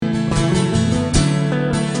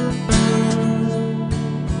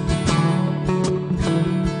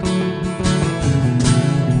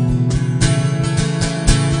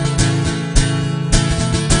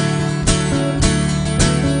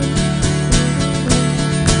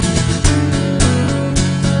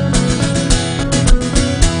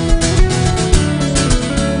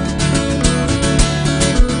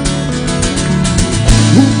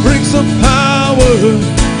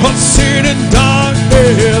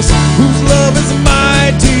justice, whose love is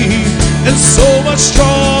mighty and so much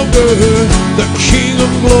stronger. The King of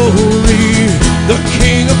glory, the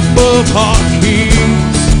King above our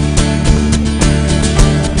kings,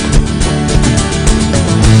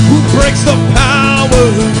 who breaks the power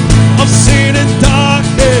of sin and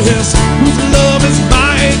darkness, whose love is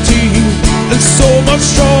mighty and so much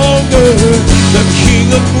stronger. The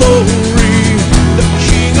King of glory, the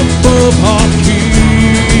King above our kings.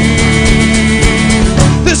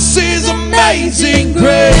 This is amazing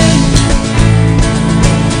grace.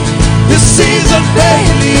 This is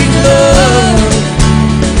unfailing love,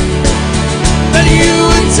 that you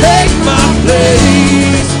would take my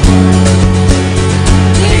place,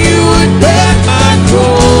 that you would bear my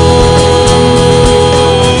cross.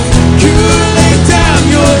 You laid down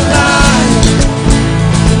your life,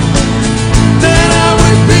 that I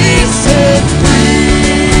would be set free.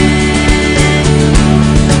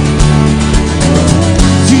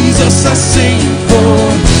 Jesus, I sing for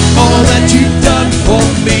all that you've done for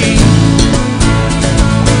me.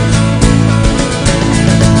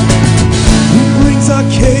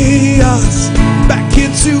 Chaos back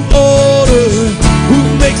into order, who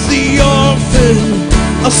makes the orphan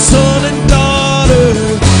a son and daughter.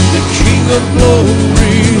 The King of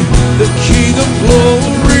glory, the King of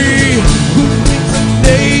glory, who leads the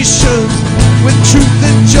nations with truth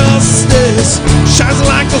and justice, shines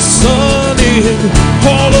like the sun in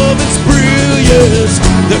all of its brilliance.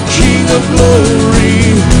 The King of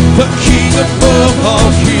glory, the King above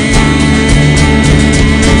all kings.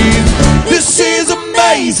 This is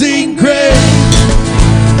amazing grace.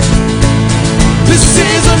 This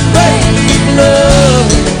is unfailing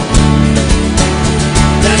love,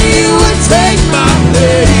 that you would take my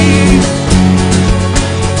place,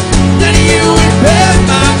 that you would bear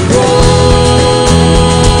my cross.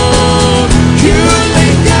 You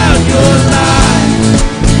laid down your life,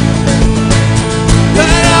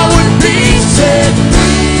 that I would be set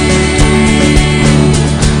free.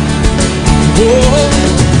 Oh,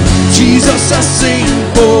 Jesus, I sing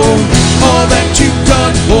for all that you've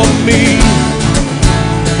done for me.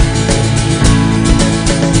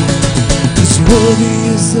 'Cause worthy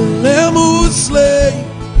is the Lamb who was slain,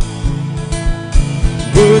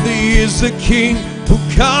 worthy is the King who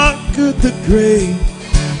conquered the grave,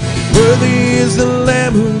 worthy is the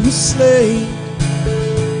Lamb who was slain,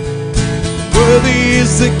 worthy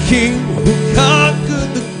is the King who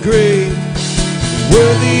conquered the grave,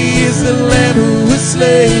 worthy is the Lamb who was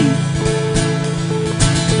slain,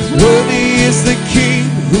 worthy is the King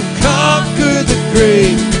who conquered the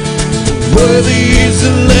grave, worthy is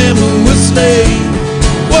the Lamb who was slain.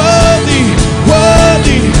 Worthy,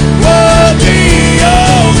 worthy, worthy.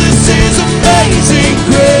 Oh, this is amazing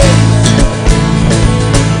grace.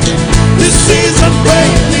 This is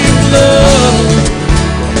unfailing love,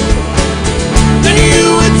 that you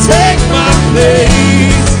would take my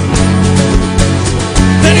place,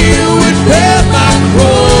 that you would bear my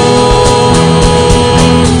cross.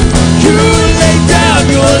 You laid down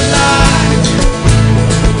your life,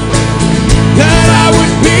 that I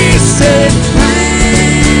would be set free.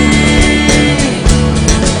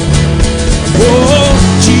 Oh,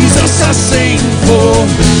 Jesus, I sing for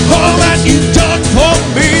all that you've done for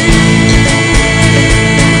me.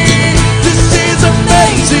 This is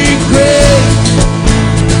amazing grace.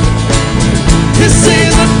 This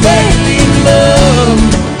is unfailing love,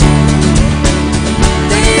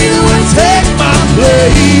 that you would take my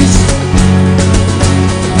place,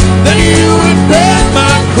 that you would bear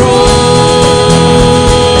my cross.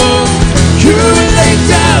 You laid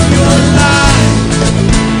down your life,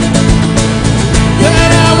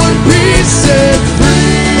 that I would be set free.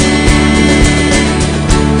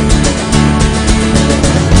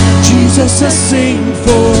 Jesus, I sing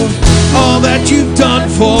for all that you've done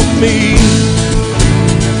for me.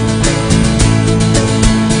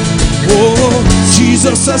 Oh,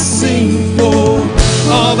 Jesus, I sing for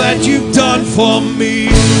all that you've done for me.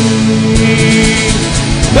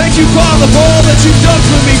 Thank you, Father, for all that you've done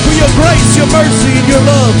for me, for your grace, your mercy, and your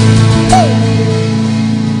love.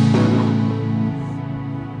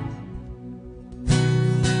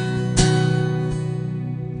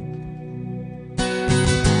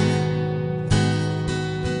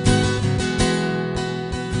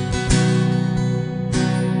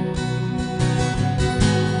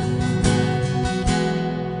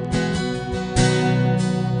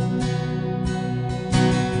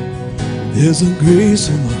 There's a grace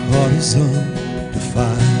when my heart is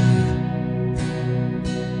undefined,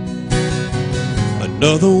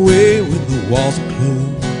 another way when the walls are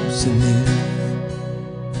closing in.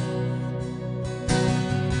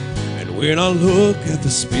 And when I look at the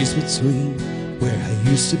space between where I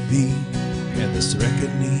used to be, and this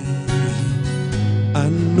reckoning, I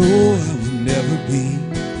know I will never be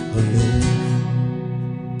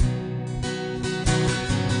alone.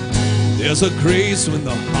 There's a grace when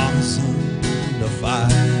the heart is under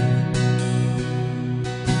fire,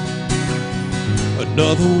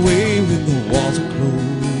 another way when the walls are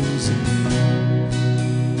closing in.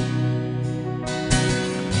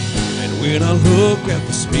 And when I look at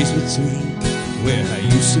the space between where I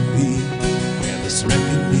used to be and this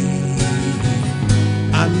reckoning,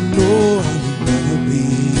 I know I will never be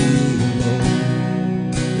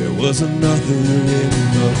alone. There was another in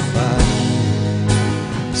the fire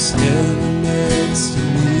standing next to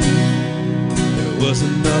me. There was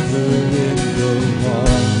another in the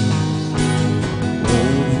water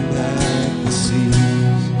holding back the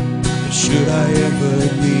seas. And should I ever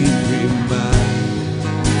need reminded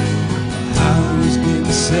how he's been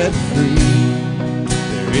set free,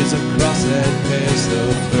 there is a cross that bears the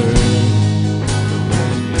burden, the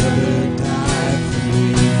one never died for me.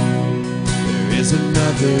 There is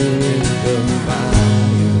another in the fire.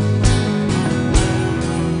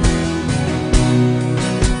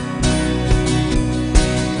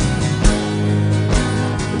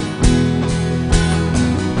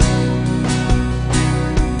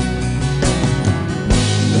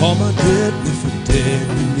 All my dead left for dead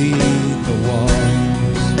beneath the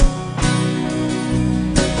walls.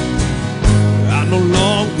 I'm no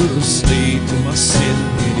longer a slave to my sin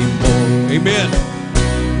anymore. Amen.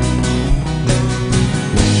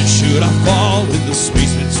 And should I fall in the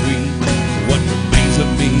space between what remains of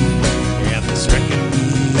me and this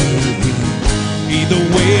reckoning, either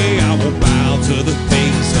way I will bow to the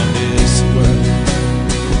things of this world.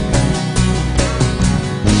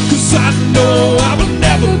 'Cause I know I will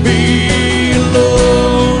never be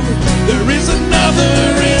alone. There is another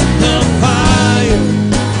in the fire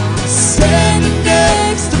standing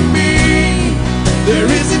next to me. There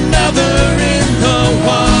is another in the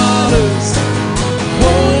waters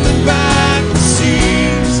holding back the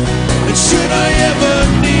seas. And should I ever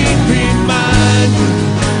need reminding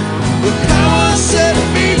the power set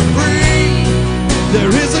me free,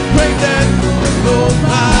 there is a great that knows no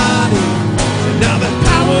body, and now that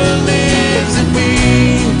power lives in me.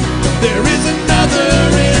 There is another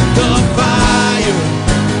in the fire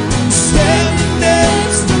standing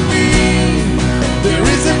next to me. There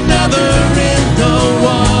is another in the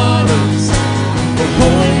waters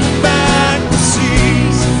holding back the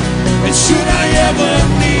seas. And should I ever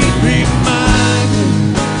need reminding,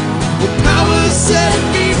 the power set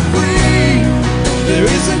me free. There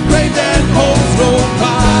is a grave that holds no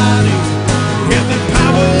body, and the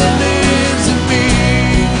power lives in me.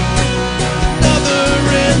 Another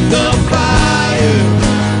in the fire.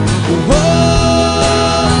 Oh,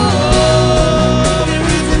 there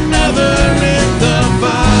is another in the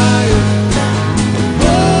fire.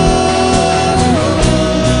 Oh,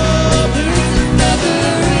 there is another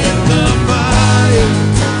in the fire.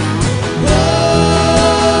 Oh,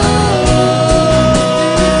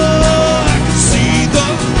 I can see the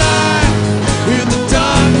light in the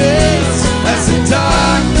darkness as the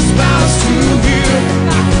darkness bows to Him.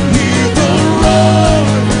 I can hear the roar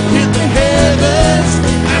in the heavens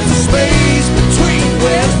as the space between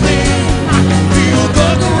wears thin. I can feel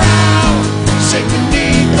the ground shake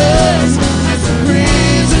beneath us as the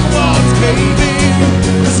prison walls cave in.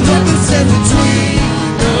 There's nothing set between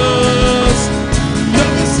us,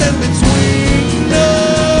 nothing set between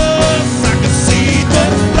us. I can see the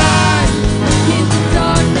light In the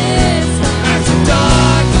darkness, as the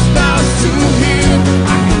darkness bows to Him.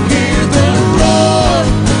 I can hear the roar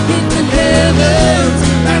in the heavens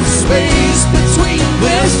as the space between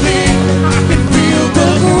wears thin. I can feel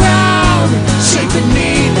the ground shake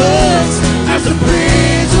beneath us as the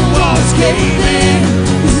prison walls cave in.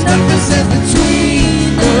 There's nothing set between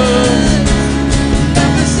us,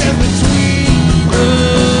 nothing set between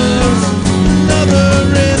us. Another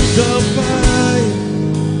in the fire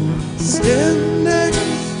standing next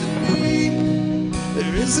to me.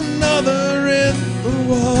 There is another in the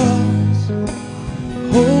walls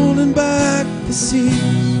holding back the seas.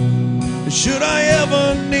 Should I ever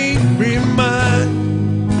need remind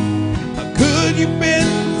how good you've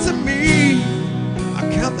been to me, I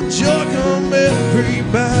count the joy on every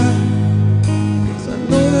bow, 'cause I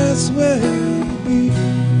know that's where you'll be.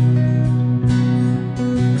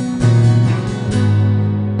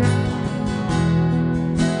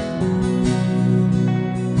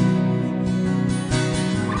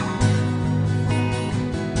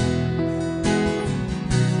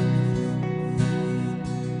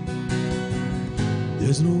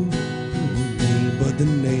 There's no name but the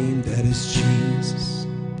name that is Jesus.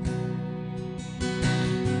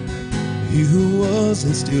 He who was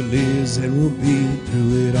and still lives and will be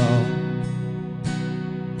through it all.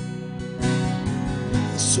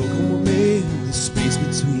 So come on, make the space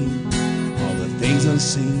between all the things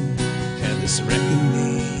unseen and this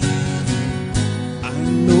reckoning. I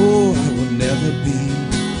know I will never be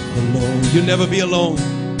alone. You'll never be alone.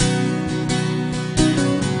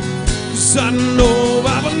 'Cause I know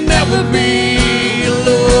I will never be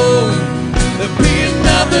alone. There'll be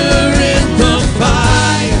another in the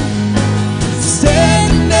fire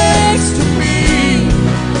standing next to me.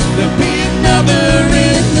 There'll be another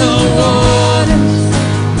in the waters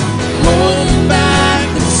holding back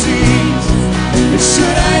the seas. And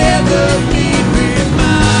should I ever need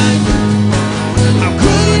reminded how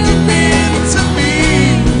good you've been to me,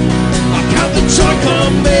 I'll count the joy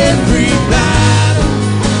come every battle,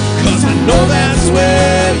 'cause I know that's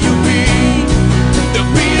where you'll be.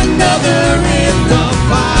 There'll be another in the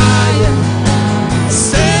fire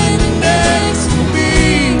standing next to me.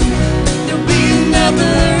 There'll be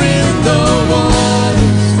another in the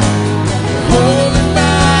waters holding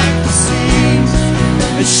back the seas.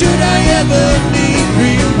 And should I ever need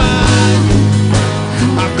reminded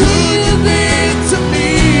how good you've been to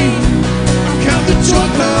me, I'll count the joy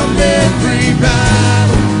come every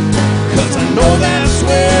battle, 'cause I know that's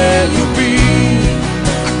where you'll be.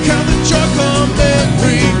 I count the joy come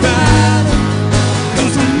every battle,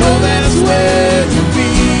 'cause I know that's where you'll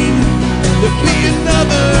be. There'll be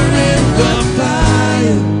another in the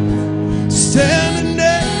fire standing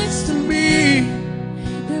next to me.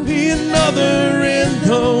 There'll be another in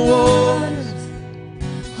the waters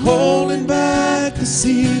holding back the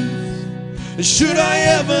seas. And should I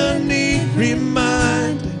ever need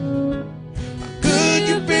reminded how good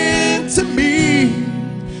you've been to me,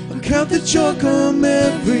 I'll count the joy come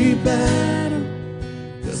every battle,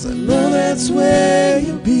 'cause I know that's where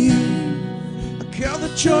you'll be. I count the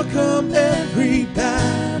joy come every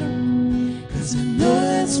battle, 'cause I know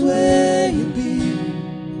that's where you'll be.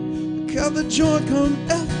 I count the joy come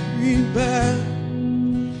every battle,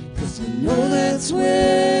 'cause I know that's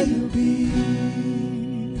where you'll be.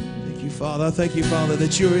 Thank you, Father. I thank you, Father,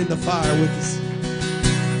 that you're in the fire with us.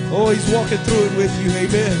 Oh, he's walking through it with you.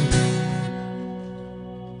 Amen.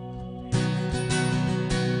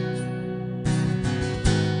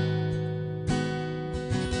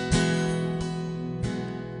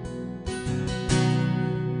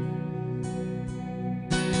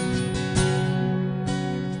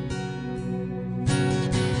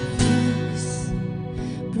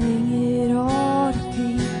 Bring it all to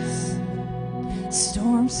peace.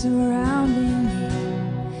 Storm surrounding me,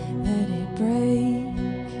 let it break.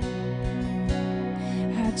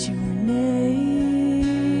 At your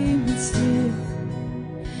name and still,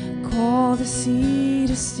 call the sea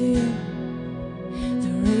to still,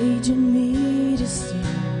 the rage in me to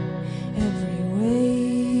still every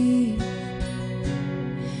wave.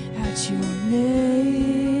 At your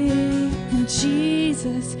name, and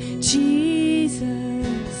Jesus,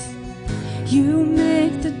 Jesus, you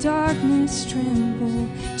make the darkness tremble.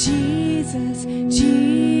 Jesus,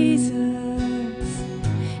 Jesus,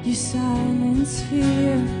 you silence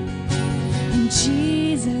fear. And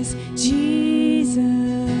Jesus,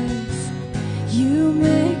 Jesus, you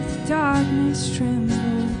make the darkness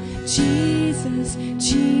tremble. Jesus,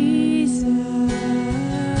 Jesus.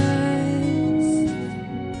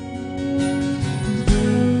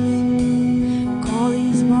 Call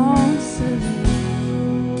these bones to live,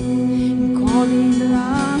 and call these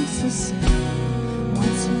lungs to sing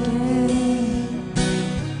once again.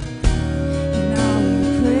 And I will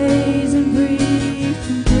praise and breathe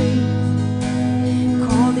and breathe.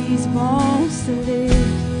 Call these bones to live,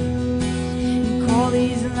 and call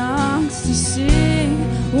these lungs to sing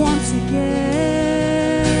once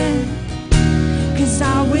again. 'Cause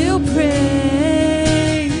I will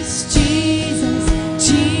praise Jesus,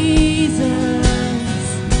 Jesus.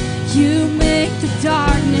 You make the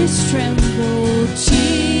darkness tremble.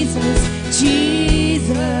 Jesus,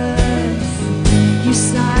 Jesus, you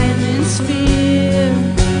silence fear.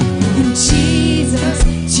 And Jesus,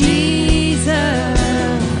 Jesus,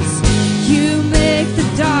 you make the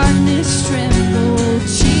darkness tremble.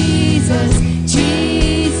 Jesus,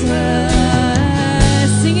 Jesus.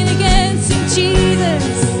 Sing it again, sing Jesus.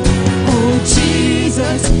 Oh,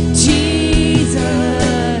 Jesus, Jesus,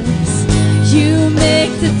 you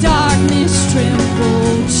make the darkness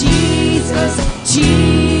tremble. Jesus,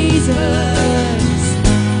 Jesus,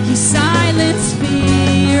 you silence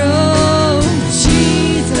fear. Oh,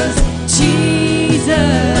 Jesus, Jesus,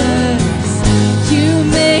 you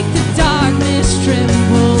make the darkness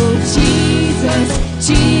tremble. Jesus,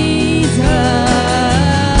 Jesus,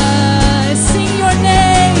 sing your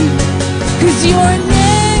name. Your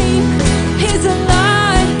name is a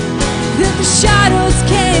light that the shadows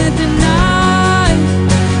can't deny.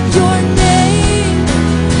 Your name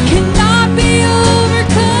cannot be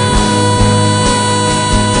overcome.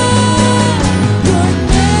 Your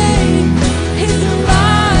name is a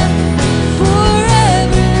light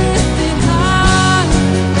forever lifted high.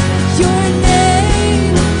 Your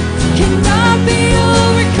name cannot be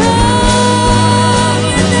overcome.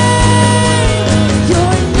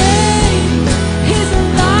 Your name is a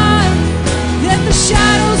light that the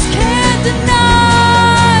shadows can't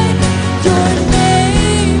deny. Your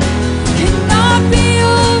name cannot be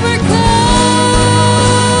overcome.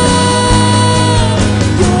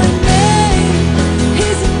 Your name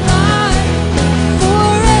is a light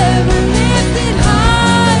forever lifted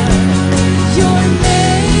high. Your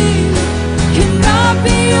name cannot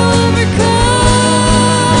be overcome.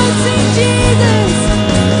 Sing Jesus,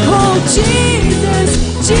 oh Jesus,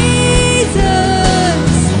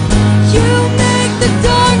 Jesus. You make the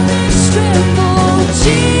darkness tremble.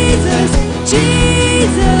 Jesus,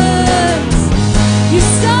 Jesus. You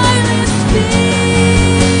silence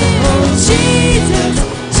fear. Oh Jesus,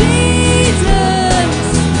 Jesus.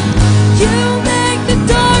 You make the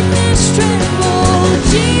darkness tremble.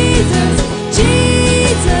 Jesus,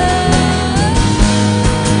 Jesus.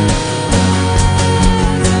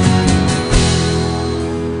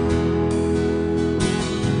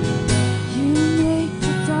 You make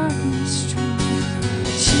the darkness tremble.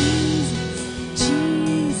 Jesus,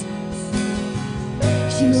 Jesus.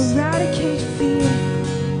 You eradicate fear.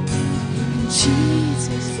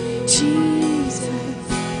 Jesus, Jesus.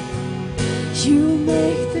 You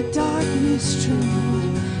make the darkness tremble.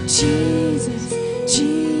 Jesus,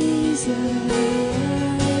 Jesus.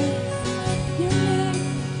 Your name,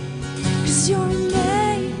 'cause your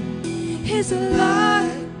name is a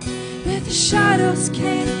light that the shadows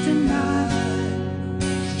can't deny.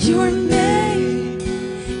 Your name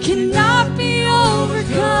cannot be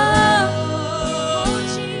overcome. Oh,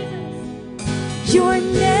 Jesus. Your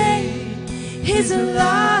name is a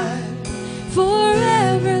light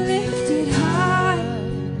forever lifted high.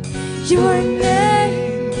 Your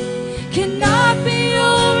name cannot be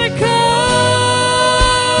overcome.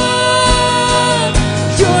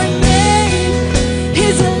 Your name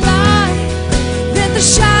is a light that the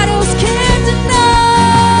shadows can't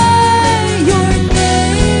deny. Your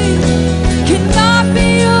name cannot be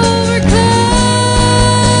overcome.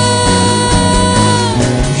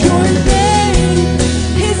 Your name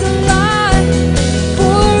is a light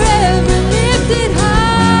forever lifted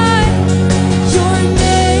high. Your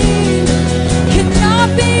name cannot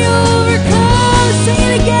be overcome. Sing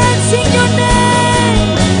it again, sing your name.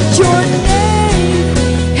 Your name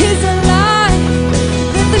is a light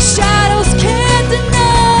that the shadows can't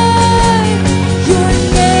deny. Your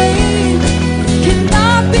name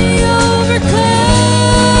cannot be overcome.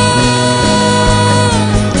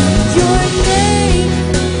 Your name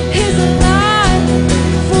is a light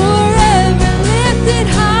forever lifted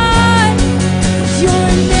high. Your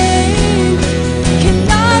name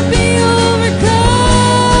cannot be overcome.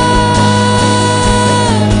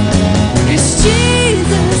 'Cause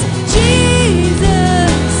Jesus,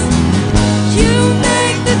 Jesus, you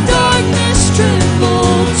make the darkness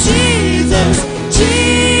tremble. Jesus,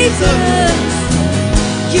 Jesus,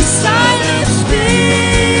 you silence fear.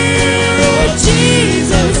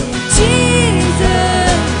 Jesus,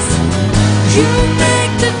 Jesus, you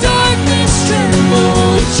make the darkness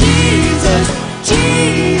tremble. Jesus,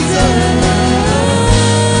 Jesus.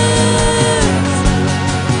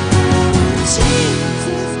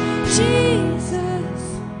 Jesus, Jesus,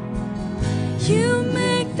 you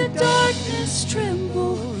make the darkness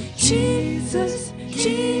tremble. Jesus,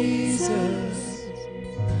 Jesus,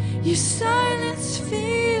 you silence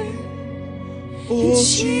fear. Oh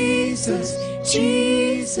Jesus,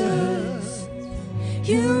 Jesus,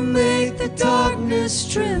 you make the darkness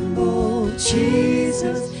tremble.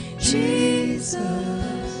 Jesus, Jesus.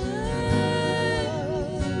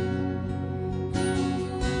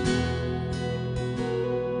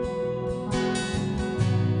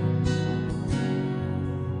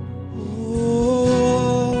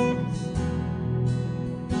 Oh,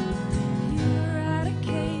 You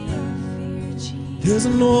eradicate our fear, Jesus. there's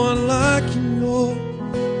no one like you, Lord.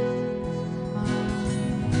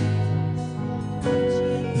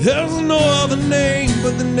 There's no other name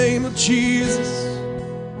but the name of Jesus.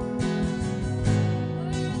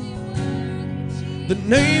 The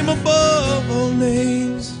name above all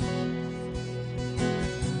names.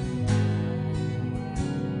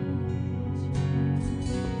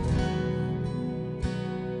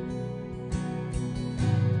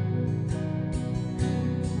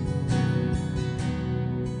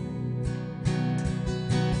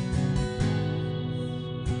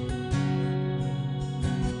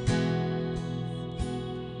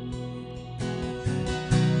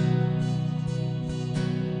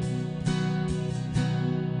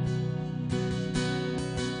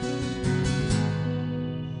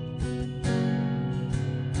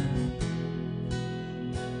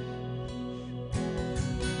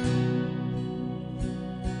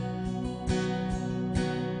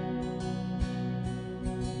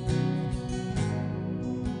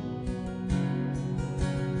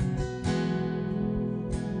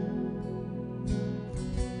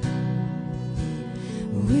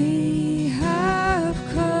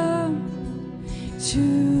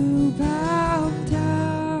 to bow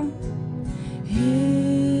down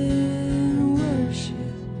in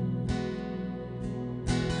worship,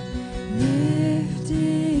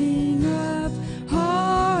 lifting up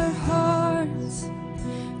our hearts.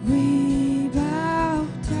 We bow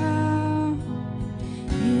down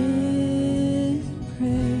in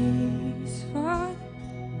praise.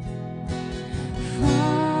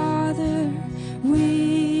 Father,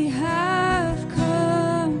 we have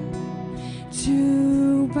come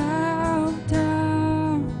to bow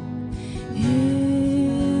down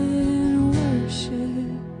in worship,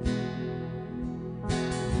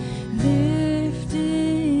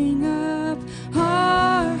 lifting up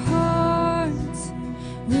our hearts.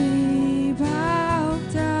 We bow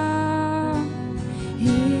down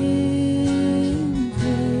in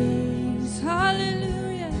praise.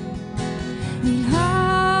 Hallelujah. And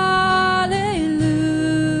hallelujah.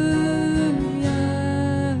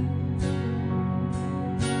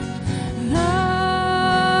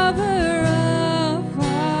 Lover of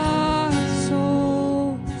our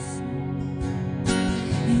souls.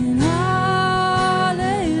 And hallelujah.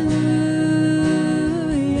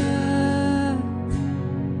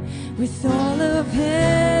 With all of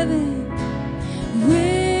heaven,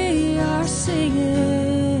 we are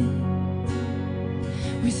singing.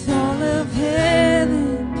 With all of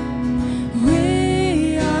heaven,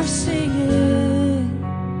 we are singing.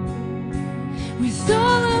 With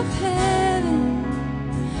all of heaven,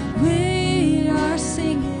 we are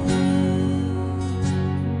singing.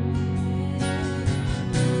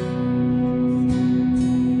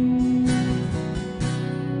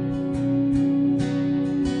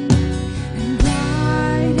 And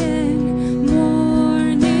bright and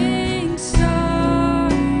morning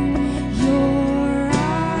star, your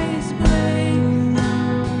eyes blaze.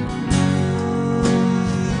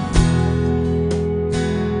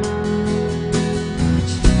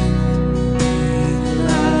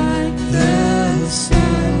 Like the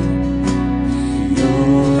sun,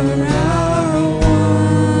 you're our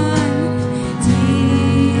one desire.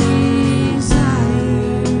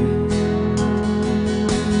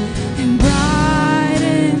 And bright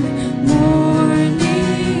and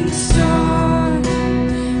morning star,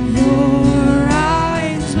 your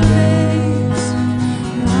eyes blaze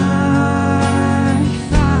like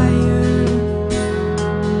fire,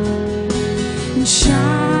 and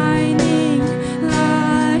shining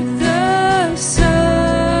like the sun.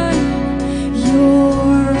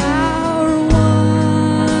 You're our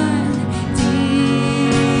one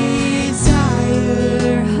desire.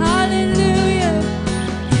 Hallelujah.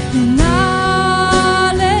 And hallelujah.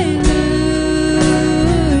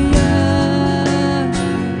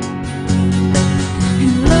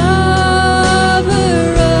 And lover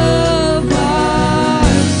of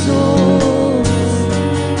our souls.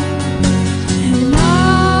 And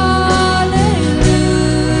hallelujah.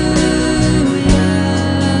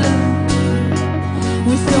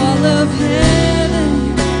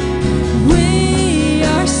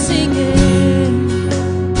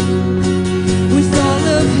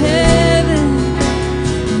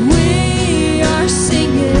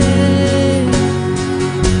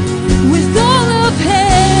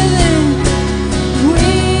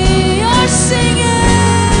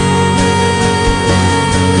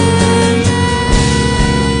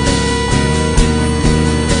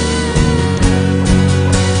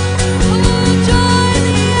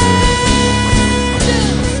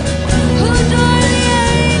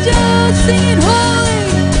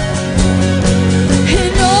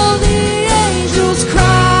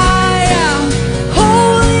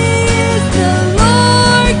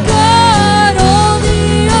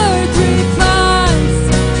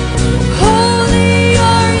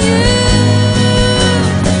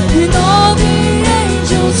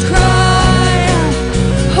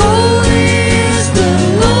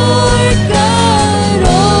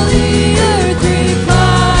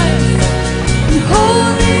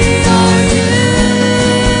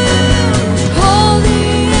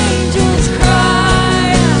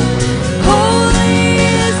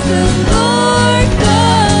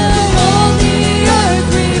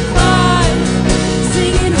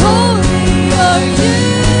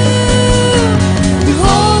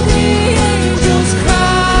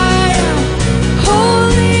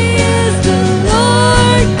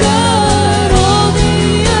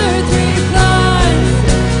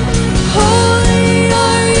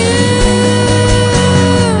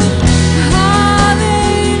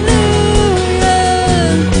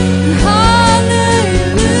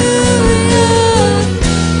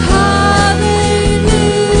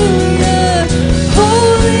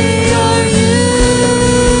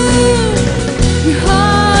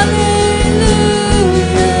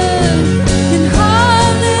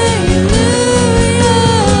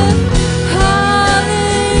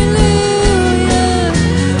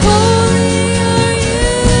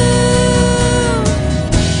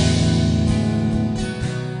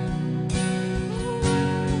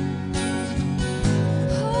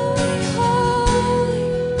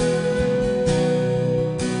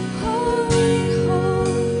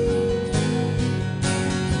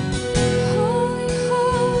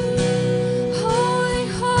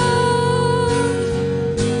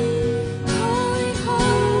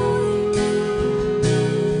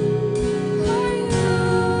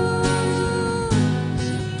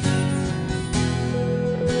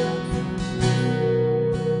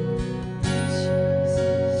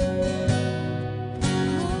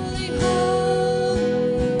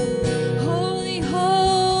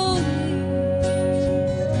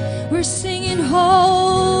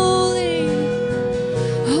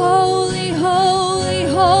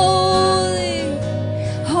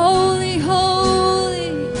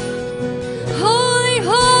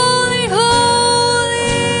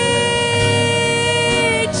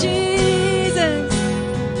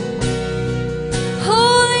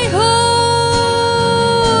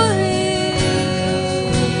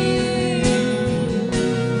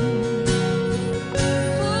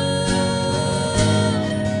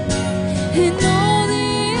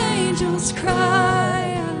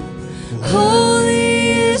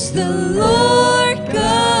 is the Lord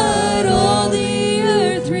God, all the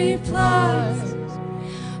earth replies.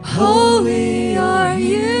 Holy are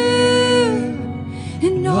you,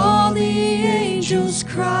 and all the angels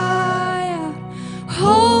cry out.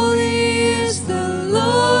 Holy is the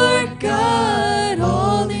Lord God,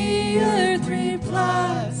 all the earth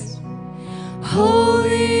replies.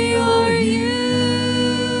 Holy are you.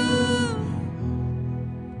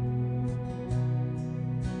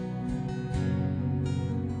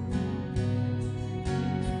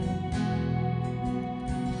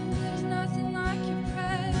 There's nothing like your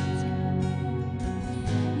presence,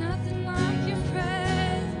 nothing like your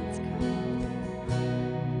presence, God.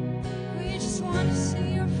 We just want to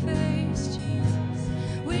see your face, Jesus.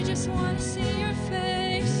 We just want to see your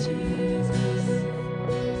face, Jesus.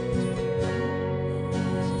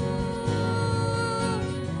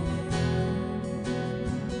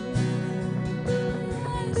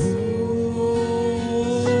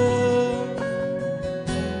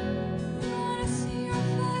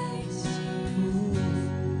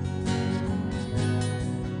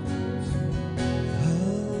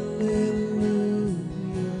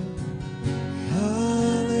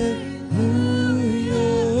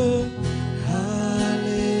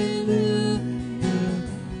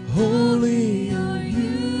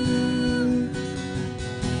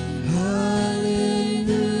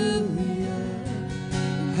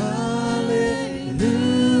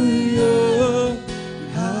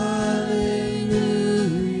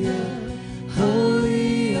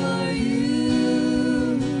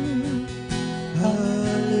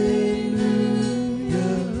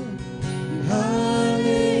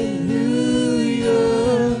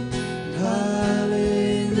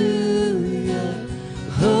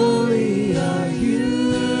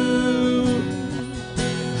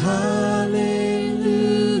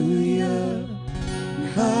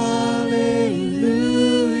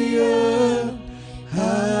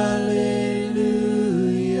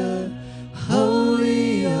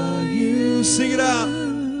 Sing it out.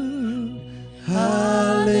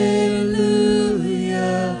 Hallelujah.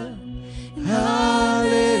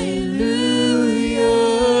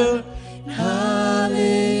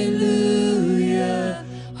 Hallelujah. Hallelujah.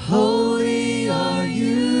 Holy are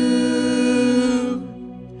you.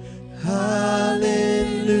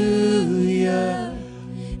 Hallelujah.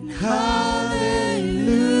 Hallelujah.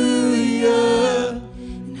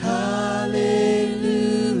 Hallelujah.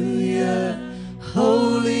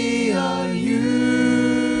 Holy are you.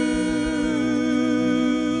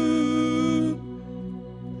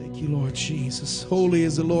 Thank you, Lord Jesus. Holy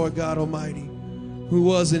is the Lord God Almighty, who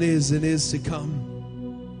was and is to come.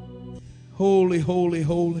 Holy, holy,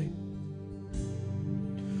 holy.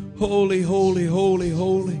 Holy, holy, holy,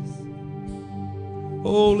 holy.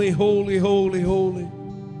 Holy, holy, holy, holy.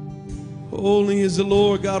 Holy is the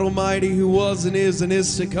Lord God Almighty, who was and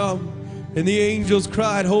is to come. And the angels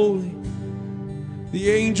cried, holy. The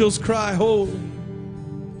angels cry, holy.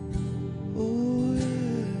 Oh, yeah.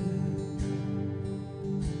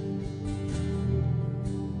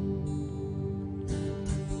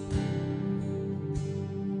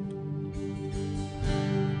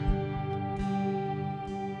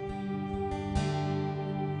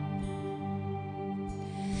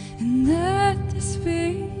 And let this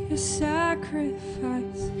be a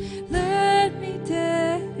sacrifice. Let me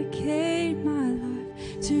dedicate my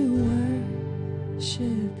life to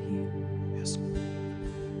worship you. Yes.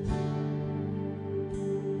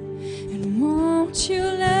 And won't you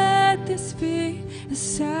let this be a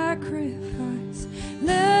sacrifice?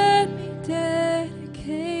 Let me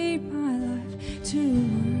dedicate my life to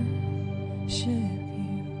worship you.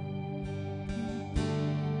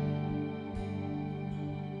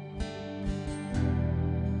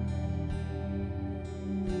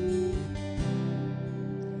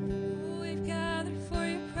 We've gathered for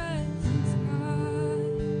your presence, God.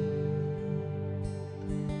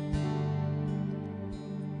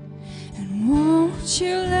 And won't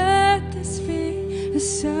you let this be a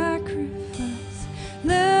sacrifice?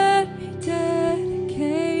 Let me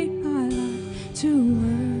dedicate my life to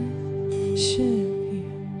worship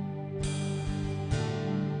you.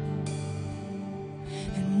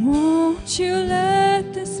 And won't you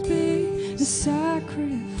let this be a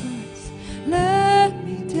sacrifice? Let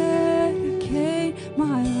me dedicate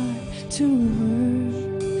my life to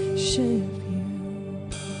worship you.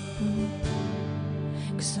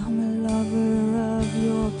 'Cause I'm a lover of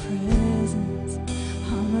your presence.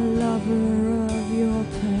 I'm a lover of your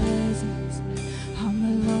presence. I'm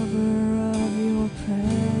a lover of your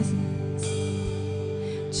presence.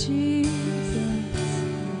 Jesus,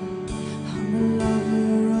 I'm a lover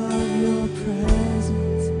of your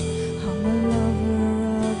presence. I'm a lover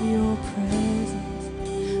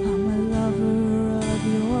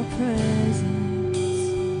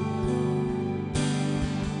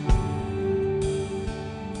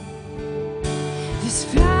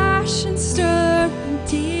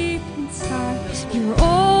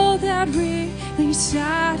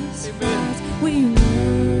we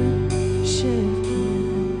worship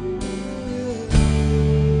you.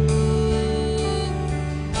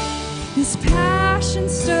 This passion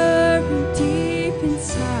stirring deep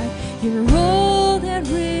inside, you're all that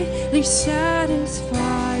really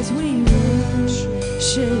satisfies. We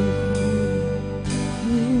worship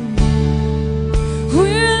you.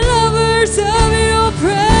 We're lovers of your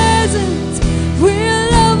presence. We're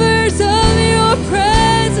lovers of your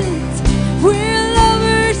presence. We're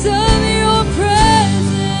lovers of your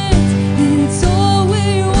presence. And it's all we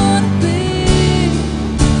want to be.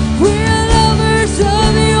 We're lovers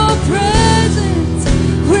of your presence.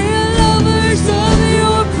 We're lovers of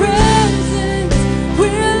your presence.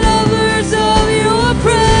 We're lovers of your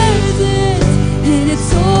presence. And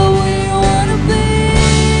it's all we want to be.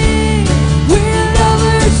 We're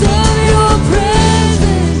lovers of your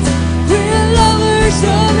presence. We're lovers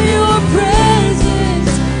of your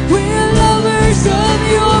presence. We're lovers of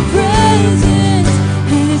your presence.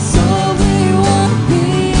 And it's all we want to be.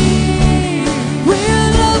 We're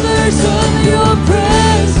lovers of your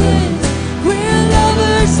presence. We're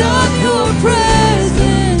lovers of your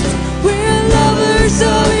presence. We're lovers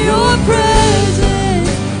of your presence.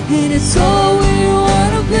 And it's all we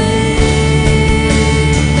want to be.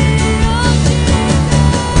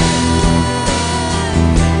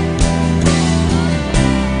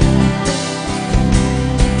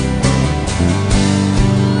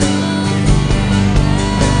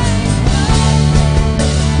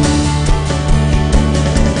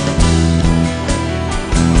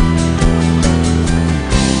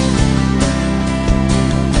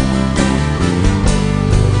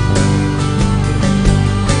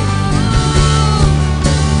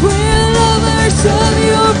 We're lovers of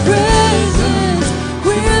your presence.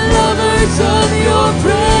 We're lovers of your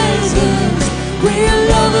presence. We're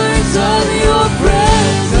lovers of your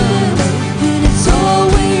presence. And it's all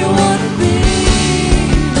we want to be.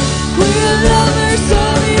 We're lovers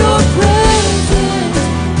of your presence.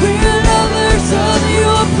 We're lovers of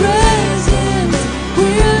your presence.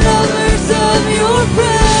 We're lovers of your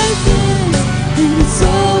presence. And it's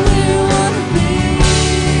all we want to be.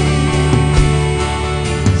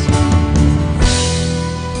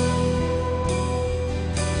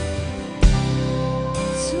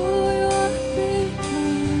 So we want to be,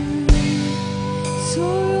 so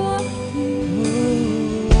we want to be.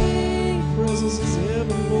 Presence is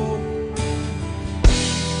heaven, Lord.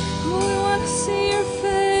 We want to see your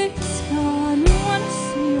face, God. We want to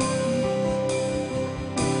see your face.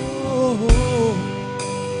 Oh,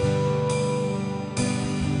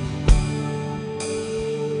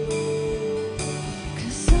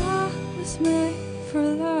 'Cause I was made for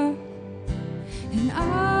love, and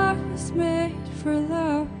I was made for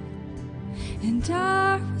love, and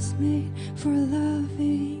I was made for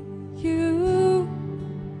loving you,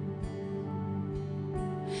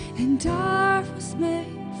 and I was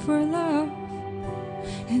made for love,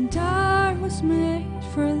 and I was made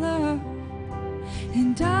for love,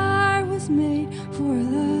 and I was made for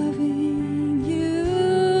loving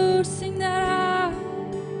you. Sing that out.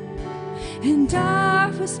 And I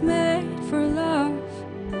was made for love,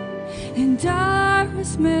 and I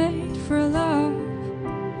was made for love,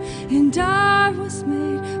 and I was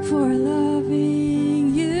made for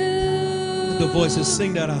loving you. the voices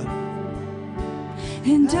sing that out.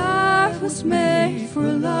 And I was made for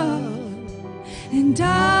love, and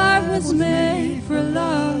I was made for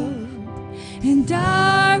love, and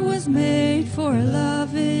I was made for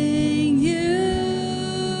loving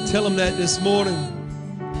you. Tell them that this morning.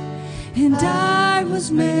 And I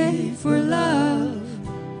was made for love,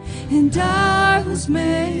 and I was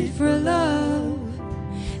made for love,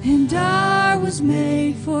 and I was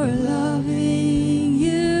made for loving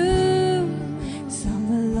you. 'Cause I'm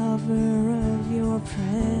a lover of your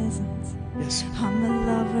presence. Yes. I'm a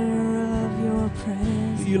lover of your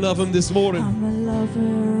presence. Do you love him this morning? I'm a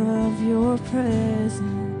lover of your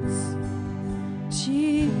presence,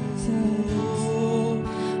 Jesus.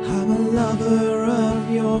 I'm a lover of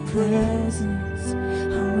your presence.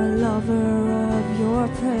 I'm a lover of your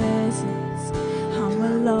presence. I'm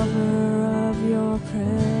a lover of your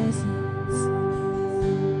presence.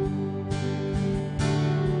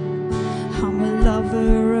 I'm a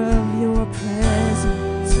lover of your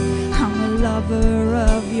presence. I'm a lover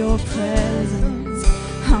of your presence.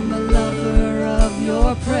 I'm a lover of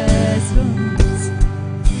your presence.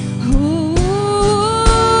 Ooh,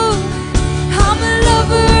 I'm a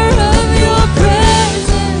lover of your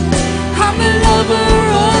presence. I'm a lover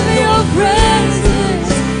of your presence.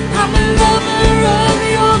 I'm a lover of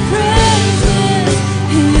your presence.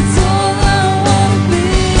 And it's all I want to be.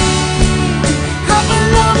 I'm a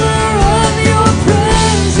lover of your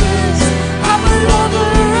presence. I'm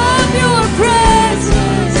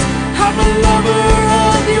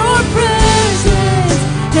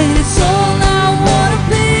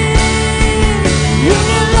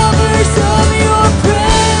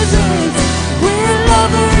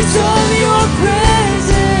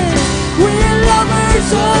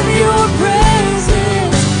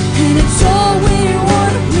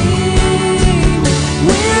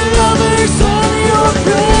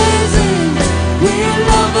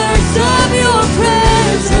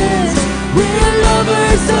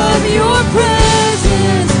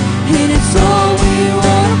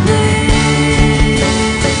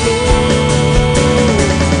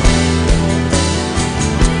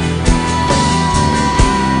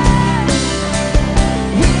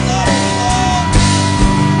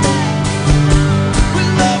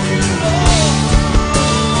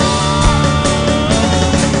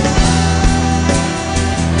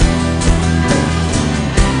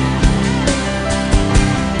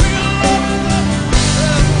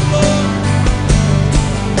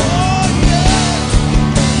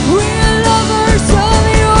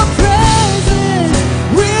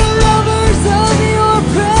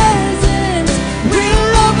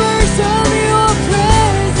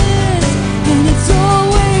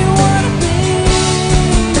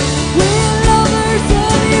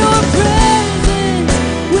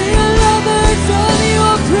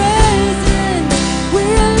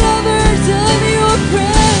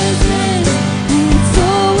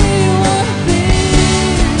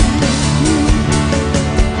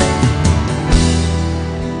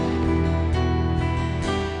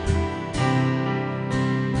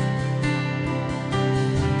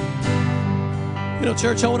You know,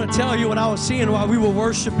 church, I want to tell you what I was seeing while we were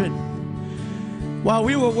worshiping. While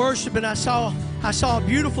we were worshiping, I saw a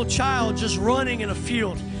beautiful child just running in a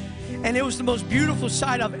field. And it was the most beautiful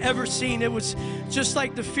sight I've ever seen. It was just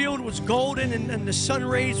like the field was golden and the sun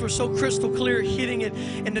rays were so crystal clear hitting it.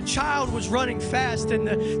 And the child was running fast. And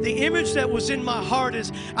the image that was in my heart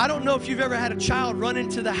is, I don't know if you've ever had a child run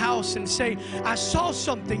into the house and say, I saw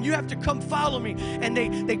something, you have to come follow me. And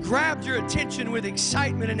they grabbed your attention with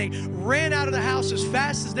excitement and they ran out of the house as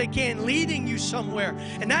fast as they can, leading you somewhere.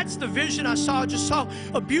 And that's the vision I saw. I just saw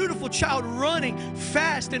a beautiful child running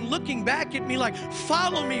fast and looking back at me like,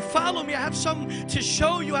 follow me, follow me. I have something to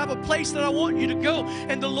show you. I have a place that I want you to go.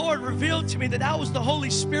 And the Lord revealed to me that that was the Holy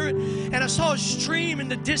Spirit. And I saw a stream in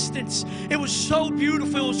the distance. It was so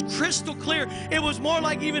beautiful. It was crystal clear. It was more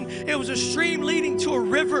like it was a stream leading to a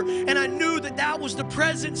river. And I knew that that was the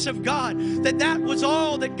presence of God, that was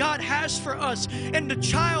all that God has for us. And the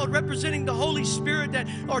child representing the Holy Spirit, that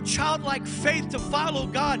our childlike faith to follow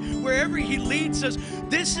God wherever He leads us.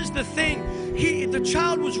 This is the thing. The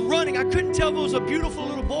child was running. I couldn't tell if it was a beautiful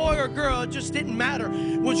little boy or girl. It just didn't matter.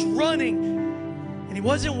 Was running. And he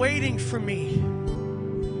wasn't waiting for me.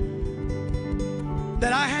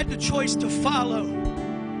 That I had the choice to follow.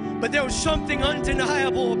 But there was something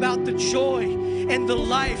undeniable about the joy and the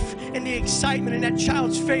life and the excitement in that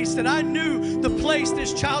child's face, that I knew the place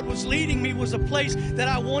this child was leading me was a place that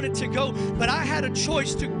I wanted to go. But I had a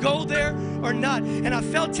choice to go there or not. And I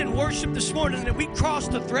felt in worship this morning that we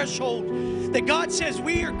crossed the threshold. That God says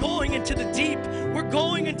we are going into the deep. We're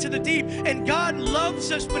going into the deep. And God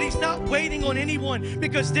loves us, but He's not waiting on anyone,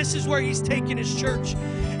 because this is where He's taking His church.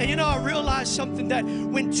 And you know, I realized something, that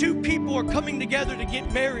when two people are coming together to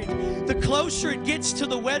get married, the closer it gets to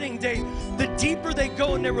the wedding day, the deeper they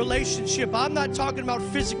go in their relationship. I'm not talking about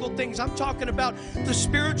physical things. I'm talking about the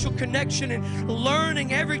spiritual connection and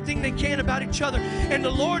learning everything they can about each other. And the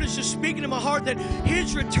Lord is just speaking to my heart that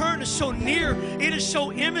His return is so near. It is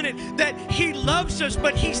so imminent, that He loves us,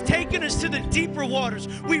 but He's taken us to the deeper waters.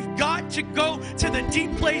 We've got to go to the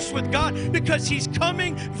deep place with God, because He's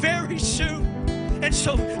coming very soon. And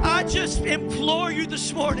so I just implore you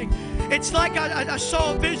this morning. It's like I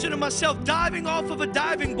saw a vision of myself diving off of a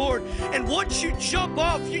diving board. And once you jump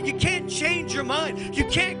off, you can't change your mind. You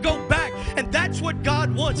can't go back. And that's what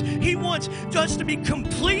God wants. He wants us to be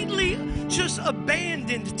completely just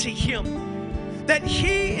abandoned to Him. That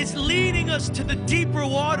He is leading us to the deeper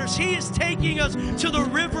waters. He is taking us to the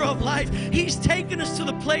river of life. He's taking us to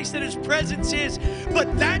the place that His presence is.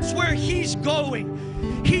 But that's where He's going.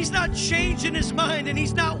 He's not changing His mind, and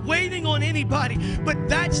He's not waiting on anybody. But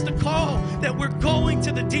that's the call, that we're going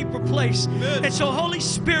to the deeper place. And so, Holy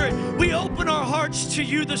Spirit, we open our hearts to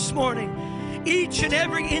You this morning. Each and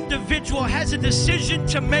every individual has a decision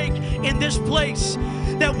to make in this place,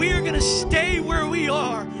 that we are going to stay where we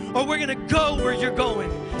are, or we're going to go where You're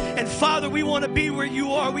going. And Father, we want to be where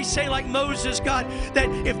You are. We say like Moses, God, that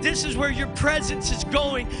if this is where Your presence is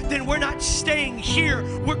going, then we're not staying here,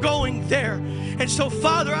 we're going there. And so,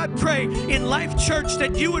 Father, I pray in Life Church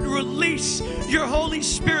that You would release Your Holy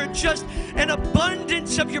Spirit, just an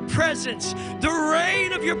abundance of Your presence, the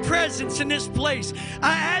rain of Your presence in this place.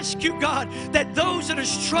 I ask You, God, that those that are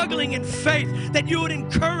struggling in faith, that You would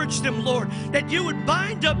encourage them, Lord, that You would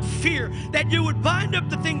bind up fear, that You would bind up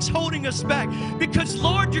the things holding us back. Because,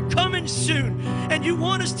 Lord, You're coming soon, and You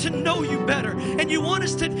want us to know You better, and You want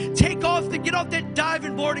us to get off that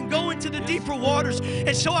diving board and go into the deeper waters.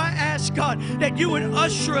 And so I ask, God, that You would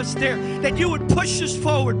usher us there, that You would push us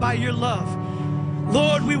forward by Your love.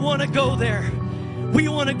 Lord, we want to go there. We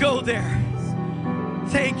want to go there.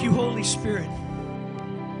 Thank You, Holy Spirit.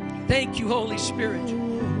 Thank You, Holy Spirit.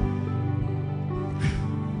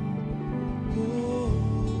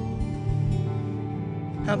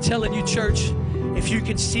 I'm telling you, church, if you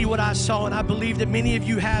can see what I saw, and I believe that many of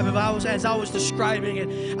you have, as I was describing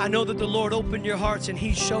it, I know that the Lord opened your hearts and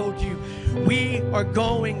He showed you. We are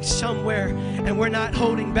going somewhere, and we're not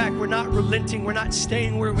holding back. We're not relenting. We're not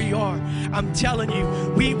staying where we are. I'm telling you,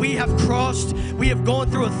 we have crossed, we have gone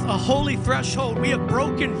through a holy threshold. We have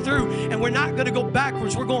broken through, and we're not going to go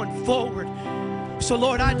backwards. We're going forward. So,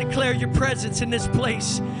 Lord, I declare Your presence in this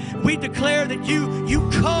place. We declare that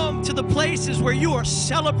you come to the places where You are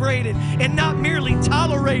celebrated and not merely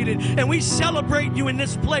tolerated. And we celebrate You in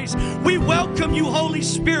this place. We welcome You, Holy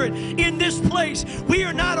Spirit, in this place. We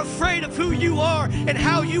are not afraid of who You are and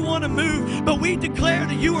how You want to move, but we declare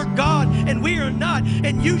that You are God and we are not.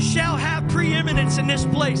 And You shall have preeminence in this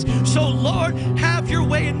place. So, Lord, have Your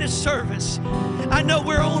way in this service. I know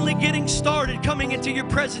we're only getting started coming into Your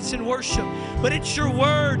presence in worship, but it's It's your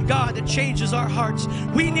word, God, that changes our hearts.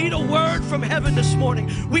 We need a word from heaven this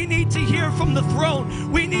morning. We need to hear from the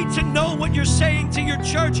throne. We need to know what you're saying to your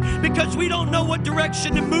church, because we don't know what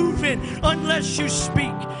direction to move in unless you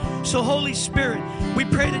speak. So Holy Spirit, we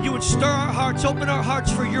pray that you would stir our hearts, open our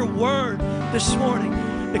hearts for your word this morning,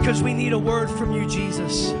 because we need a word from you,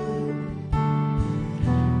 Jesus.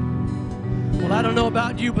 Well, I don't know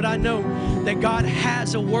about you, but I know that God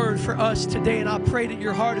has a word for us today, and I pray that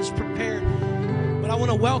your heart is prepared. But I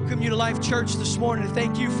want to welcome you to Life Church this morning, and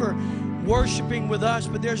thank you for worshiping with us.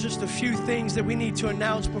 But there's just a few things that we need to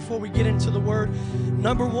announce before we get into the word.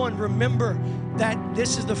 Number one, remember that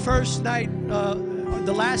this is the first night,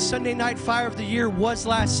 the last Sunday night fire of the year was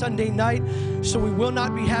last Sunday night, so we will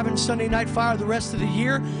not be having Sunday night fire the rest of the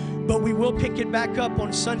year, but we will pick it back up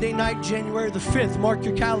on Sunday night, January the 5th. Mark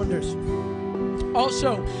your calendars.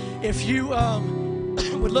 Also, if you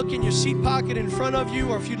would look in your seat pocket in front of you,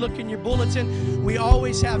 or if you look in your bulletin, we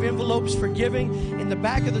always have envelopes for giving. In the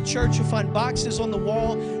back of the church, you'll find boxes on the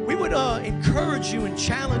wall. We would encourage you and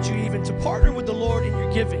challenge you even to partner with the Lord in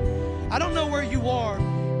your giving. I don't know where you are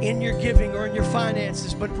in your giving or in your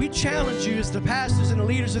finances, but we challenge you as the pastors and the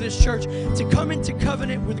leaders of this church to come into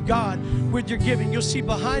covenant with God with your giving. You'll see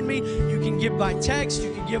behind me, you can give by text,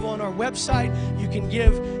 you can give on our website, you can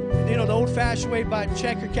give, the old-fashioned way by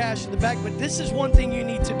check or cash in the back. But this is one thing you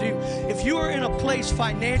need to do. If you are in a place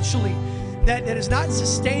financially that is not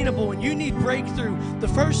sustainable and you need breakthrough, the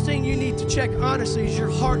first thing you need to check honestly is your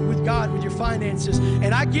heart with God, with your finances.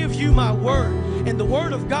 And I give you my word, and the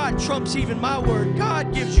word of God trumps even my word.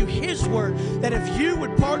 God gives you his word, that if you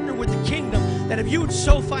would partner with the kingdom, that if you would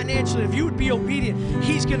sow financially, if you would be obedient,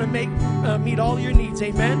 he's going to meet all your needs.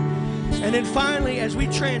 Amen. And then finally, as we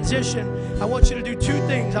transition, I want you to do two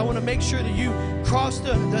things. I want to make sure that you cross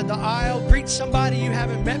the aisle, greet somebody you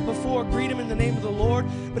haven't met before, greet them in the name of the Lord.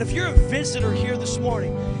 But if you're a visitor here this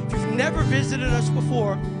morning, if you've never visited us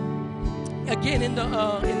before, again, in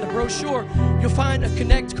the brochure, you'll find a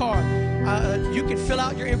Connect card. You can fill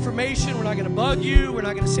out your information. We're not going to bug you. We're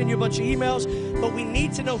not going to send you a bunch of emails. But we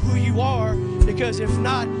need to know who you are, because if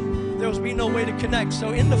not, there will be no way to connect. So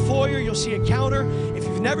in the foyer, you'll see a counter. If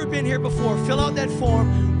you've never been here before, fill out that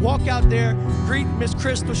form, walk out there, greet Miss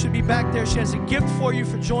Crystal. Should be back there. She has a gift for you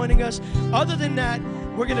for joining us. Other than that,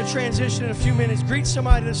 we're going to transition in a few minutes. Greet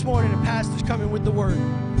somebody this morning, and Pastor's coming with the word.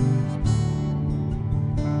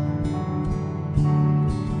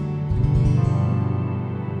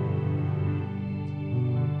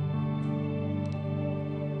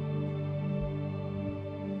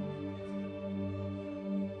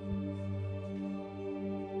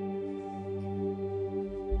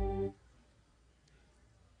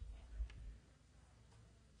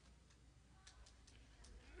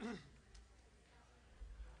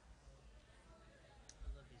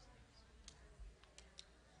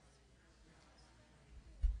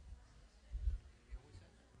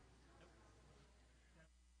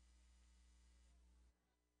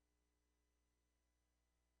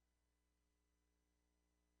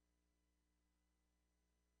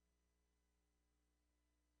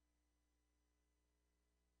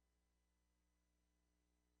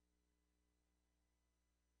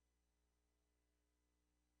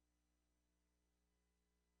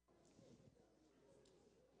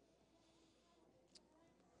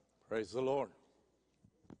 Praise the Lord.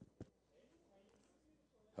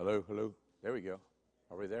 Hello, hello. There we go.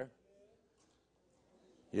 Are we there?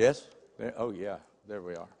 Yes? There, oh, yeah. There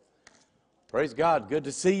we are. Praise God. Good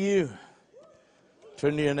to see you.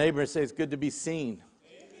 Turn to your neighbor and say, it's good to be seen.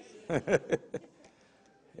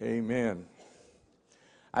 Amen.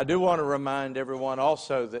 I do want to remind everyone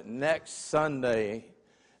also that next Sunday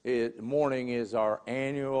morning is our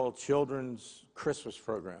annual children's Christmas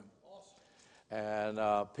program. And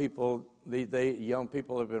young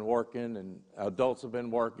people have been working, and adults have been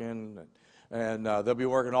working, and they'll be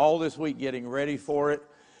working all this week getting ready for it.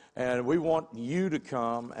 And we want you to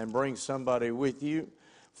come and bring somebody with you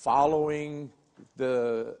following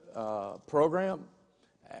the program,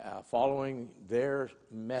 following their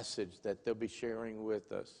message that they'll be sharing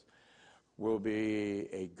with us. Will be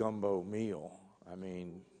a gumbo meal. I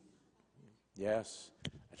mean, yes.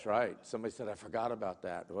 That's right. Somebody said, I forgot about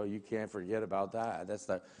that. Well, you can't forget about that. That's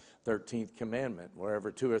the 13th commandment. Wherever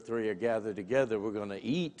two or three are gathered together, we're going to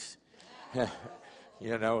eat.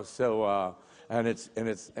 So and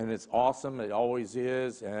it's awesome. It always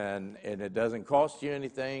is, and it doesn't cost you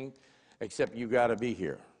anything except you got to be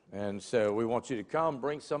here. And so we want you to come,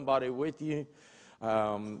 bring somebody with you.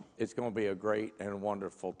 It's going to be a great and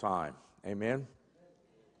wonderful time. Amen.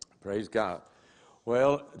 Praise God.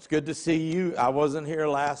 Well, it's good to see you. I wasn't here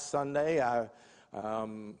last Sunday.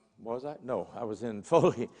 Was I? No, I was in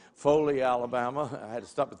Foley, Alabama. I had to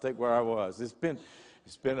stop to think where I was. It's been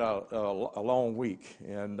a long week,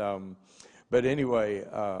 and but anyway,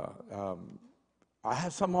 I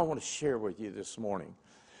have something I want to share with you this morning,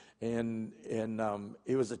 and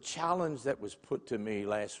it was a challenge that was put to me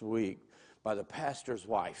last week by the pastor's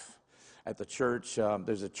wife at the church.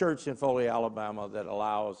 There's a church in Foley, Alabama that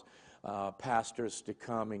allows pastors to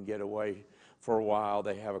come and get away for a while.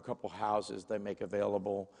 They have a couple houses they make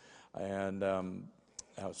available, and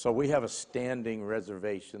so we have a standing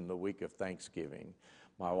reservation the week of Thanksgiving.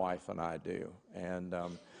 My wife and I do, and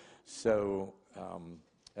so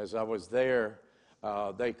as I was there,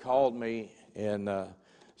 they called me and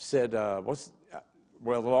said, well,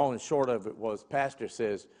 the long and short of it was, Pastor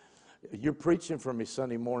says, you're preaching for me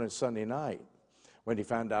Sunday morning, Sunday night, when he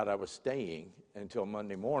found out I was staying until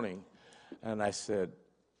Monday morning. And I said,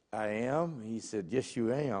 I am? He said, yes,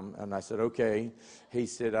 you am. And I said, okay. He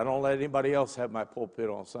said, I don't let anybody else have my pulpit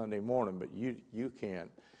on Sunday morning, but you can.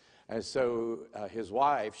 And so his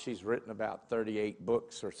wife, she's written about 38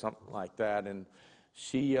 books or something like that, and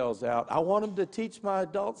she yells out, I want him to teach my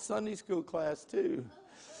adult Sunday school class too.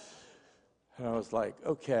 And I was like,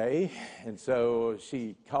 okay. And so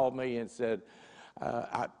she called me and said,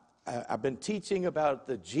 I've been teaching about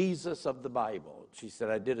the Jesus of the Bible. She said,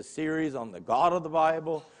 I did a series on the God of the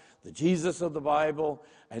Bible, the Jesus of the Bible,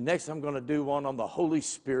 and next I'm going to do one on the Holy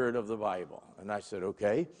Spirit of the Bible. And I said,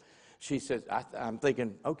 okay. She said, I'm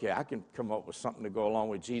thinking, okay, I can come up with something to go along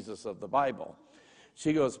with Jesus of the Bible.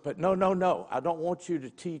 She goes, but no, I don't want you to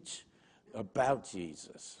teach about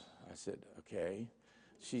Jesus. I said, okay.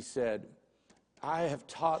 She said, I have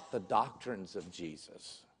taught the doctrines of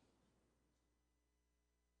Jesus.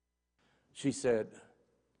 She said,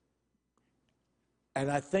 and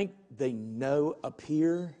I think they know up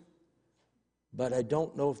here, but I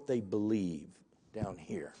don't know if they believe down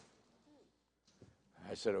here.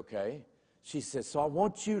 I said, okay. She said, so I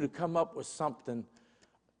want you to come up with something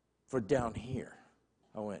for down here.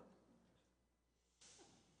 I went,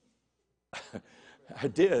 I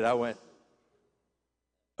did. I went,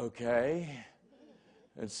 okay.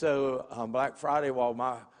 And so on Black Friday, while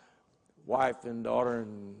my wife and daughter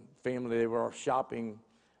and family, they were shopping,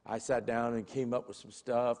 I sat down and came up with some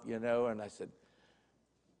stuff, and I said,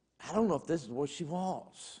 I don't know if this is what she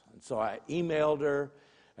wants. And so I emailed her,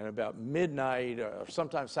 and about midnight or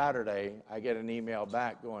sometime Saturday, I get an email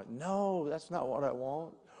back going, no, that's not what I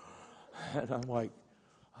want. And I'm like,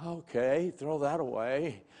 okay, throw that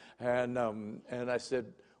away. And I said,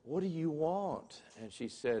 what do you want? And she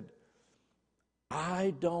said,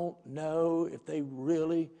 I don't know if they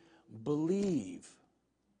really believe.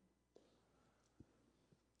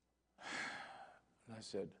 And I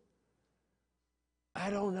said, I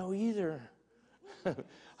don't know either.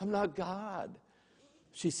 I'm not God.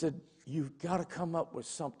 She said, you've got to come up with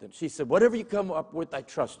something. She said, whatever you come up with, I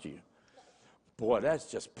trust you. Boy,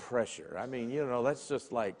 that's just pressure. I mean, that's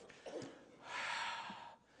just like,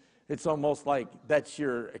 it's almost like that's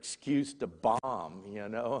your excuse to bomb,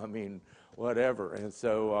 I mean, whatever. And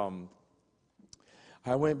so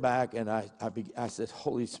I went back and I said,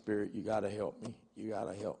 Holy Spirit, you got to help me. You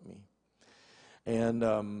got to help me.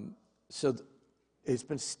 And so it's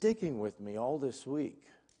been sticking with me all this week,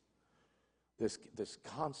 this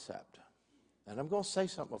concept. And I'm going to say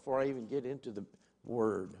something before I even get into the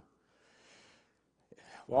word.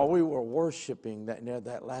 While we were worshiping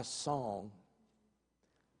that last song,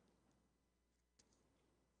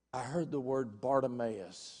 I heard the word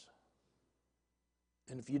Bartimaeus.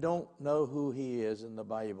 And if you don't know who he is in the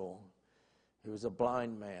Bible, he was a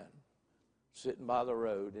blind man sitting by the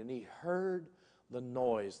road, and he heard the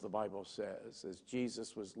noise, the Bible says, as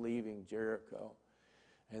Jesus was leaving Jericho.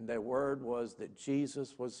 And the word was that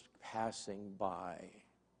Jesus was passing by.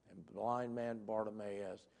 And blind man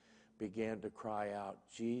Bartimaeus began to cry out,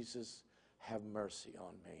 Jesus, have mercy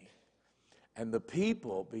on me. And the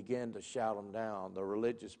people began to shout him down. The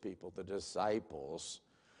religious people, the disciples,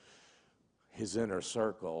 his inner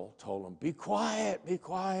circle, told him, be quiet, be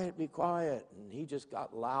quiet, be quiet. And he just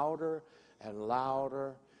got louder and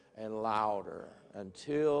louder and louder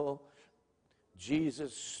until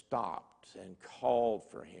Jesus stopped and called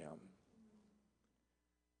for him.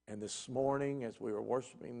 And this morning, as we were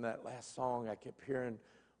worshiping that last song, I kept hearing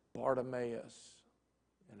Bartimaeus.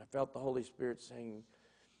 And I felt the Holy Spirit saying,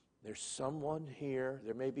 there's someone here.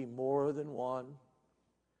 There may be more than one.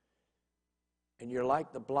 And you're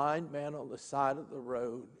like the blind man on the side of the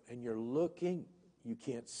road, and you're looking, you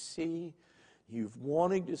can't see, you're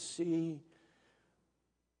wanting to see,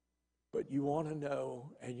 but you want to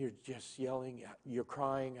know, and you're just yelling out, you're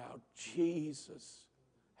crying out, Jesus,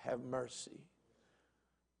 have mercy.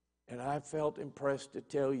 And I felt impressed to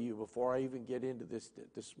tell you before I even get into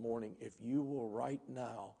this morning, if you will right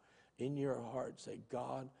now in your heart say,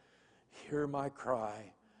 God, hear my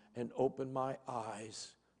cry and open my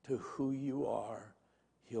eyes to who you are,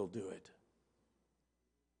 He'll do it.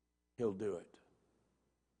 He'll do it.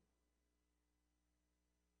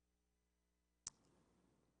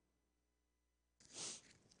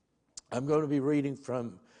 I'm going to be reading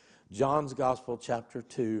from John's Gospel, chapter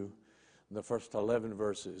 2, the first 11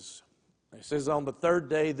 verses. It says, on the third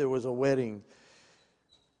day there was a wedding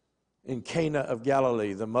in Cana of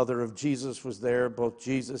Galilee. The mother of Jesus was there. Both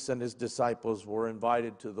Jesus and his disciples were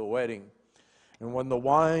invited to the wedding. And when the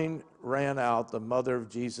wine ran out, the mother of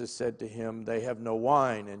Jesus said to him, they have no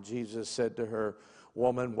wine. And Jesus said to her,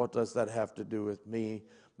 woman, what does that have to do with me?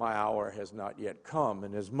 My hour has not yet come.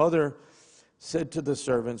 And his mother said to the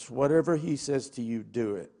servants, whatever he says to you,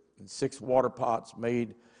 do it. And 6 water pots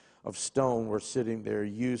made of stone were sitting there,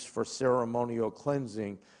 used for ceremonial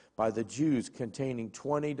cleansing by the Jews, containing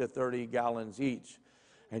 20 to 30 gallons each.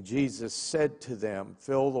 And Jesus said to them,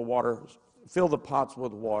 fill the pots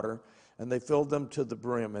with water. And they filled them to the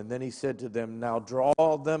brim. And then he said to them, now draw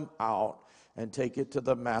them out and take it to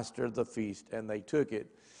the master of the feast. And they took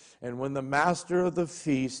it. And when the master of the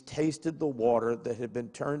feast tasted the water that had been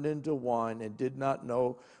turned into wine and did not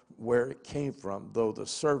know where it came from, though the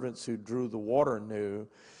servants who drew the water knew,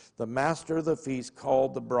 the master of the feast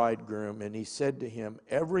called the bridegroom, and he said to him,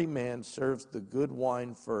 every man serves the good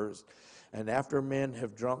wine first, and after men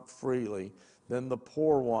have drunk freely, then the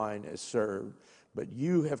poor wine is served. But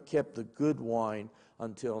you have kept the good wine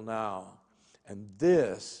until now. And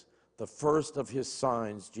this, the first of his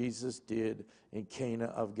signs, Jesus did in Cana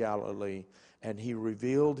of Galilee, and he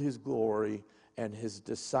revealed his glory, and his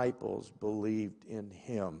disciples believed in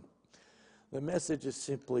him. The message is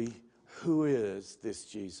simply, who is this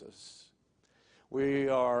Jesus? We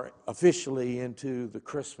are officially into the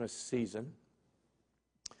Christmas season,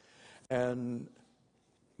 and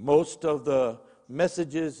most of the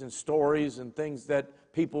messages and stories and things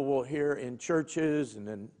that people will hear in churches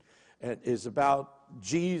and is about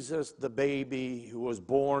Jesus, the baby who was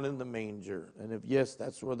born in the manger. And yes,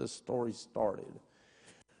 that's where the story started.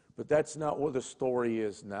 But that's not where the story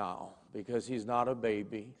is now, because he's not a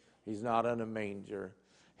baby. He's not in a manger.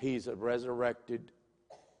 He's a resurrected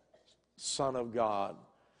Son of God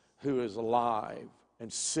who is alive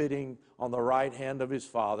and sitting on the right hand of his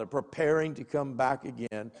Father, preparing to come back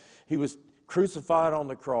again. He was crucified on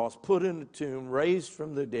the cross, put in the tomb, raised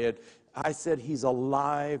from the dead. I said he's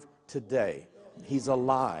alive today. He's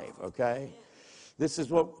alive, okay? This is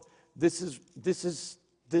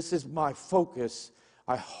my focus.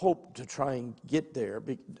 I hope to try and get there,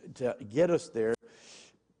 to get us there,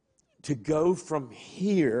 to go from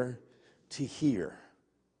here to here.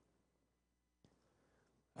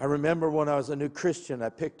 I remember when I was a new Christian, I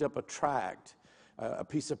picked up a tract, a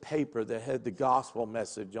piece of paper that had the gospel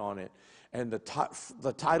message on it. And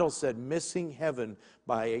the title said, Missing Heaven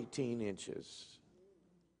by 18 inches.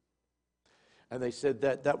 And they said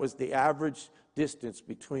that was the average distance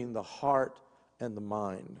between the heart and the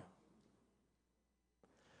mind.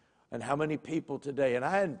 And how many people today, and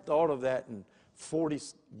I hadn't thought of that in 40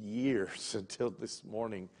 years until this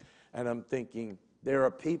morning, and I'm thinking, there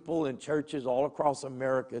are people in churches all across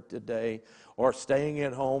America today or staying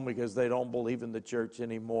at home because they don't believe in the church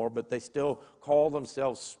anymore, but they still call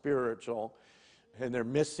themselves spiritual, and they're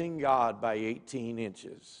missing God by 18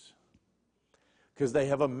 inches because they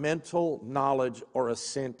have a mental knowledge or a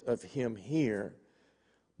scent of Him here.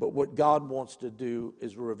 But what God wants to do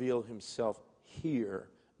is reveal Himself here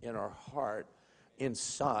in our heart,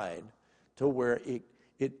 inside, to where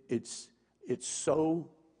it's so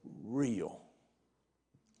real.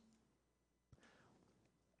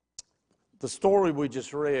 The story we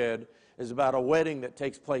just read is about a wedding that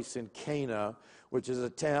takes place in Cana, which is a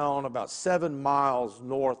town about 7 miles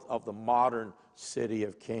north of the modern city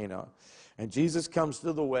of Cana. And Jesus comes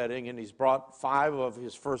to the wedding, and he's brought 5 of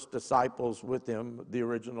his first disciples with him, the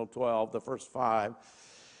original 12, the first 5.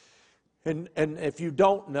 And if you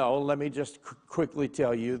don't know, let me just quickly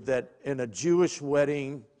tell you that in a Jewish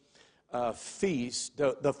wedding feast,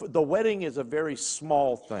 the wedding is a very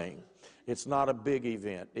small thing. It's not a big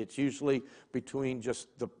event. It's usually between just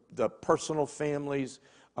the personal families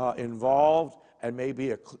involved and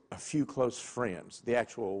maybe a few close friends, the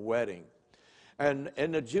actual wedding. And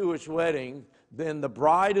in a Jewish wedding, then the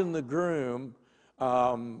bride and the groom,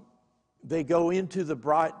 they go into the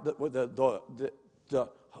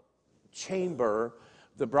chamber,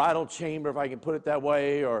 the bridal chamber, if I can put it that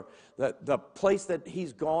way, or the place that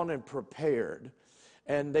he's gone and prepared.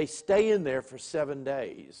 And they stay in there for 7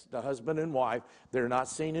 days. The husband and wife, they're not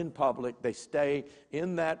seen in public. They stay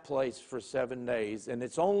in that place for 7 days. And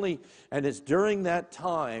it's during that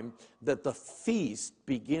time that the feast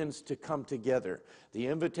begins to come together. The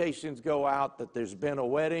invitations go out that there's been a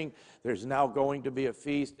wedding. There's now going to be a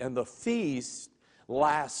feast. And the feast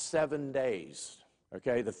lasts 7 days.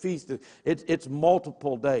 Okay, the feast, it's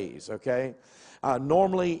multiple days, okay?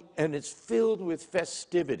 Normally, and it's filled with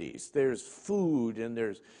festivities. There's food and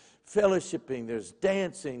there's fellowshipping, there's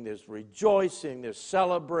dancing, there's rejoicing, there's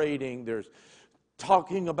celebrating, there's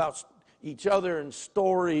talking about each other and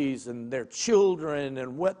stories and their children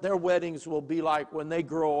and what their weddings will be like when they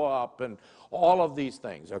grow up and all of these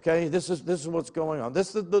things, okay? This is what's going on.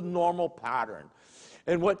 This is the normal pattern.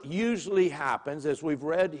 And what usually happens, as we've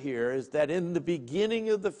read here, is that in the beginning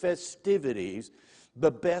of the festivities, the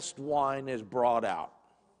best wine is brought out,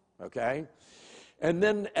 okay? And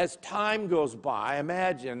then as time goes by,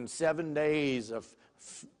 imagine 7 days of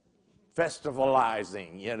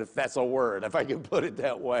festivalizing, if that's a word, if I can put it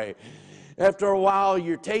that way. After a while,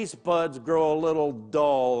 your taste buds grow a little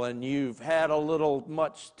dull, and you've had a little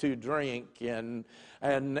much to drink, and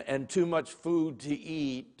too much food to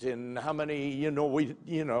eat, and how many,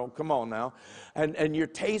 come on now. And your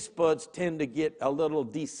taste buds tend to get a little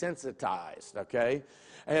desensitized, okay?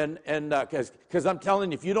 And because I'm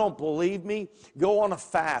telling you, if you don't believe me, go on a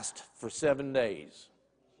fast for 7 days.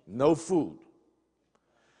 No food.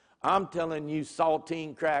 I'm telling you,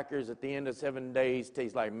 saltine crackers at the end of 7 days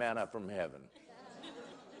taste like manna from heaven.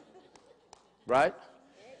 Right?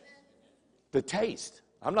 The taste.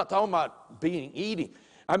 I'm not talking about eating.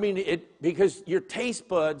 I mean, because your taste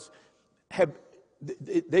buds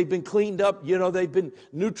they've been cleaned up, they've been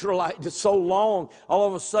neutralized so long. All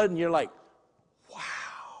of a sudden, you're like, wow,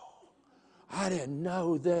 I didn't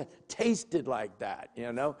know that tasted like that,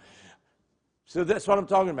 So that's what I'm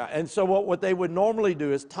talking about. And so what they would normally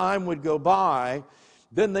do is time would go by,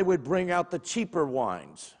 then they would bring out the cheaper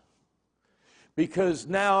wines. Because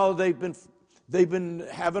now they've been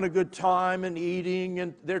having a good time and eating,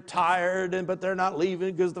 and they're tired, but they're not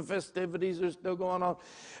leaving because the festivities are still going on.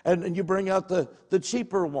 And you bring out the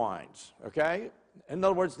cheaper wines, okay? In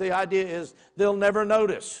other words, the idea is they'll never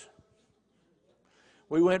notice.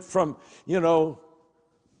 We went from,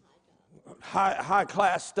 high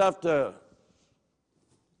class stuff to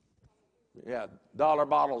dollar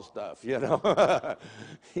bottle stuff,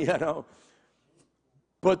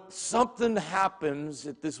 But something happens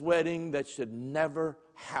at this wedding that should never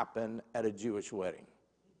happen at a Jewish wedding.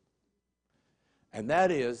 And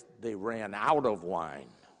that is, they ran out of wine.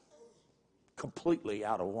 Completely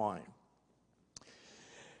out of wine.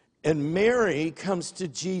 And Mary comes to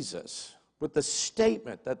Jesus with the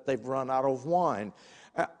statement that they've run out of wine.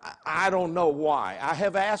 I don't know why. I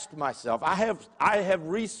have asked myself. I have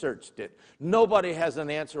researched it. Nobody has an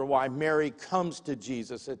answer why Mary comes to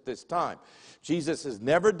Jesus at this time. Jesus has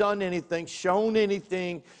never done anything, shown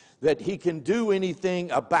anything that he can do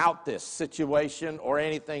anything about this situation or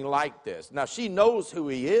anything like this. Now, she knows who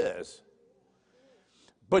he is,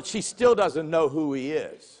 but she still doesn't know who he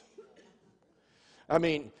is. I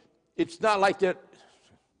mean, it's not like that.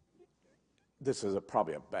 This is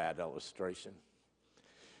probably a bad illustration.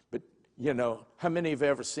 How many have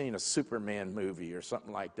ever seen a Superman movie or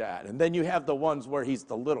something like that? And then you have the ones where he's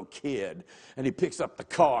the little kid and he picks up the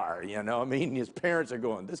car, his parents are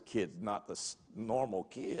going, this kid's not the normal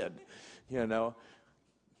kid,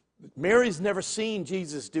 Mary's never seen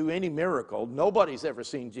Jesus do any miracle. Nobody's ever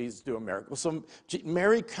seen Jesus do a miracle. So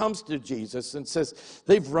Mary comes to Jesus and says,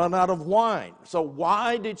 they've run out of wine. So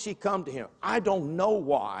why did she come to him? I don't know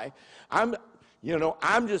why. I'm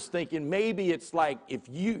just thinking maybe it's like if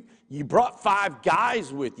you brought 5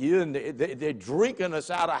 guys with you and they're drinking us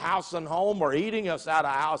out of house and home or eating us out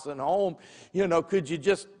of house and home, could you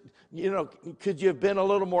just, could you have been a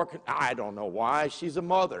little more, I don't know why. She's a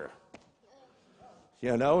mother,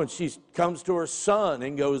 and she comes to her son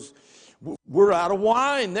and goes, we're out of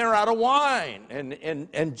wine, they're out of wine.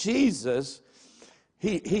 And Jesus,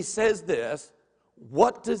 he says this,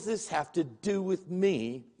 what does this have to do with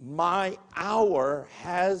me? My hour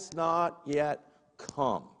has not yet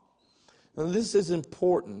come. Now, this is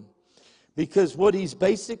important because what he's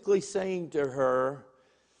basically saying to her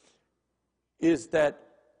is that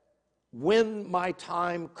when my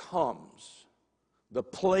time comes, the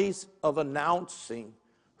place of announcing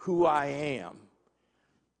who I am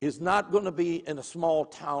is not going to be in a small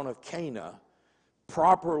town of Cana.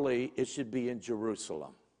 Properly, it should be in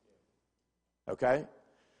Jerusalem. Okay?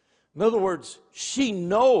 In other words, she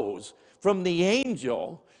knows from the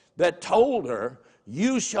angel that told her,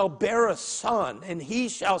 you shall bear a son, and he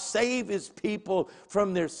shall save his people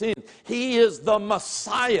from their sins. He is the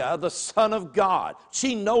Messiah, the Son of God.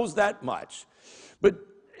 She knows that much. But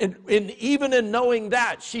even in knowing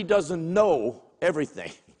that, she doesn't know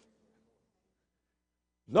everything.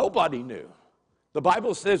 Nobody knew. The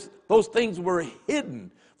Bible says those things were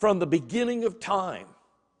hidden from the beginning of time.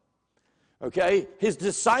 Okay? His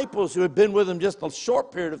disciples who had been with him just a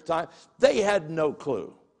short period of time, they had no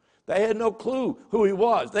clue. They had no clue who he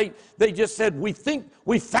was. They just said, we think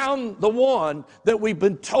we found the one that we've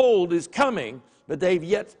been told is coming, but they've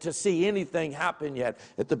yet to see anything happen yet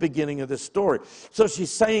at the beginning of this story. So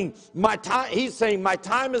she's saying, he's saying, my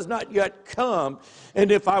time has not yet come,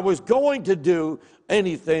 and if I was going to do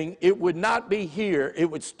anything, it would not be here. It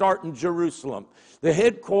would start in Jerusalem, the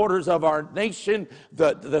headquarters of our nation,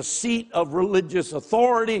 the seat of religious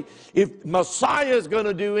authority. If Messiah is going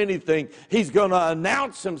to do anything, he's going to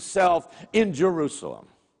announce himself in Jerusalem,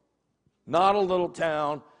 not a little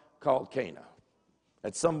town called Cana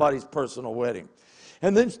at somebody's personal wedding.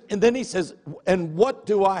 And then he says, and what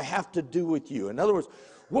do I have to do with you? In other words,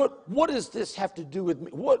 what does this have to do with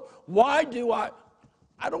me? Why do I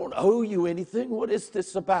don't owe you anything. What is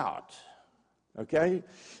this about? Okay?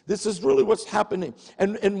 This is really what's happening.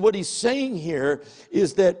 And what he's saying here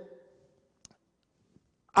is that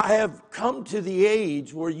I have come to the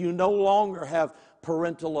age where you no longer have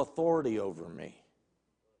parental authority over me.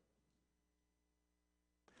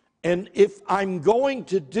 And if I'm going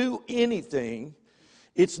to do anything,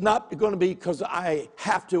 it's not going to be because I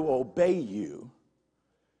have to obey you.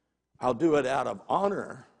 I'll do it out of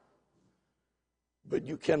honor. But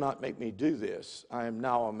you cannot make me do this. I am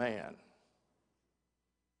now a man.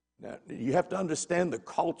 Now, you have to understand the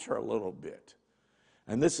culture a little bit.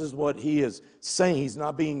 And this is what he is saying. He's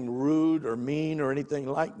not being rude or mean or anything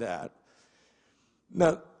like that.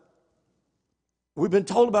 Now, we've been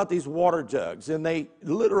told about these water jugs, and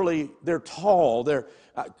they're tall. They're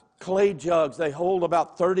clay jugs. They hold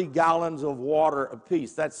about 30 gallons of water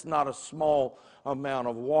apiece. That's not a small amount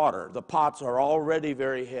of water. The pots are already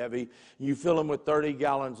very heavy. You fill them with 30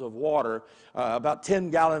 gallons of water. About 10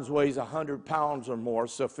 gallons weighs 100 pounds or more,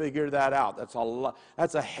 so figure that out. That's a lot.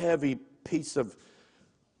 That's a heavy piece of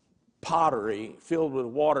pottery filled with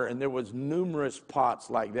water, and there was numerous pots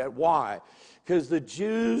like that. Why? Because the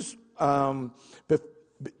Jews,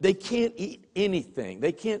 they can't eat anything.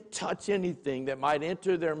 They can't touch anything that might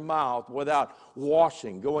enter their mouth without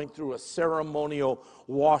washing, going through a ceremonial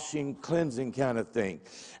washing, cleansing kind of thing.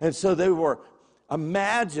 And so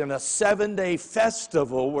imagine a 7-day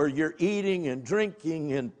festival where you're eating and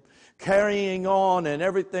drinking and carrying on and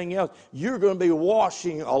everything else. You're going to be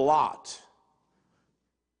washing a lot.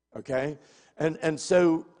 Okay? And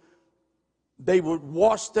so they would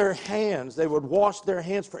wash their hands. They would wash their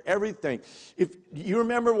hands for everything. If you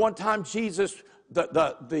remember one time Jesus,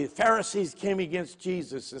 the Pharisees came against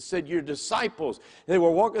Jesus and said, your disciples, they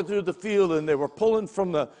were walking through the field and they were pulling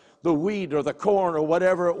from the wheat or the corn or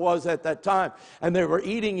whatever it was at that time, and they were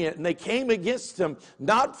eating it, and they came against him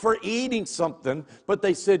not for eating something, but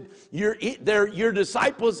they said, your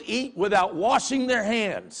disciples eat without washing their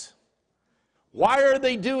hands. Why are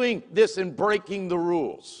they doing this and breaking the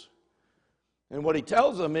rules? And what he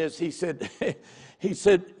tells them is, he said,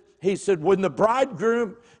 when the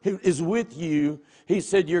bridegroom is with you, he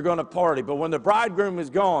said, you're going to party. But when the bridegroom is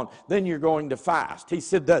gone, then you're going to fast. He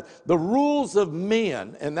said that the rules of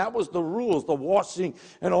men, and that was the rules, the washing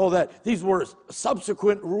and all that, these were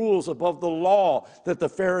subsequent rules above the law that the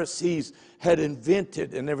Pharisees had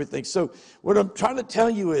invented and everything. So what I'm trying to tell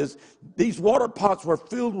you is, these water pots were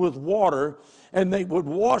filled with water, and they would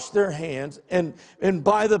wash their hands, and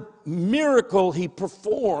by the miracle he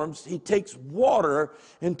performs, he takes water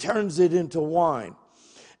and turns it into wine.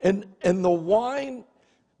 And the wine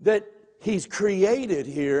that he's created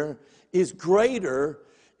here is greater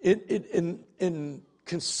in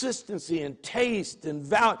consistency and taste and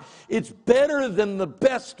value. It's better than the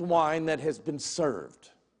best wine that has been served.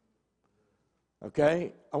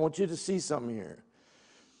 Okay? I want you to see something here.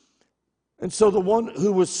 And so the one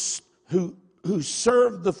who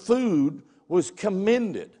served the food was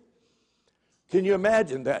commended. Can you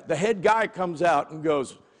imagine that? The head guy comes out and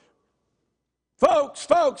goes, Folks,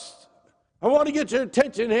 I want to get your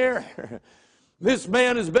attention here. This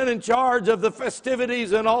man has been in charge of the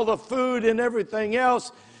festivities and all the food and everything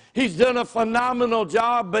else. He's done a phenomenal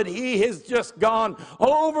job, but he has just gone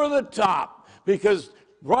over the top, because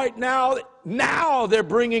right now they're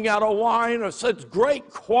bringing out a wine of such great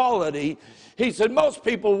quality. He said most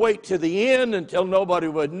people wait to the end until nobody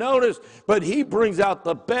would notice, but he brings out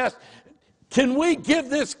the best. Can we give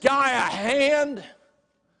this guy a hand?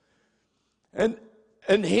 And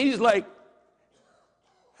And he's like,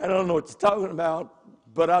 I don't know what you're talking about,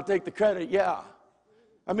 but I'll take the credit. Yeah.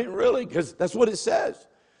 I mean, really, because that's what it says.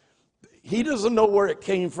 He doesn't know where it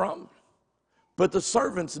came from, but the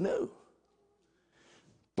servants knew.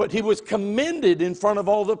 But he was commended in front of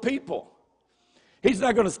all the people. He's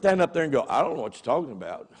not going to stand up there and go, I don't know what you're talking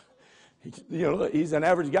about. He's an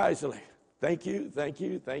average guy. He's like, thank you, thank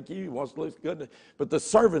you, thank you. He wants to look good. But the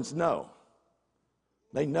servants know.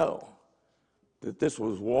 They know that this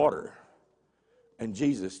was water, and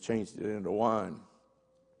Jesus changed it into wine.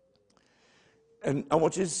 And I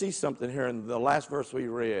want you to see something here in the last verse we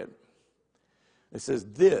read. It says,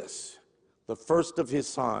 this, the first of his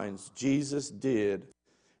signs, Jesus did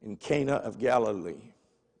in Cana of Galilee.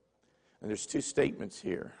 And there's two statements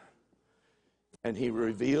here. And he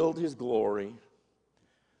revealed his glory,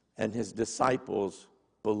 and his disciples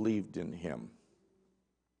believed in him.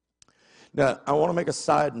 Now, I want to make a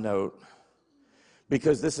side note,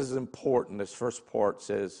 because this is important. This first part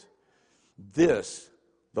says, this,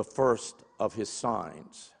 the first of his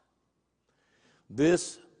signs.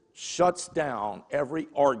 This shuts down every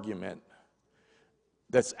argument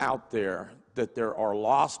that's out there that there are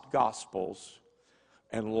lost gospels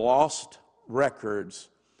and lost records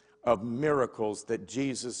of miracles that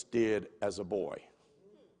Jesus did as a boy.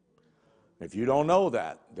 If you don't know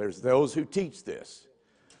that, there's those who teach this.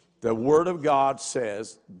 The Word of God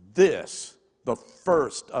says this, the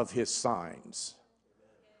first of his signs.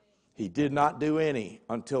 He did not do any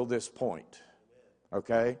until this point.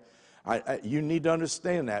 Okay? You need to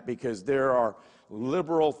understand that, because there are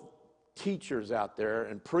liberal teachers out there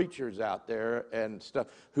and preachers out there and stuff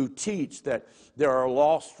who teach that there are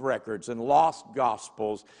lost records and lost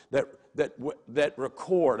gospels that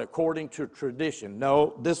record according to tradition.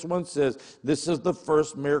 No, this one says this is the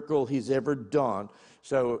first miracle he's ever done.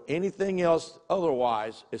 So anything else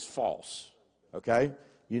otherwise is false. Okay?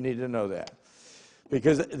 You need to know that.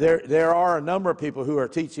 Because there are a number of people who are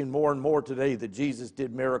teaching more and more today that Jesus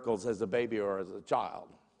did miracles as a baby or as a child.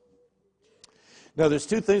 Now, there's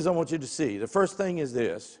two things I want you to see. The first thing is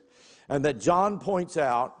this, and that John points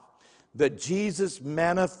out that Jesus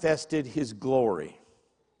manifested his glory.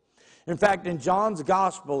 In fact, in John's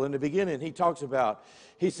gospel, in the beginning, he talks about,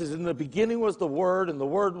 he says, in the beginning was the Word, and the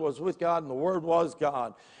Word was with God, and the Word was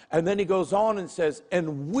God. And then he goes on and says,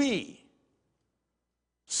 and we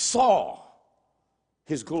saw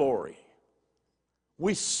his glory.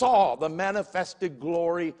 We saw the manifested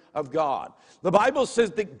glory of God. The Bible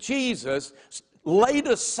says that Jesus laid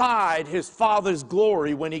aside his Father's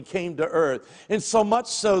glory when he came to earth, and so much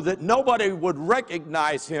so that nobody would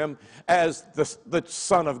recognize him as the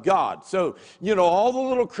Son of God. So, all the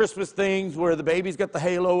little Christmas things where the baby's got the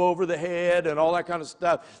halo over the head and all that kind of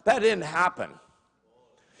stuff, that didn't happen.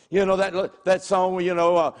 That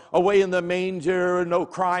song, away in the manger, no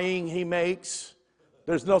crying he makes.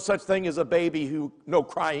 There's no such thing as a baby who no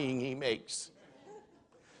crying he makes.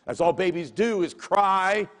 That's all babies do, is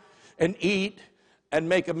cry and eat and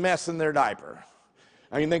make a mess in their diaper.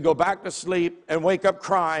 And then go back to sleep and wake up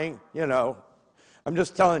crying, I'm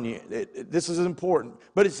just telling you, this is important.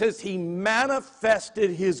 But it says he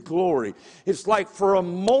manifested his glory. It's like for a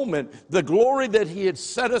moment, the glory that he had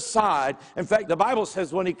set aside. In fact, the Bible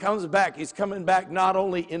says when he comes back, he's coming back not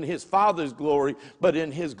only in his Father's glory, but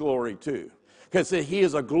in his glory too. Because he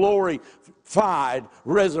is a glorified,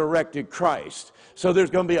 resurrected Christ. So there's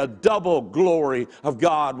going to be a double glory of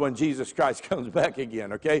God when Jesus Christ comes back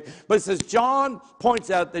again, okay? But it says, John points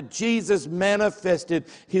out that Jesus manifested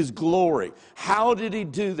his glory. How did he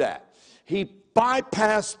do that? He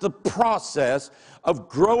bypassed the process of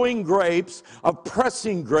growing grapes, of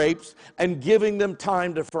pressing grapes, and giving them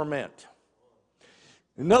time to ferment.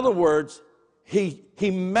 In other words, he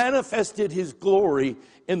manifested his glory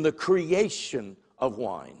in the creation of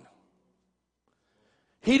wine.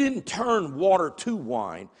 He didn't turn water to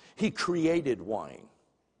wine. He created wine.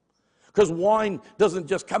 Because wine doesn't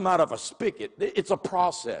just come out of a spigot. It's a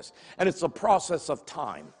process. And it's a process of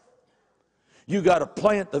time. You got to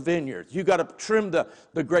plant the vineyards. You got to trim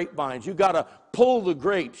the grapevines. You got to pull the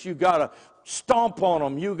grapes. You got to stomp on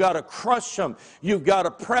them. You got to crush them. You've got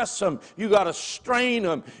to press them. You got to strain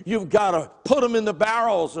them. You've got to put them in the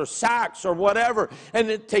barrels or sacks or whatever. And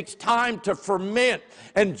it takes time to ferment.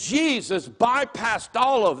 And Jesus bypassed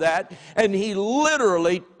all of that. And he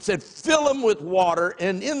literally said, fill them with water.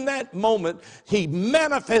 And in that moment, he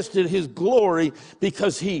manifested his glory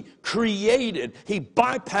because he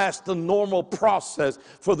bypassed the normal process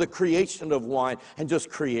for the creation of wine and just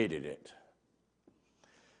created it.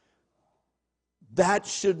 That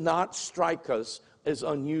should not strike us as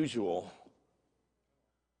unusual,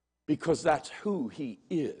 because that's who he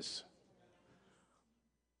is.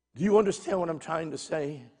 Do you understand what I'm trying to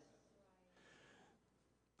say?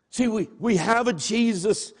 See, we have a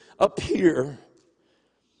Jesus up here,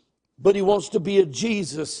 but he wants to be a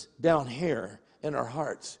Jesus down here in our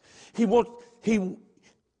hearts.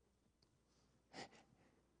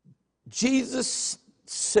 Jesus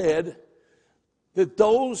said that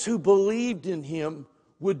those who believed in him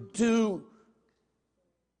would do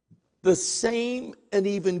the same and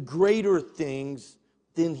even greater things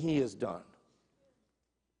than he has done.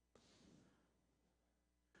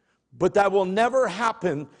 But that will never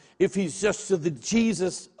happen if he's just the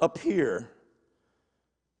Jesus up here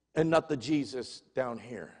and not the Jesus down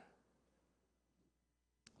here.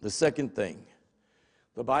 The second thing,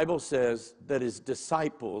 the Bible says that his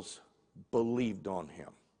disciples believed on him.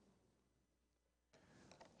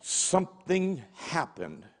 Something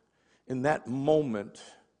happened in that moment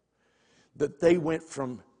that they went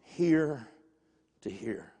from here to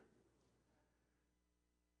here.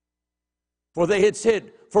 For they had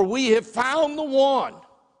said, "For we have found the one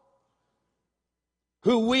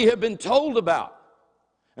who we have been told about."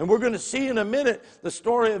 And we're going to see in a minute the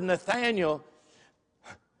story of Nathanael.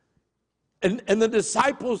 And the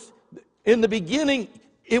disciples, in the beginning,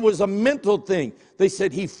 it was a mental thing. They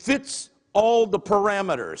said, he fits all the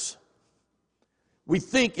parameters. We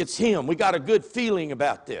think it's him. We got a good feeling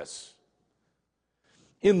about this.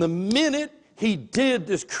 In the minute he did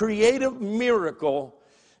this creative miracle,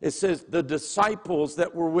 it says the disciples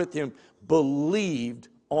that were with him believed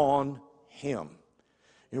on him.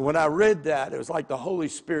 And when I read that, it was like the Holy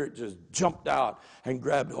Spirit just jumped out and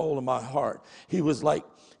grabbed hold of my heart.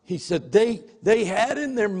 He said they had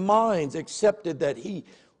in their minds accepted that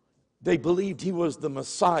they believed he was the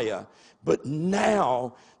Messiah, but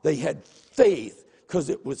now they had faith because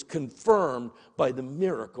it was confirmed by the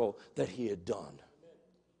miracle that he had done.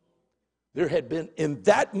 There had been, in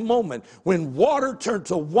that moment, when water turned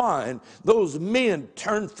to wine, those men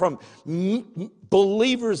turned from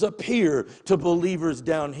believers up here to believers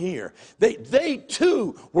down here. They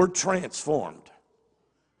too were transformed.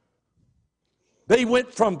 They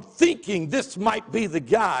went from thinking this might be the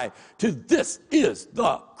guy to this is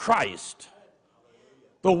the Christ,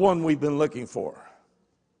 the one we've been looking for.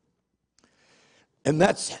 And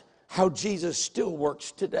that's how Jesus still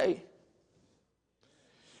works today.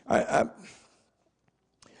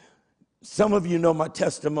 Some of you know my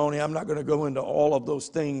testimony. I'm not going to go into all of those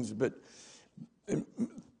things, but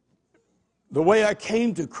the way I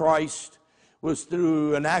came to Christ was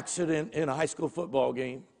through an accident in a high school football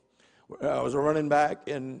game. I was a running back,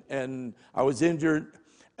 and I was injured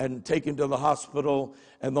and taken to the hospital.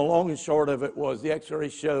 And the long and short of it was the x-ray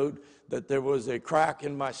showed that there was a crack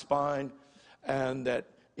in my spine, and that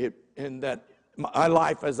my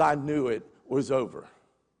life as I knew it was over.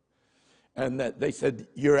 And that they said,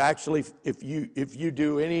 you're actually, if you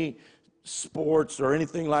do any sports or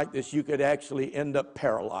anything like this, you could actually end up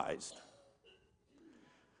paralyzed.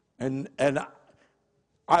 And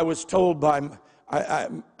I was told by,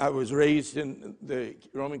 I was raised in the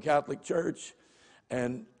Roman Catholic Church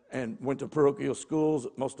and went to parochial schools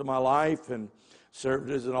most of my life and served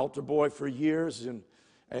as an altar boy for years.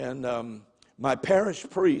 And my parish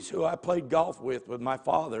priest, who I played golf with my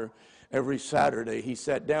father, every Saturday, he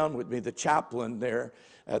sat down with me, the chaplain there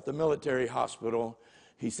at the military hospital.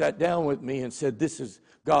 He sat down with me and said, "This is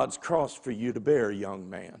God's cross for you to bear, young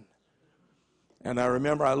man." And I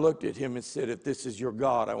remember I looked at him and said, "If this is your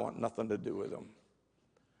God, I want nothing to do with him."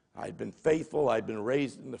 I'd been faithful, I'd been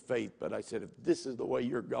raised in the faith, but I said, if this is the way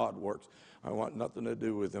your God works, I want nothing to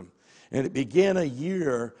do with him. And it began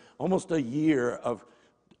almost a year of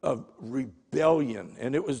rebellion.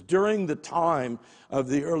 And it was during the time of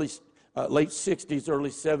the late 60s, early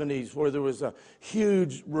 70s, where there was a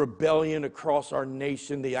huge rebellion across our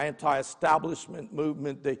nation, the anti-establishment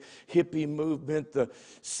movement, the hippie movement, the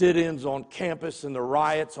sit-ins on campus and the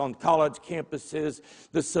riots on college campuses,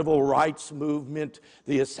 the civil rights movement,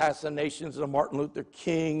 the assassinations of Martin Luther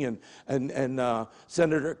King and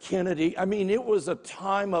Senator Kennedy. I mean, it was a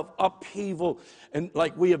time of upheaval and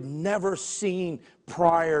like we have never seen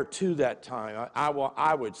prior to that time,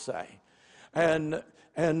 I would say.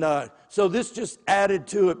 And so this just added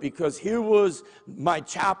to it, because here was my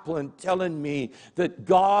chaplain telling me that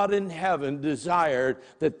God in heaven desired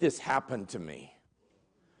that this happened to me.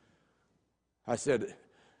 I said,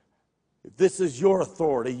 if this is your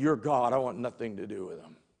authority, your God, I want nothing to do with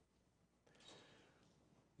him.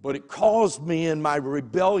 But it caused me in my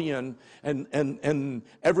rebellion and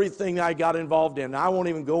everything I got involved in. I won't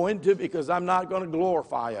even go into it because I'm not going to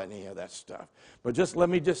glorify any of that stuff. But let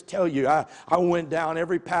me tell you, I went down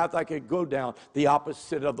every path I could go down, the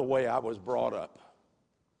opposite of the way I was brought up.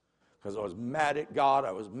 because I was mad at God.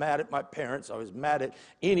 I was mad at my parents. I was mad at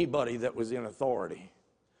anybody that was in authority.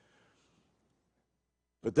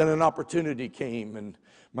 But then an opportunity came, and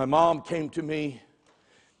my mom came to me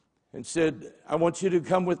and said, I want you to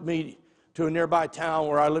come with me to a nearby town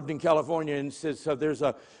where I lived in California, and says, so there's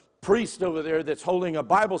a priest over there that's holding a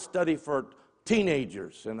Bible study for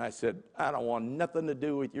teenagers. And I said, I don't want nothing to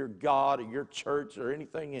do with your God or your church or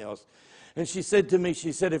anything else. And she said to me,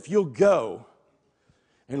 she said, if you'll go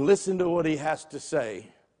and listen to what he has to say,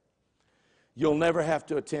 you'll never have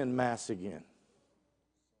to attend Mass again.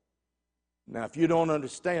 Now, if you don't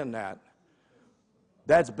understand that,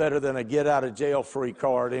 that's better than a get-out-of-jail-free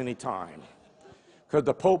card any time. Because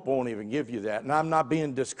the Pope won't even give you that. And I'm not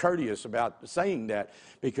being discourteous about saying that,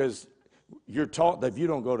 because you're taught that if you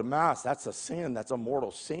don't go to Mass, that's a sin. That's a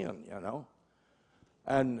mortal sin, you know.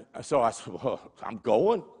 And so I said, well, I'm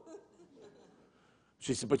going.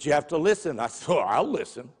 She said, but you have to listen. I said, well, I'll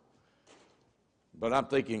listen. But I'm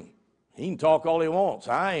thinking, he can talk all he wants.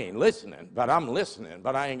 I ain't listening, but I'm listening,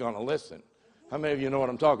 but I ain't going to listen. How many of you know what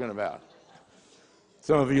I'm talking about?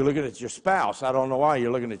 Some of you looking at your spouse. I don't know why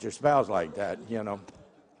you're looking at your spouse like that, you know.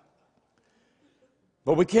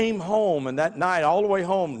 But we came home, and that night, all the way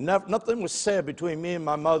home, nothing was said between me and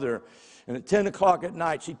my mother. And at 10 o'clock at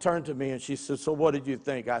night, she turned to me and she said, so what did you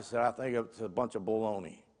think? I said, I think it's a bunch of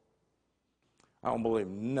baloney. I don't believe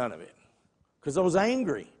none of it. Because I was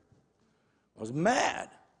angry. I was mad.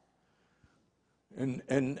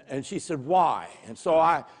 And she said, why? And so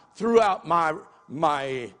I threw out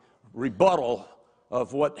my rebuttal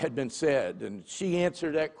of what had been said, and she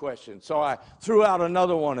answered that question. So I threw out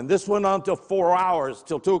another one, and this went on till 4 hours,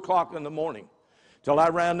 till 2 o'clock in the morning, till I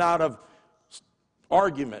ran out of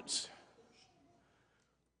arguments.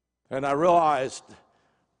 And I realized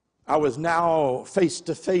I was now face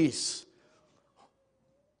to face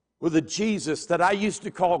with a Jesus that I used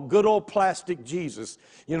to call good old plastic Jesus.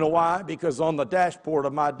 You know why? Because on the dashboard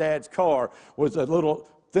of my dad's car was a little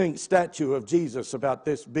statue of Jesus about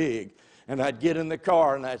this big. And I'd get in the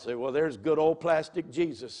car and I'd say, well, there's good old plastic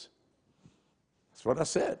Jesus. That's what I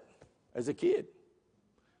said as a kid.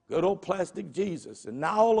 Good old plastic Jesus. And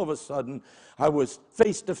now all of a sudden, I was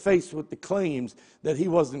face to face with the claims that he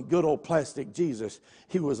wasn't good old plastic Jesus.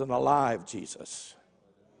 He was an alive Jesus.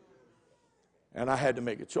 And I had to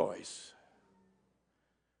make a choice.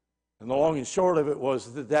 And the long and short of it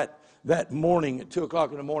was that morning at 2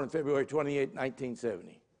 o'clock in the morning, February 28,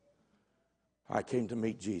 1970, I came to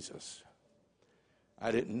meet Jesus. I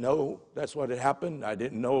didn't know that's what had happened. I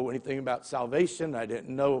didn't know anything about salvation. I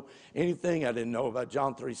didn't know anything. I didn't know about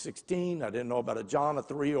John 3:16. I didn't know about a John, a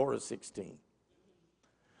 3, or a 16.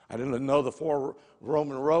 I didn't know the 4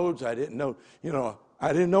 Roman roads. I didn't know,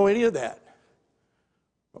 I didn't know any of that.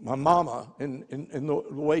 But my mama, in the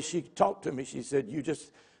way she talked to me, she said, you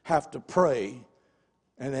just have to pray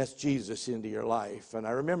and ask Jesus into your life. And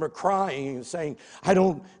I remember crying and saying, I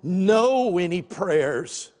don't know any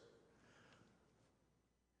prayers.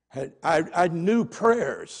 I knew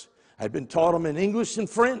prayers. I'd been taught them in English and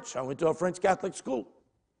French. I went to a French Catholic school.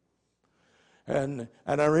 And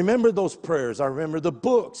I remember those prayers. I remember the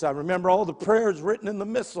books. I remember all the prayers written in the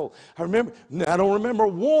missal. I don't remember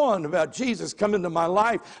one about Jesus come into my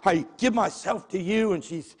life. I give myself to you. And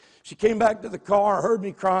she came back to the car, heard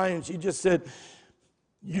me crying, and she just said,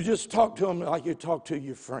 you just talk to him like you talk to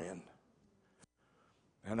your friend.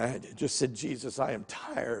 And I just said, Jesus, I am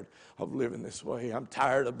tired of living this way. I'm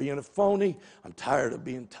tired of being a phony. I'm tired of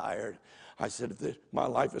being tired. I said, my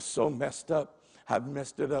life is so messed up. I've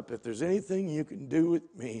messed it up. If there's anything you can do with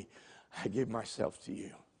me, I give myself to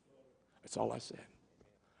you. That's all I said.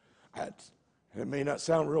 It may not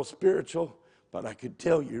sound real spiritual, but I could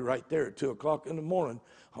tell you right there at 2 o'clock in the morning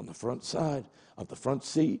on the front side of the front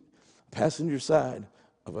seat, passenger side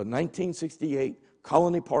of a 1968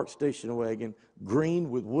 Colony Park station wagon,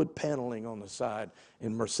 green with wood paneling on the side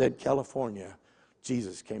in Merced, California,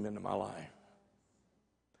 Jesus came into my life.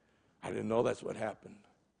 I didn't know that's what happened,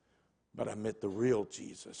 but I met the real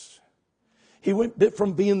Jesus. He went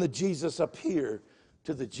from being the Jesus up here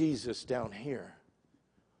to the Jesus down here.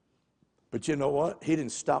 But you know what? He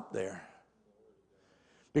didn't stop there.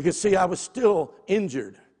 Because, see, I was still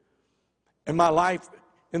injured. And my life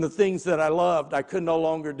and the things that I loved, I could no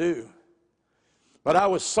longer do. But I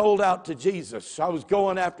was sold out to Jesus. I was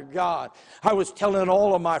going after God. I was telling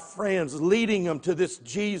all of my friends, leading them to this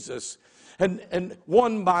Jesus. And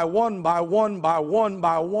one by one, I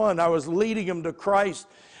was leading them to Christ.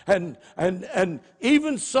 And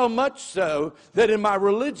even so much so that in my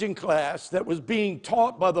religion class that was being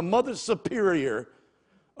taught by the Mother Superior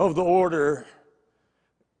of the order,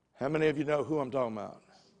 how many of you know who I'm talking about?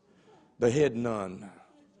 The head nun.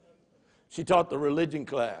 She taught the religion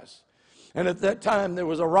class. And at that time, there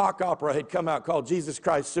was a rock opera had come out called Jesus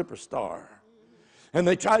Christ Superstar. And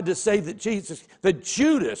they tried to say that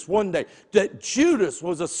Judas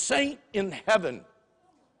was a saint in heaven.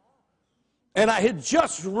 And I had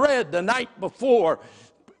just read the night before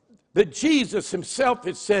that Jesus himself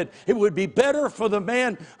had said it would be better for the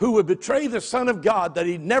man who would betray the Son of God that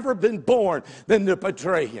he'd never been born than to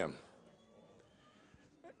betray him.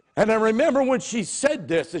 And I remember when she said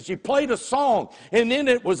this, that she played a song, and in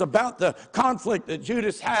it was about the conflict that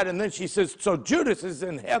Judas had. And then she says, so Judas is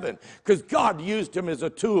in heaven because God used him as a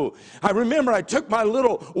tool. I remember I took my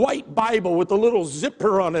little white Bible with a little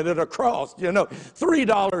zipper on it and a cross,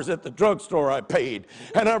 $3 at the drugstore I paid.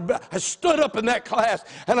 And I stood up in that class,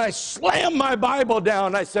 and I slammed my Bible down,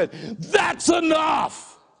 and I said, that's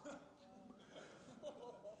enough.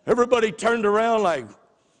 Everybody turned around like,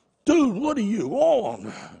 dude, what are you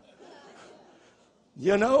on?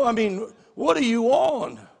 What are you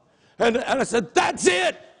on? And I said, that's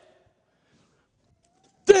it.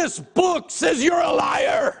 This book says you're a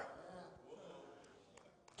liar.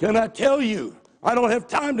 Can I tell you? I don't have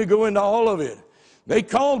time to go into all of it. They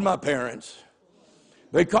called my parents.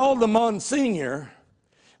 They called the Monsignor.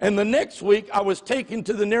 And the next week, I was taken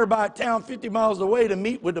to the nearby town 50 miles away to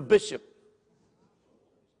meet with the bishop.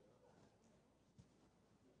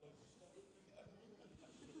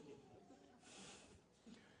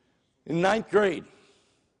 In 9th grade,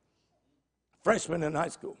 freshman in high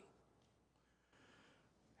school,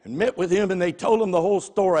 and met with him, and they told him the whole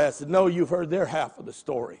story. I said, no, you've heard their half of the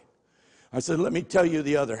story. I said, let me tell you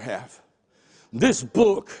the other half. This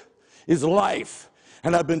book is life.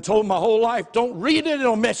 And I've been told my whole life, don't read it,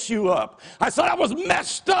 it'll mess you up. I said I was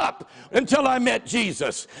messed up until I met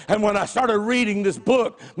Jesus. And when I started reading this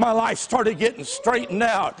book, my life started getting straightened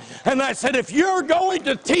out. And I said, if you're going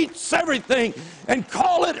to teach everything and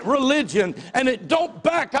call it religion and it don't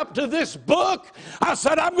back up to this book, I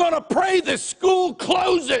said, I'm going to pray this school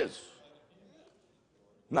closes.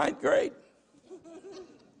 9th grade.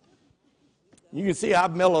 You can see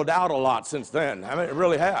I've mellowed out a lot since then. I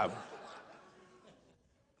really have.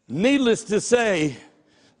 Needless to say,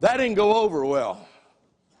 that didn't go over well.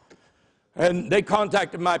 And they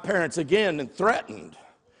contacted my parents again and threatened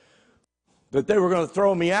that they were going to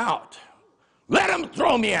throw me out. Let them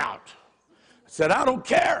throw me out. I said, I don't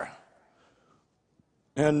care.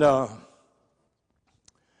 And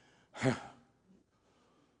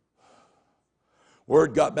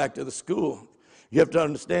word got back to the school. You have to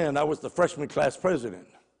understand, I was the freshman class president.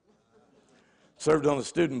 Served on the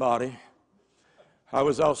student body. I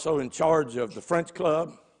was also in charge of the French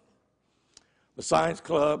club, the science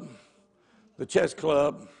club, the chess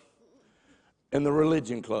club, and the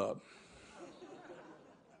religion club.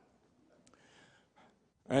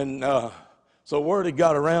 And so word had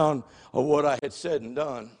got around of what I had said and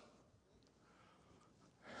done.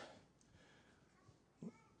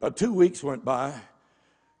 About 2 weeks went by,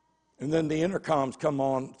 and then the intercoms come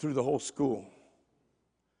on through the whole school.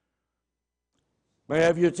 May I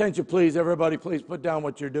have your attention, please? Everybody, please put down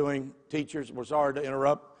what you're doing. Teachers, we're sorry to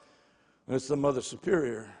interrupt. And it's the Mother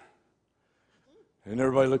Superior. And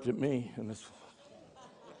everybody looked at me, and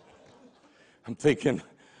I'm thinking,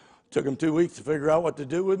 took them 2 weeks to figure out what to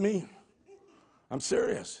do with me? I'm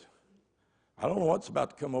serious. I don't know what's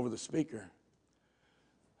about to come over the speaker.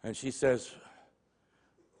 And she says,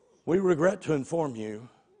 we regret to inform you,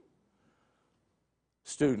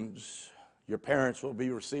 students, your parents will be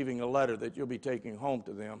receiving a letter that you'll be taking home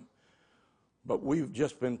to them. But we've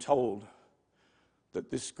just been told that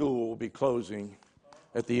this school will be closing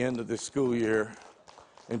at the end of this school year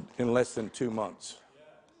in less than 2 months.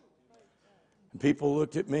 And people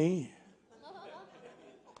looked at me,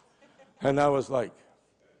 and I was like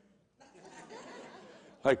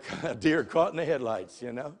a deer caught in the headlights,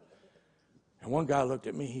 And one guy looked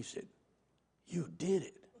at me, he said, you did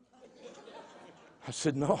it. I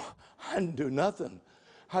said, no, I didn't do nothing.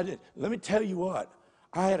 Let me tell you what,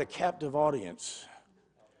 I had a captive audience.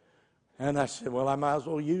 And I said, well, I might as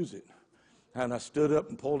well use it. And I stood up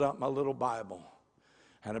and pulled out my little Bible.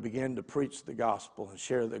 And I began to preach the gospel and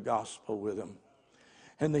share the gospel with them.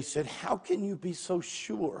 And they said, how can you be so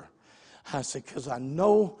sure? I said, because I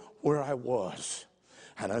know where I was.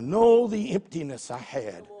 And I know the emptiness I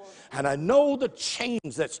had. And I know the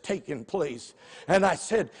change that's taken place. And I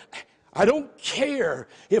said, I don't care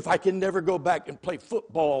if I can never go back and play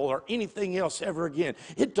football or anything else ever again.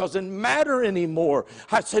 It doesn't matter anymore.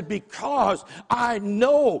 I said, because I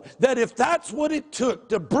know that if that's what it took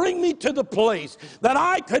to bring me to the place that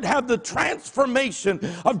I could have the transformation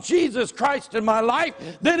of Jesus Christ in my life,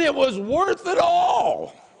 then it was worth it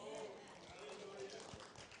all.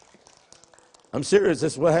 I'm serious.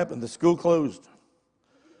 This is what happened. The school closed.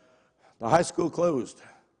 The high school closed.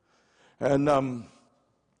 And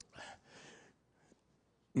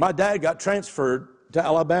my dad got transferred to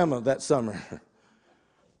Alabama that summer.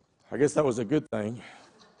 I guess that was a good thing.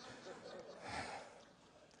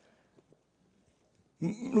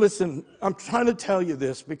 Listen, I'm trying to tell you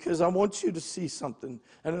this because I want you to see something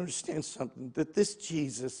and understand something, that this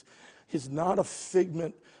Jesus is not a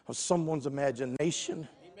figment of someone's imagination.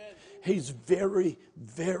 Amen. He's very,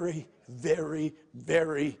 very, very,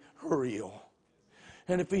 very real.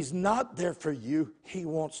 And if he's not there for you, he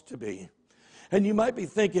wants to be. And you might be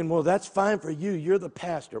thinking, well, that's fine for you. You're the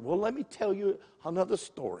pastor. Well, let me tell you another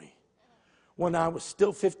story. When I was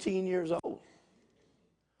still 15 years old,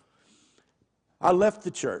 I left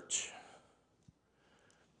the church.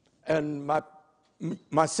 And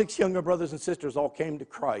my 6 younger brothers and sisters all came to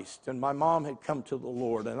Christ. And my mom had come to the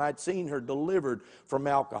Lord. And I'd seen her delivered from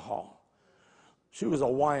alcohol. She was a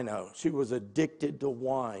wino. She was addicted to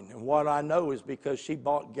wine. And what I know is because she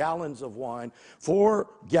bought gallons of wine,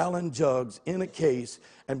 4-gallon jugs in a case,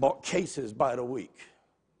 and bought cases by the week.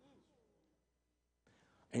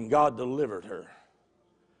 And God delivered her.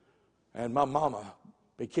 And my mama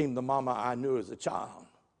became the mama I knew as a child.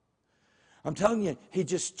 I'm telling you, he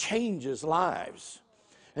just changes lives.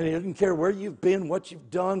 And he doesn't care where you've been, what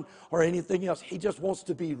you've done, or anything else. He just wants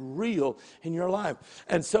to be real in your life.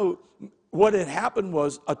 And so what had happened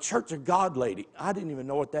was a Church of God lady. I didn't even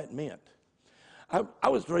know what that meant. I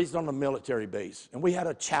was raised on a military base, and we had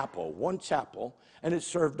a chapel, one chapel, and it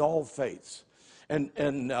served all faiths. And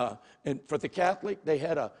for the Catholic, they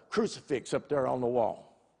had a crucifix up there on the wall.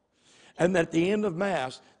 And at the end of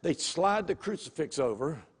Mass, they'd slide the crucifix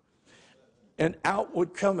over, and out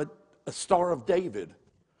would come a Star of David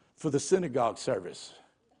for the synagogue service.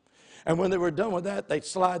 And when they were done with that, they'd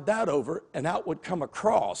slide that over, and out would come a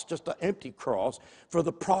cross, just an empty cross, for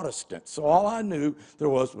the Protestants. So all I knew there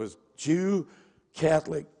was Jew,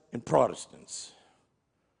 Catholic, and Protestants.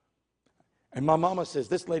 And my mama says,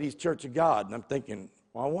 this lady's Church of God. And I'm thinking,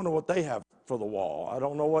 well, I wonder what they have for the wall. I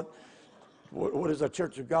don't know what is a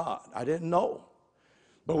Church of God. I didn't know.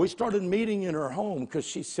 But we started meeting in her home because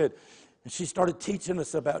she started teaching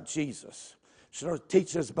us about Jesus. She started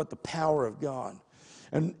teaching us about the power of God.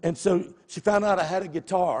 And so she found out I had a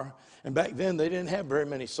guitar, and back then they didn't have very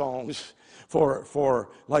many songs for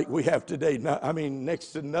like we have today. I mean, next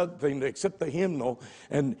to nothing except the hymnal,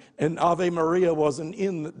 and Ave Maria wasn't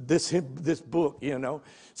in this book, you know.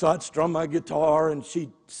 So I'd strum my guitar, and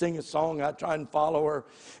she'd sing a song. I'd try and follow her,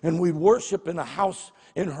 and we'd worship in her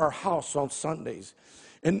house on Sundays.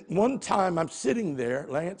 And one time I'm sitting there,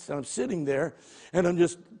 Lance, and I'm sitting there, and I'm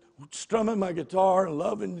just strumming my guitar and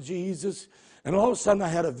loving Jesus. And all of a sudden I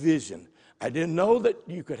had a vision. I didn't know that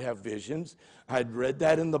you could have visions. I'd read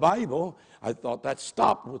that in the Bible. I thought that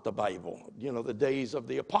stopped with the Bible, you know, the days of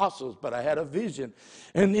the apostles. But I had a vision.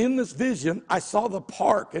 And in this vision, I saw the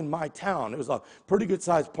park in my town. It was a pretty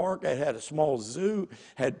good-sized park. It had a small zoo,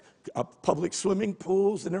 had public swimming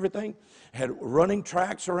pools and everything, had running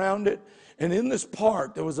tracks around it. And in this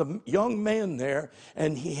park, there was a young man there,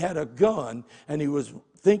 and he had a gun, and he was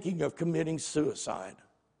thinking of committing suicide.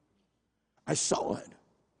 I saw it.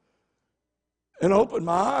 And I opened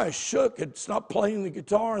my eyes, shook, and stopped playing the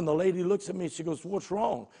guitar. And the lady looks at me and she goes, what's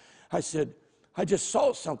wrong? I said, I just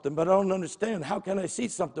saw something, but I don't understand. How can I see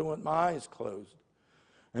something with my eyes closed?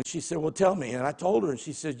 And she said, well, tell me. And I told her, and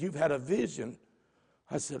she said, you've had a vision.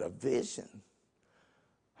 I said, a vision?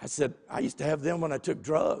 I said, I used to have them when I took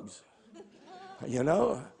drugs. You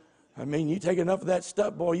know, I mean, you take enough of that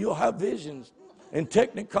stuff, boy, you'll have visions in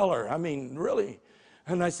Technicolor. I mean, really.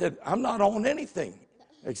 And I said, I'm not on anything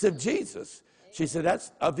except Jesus. She said,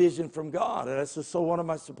 that's a vision from God. And I said, so what am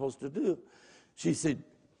I supposed to do? She said,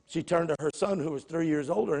 she turned to her son, who was 3 years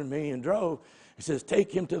older than me, and drove. He says,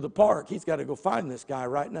 take him to the park. He's got to go find this guy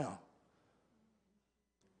right now.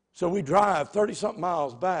 So we drive 30-something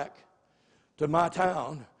miles back to my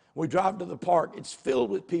town. We drive to the park. It's filled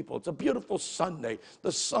with people. It's a beautiful Sunday.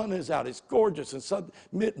 The sun is out. It's gorgeous in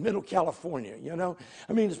middle California, you know.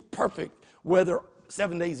 I mean, it's perfect weather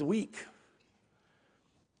 7 days a week.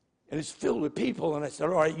 And it's filled with people. And I said,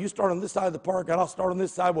 all right, you start on this side of the park, and I'll start on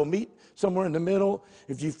this side. We'll meet somewhere in the middle.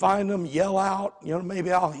 If you find them, yell out. You know,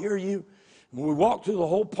 maybe I'll hear you. And we walk through the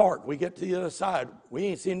whole park. We get to the other side. We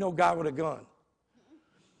ain't seen no guy with a gun.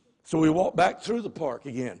 So we walk back through the park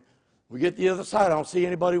again. We get to the other side. I don't see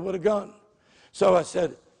anybody with a gun. So I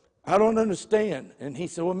said, I don't understand. And he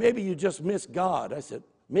said, well, maybe you just miss God. I said,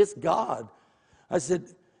 miss God? I said,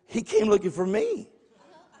 he came looking for me.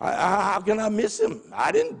 How can I miss him?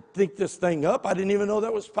 I didn't think this thing up. I didn't even know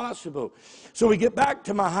that was possible. So we get back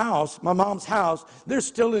to my house, my mom's house. They're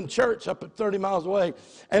still in church up at 30 miles away.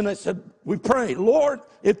 And I said, we prayed, Lord,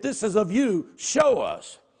 if this is of you, show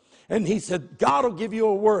us. And he said, God will give you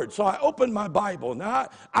a word. So I opened my Bible. Now,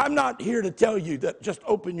 I'm not here to tell you that just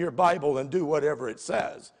open your Bible and do whatever it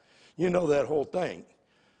says. You know that whole thing.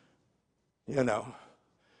 You know.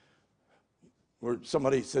 Where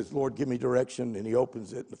somebody says, Lord, give me direction, and he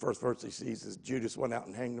opens it, and the first verse he sees is Judas went out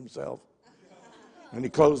and hanged himself. And he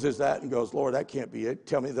closes that and goes, Lord, that can't be it.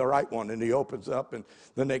 Tell me the right one. And he opens up, and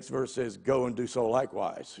the next verse says, go and do so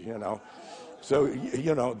likewise, you know. So,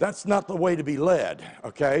 you know, that's not the way to be led,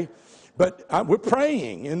 okay? But we're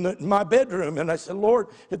praying in my bedroom, and I said, Lord,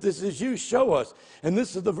 if this is you, show us. And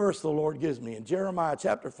this is the verse the Lord gives me in Jeremiah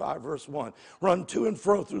chapter 5, verse 1. Run to and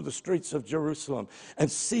fro through the streets of Jerusalem,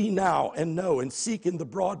 and see now and know, and seek in the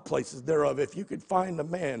broad places thereof, if you could find a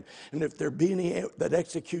man, and if there be any that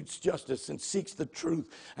executes justice and seeks the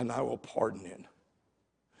truth, and I will pardon him.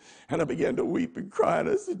 And I began to weep and cry, and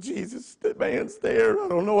I said, Jesus, that man's there. I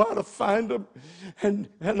don't know how to find him. And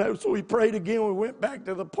so we prayed again. We went back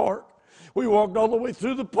to the park. We walked all the way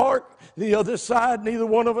through the park, the other side. Neither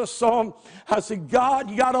one of us saw him. I said, God,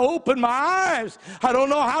 you got to open my eyes. I don't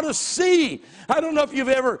know how to see. I don't know if you've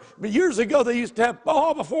ever, but years ago they used to have,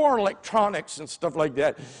 before electronics and stuff like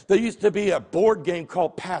that, there used to be a board game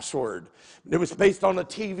called Password. It was based on a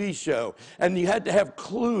TV show, and you had to have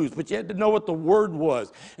clues, but you had to know what the word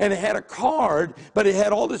was. And it had a card, but it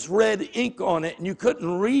had all this red ink on it, and you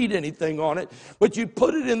couldn't read anything on it, but you'd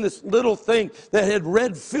put it in this little thing that had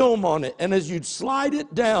red film on it, and as you'd slide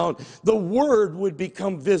it down, the word would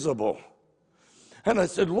become visible. And I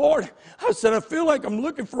said, Lord, I feel like I'm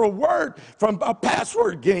looking for a word from a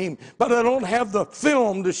Password game, but I don't have the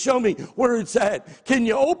film to show me where it's at. Can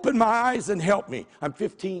you open my eyes and help me? I'm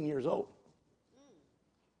 15 years old.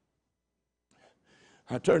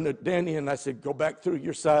 I turned to Danny and I said, go back through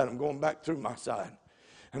your side. I'm going back through my side.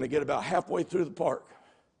 And I get about halfway through the park.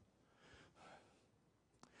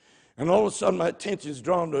 And all of a sudden my attention is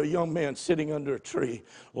drawn to a young man sitting under a tree.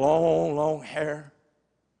 Long, long hair.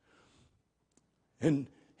 And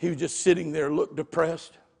he was just sitting there, looked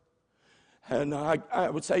depressed. And I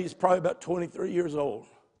would say he's probably about 23 years old.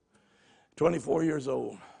 24 years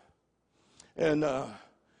old. And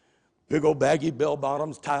big old baggy bell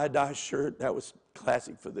bottoms, tie-dye shirt. That was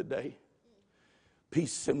classic for the day.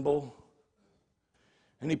 Peace symbol.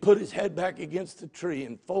 And he put his head back against the tree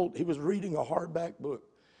and he was reading a hardback book.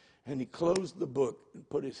 And he closed the book and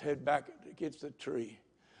put his head back against the tree,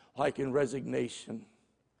 like in resignation.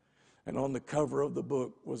 And on the cover of the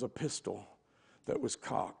book was a pistol that was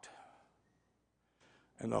cocked.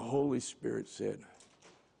 And the Holy Spirit said,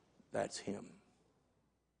 that's him.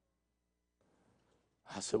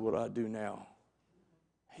 I said, what do I do now?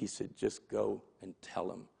 He said, just go and tell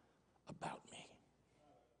him about me.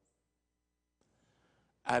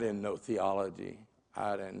 I didn't know theology.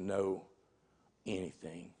 I didn't know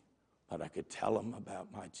anything, but I could tell him about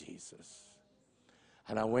my Jesus.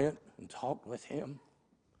 And I went and talked with him.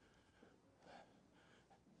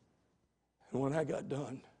 And when I got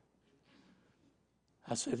done,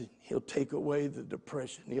 I said, he'll take away the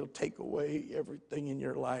depression. He'll take away everything in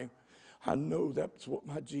your life. I know that's what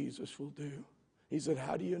my Jesus will do. He said,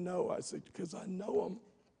 how do you know? I said, because I know him.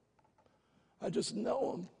 I just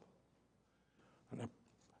know him. And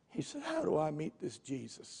he said, how do I meet this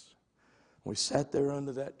Jesus? We sat there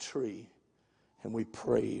under that tree and we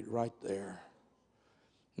prayed right there.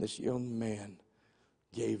 And this young man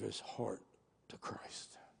gave his heart to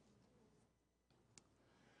Christ.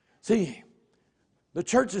 See, the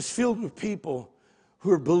church is filled with people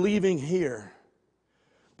who are believing here,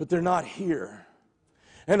 but they're not here.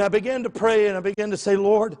 And I began to pray and I began to say,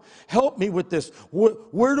 Lord, help me with this.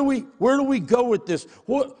 Where do we go with this?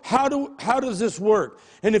 How does this work?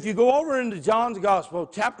 And if you go over into John's Gospel,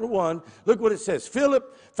 chapter 1, look what it says.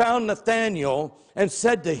 Philip found Nathanael and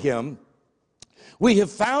said to him, we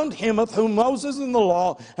have found him of whom Moses in the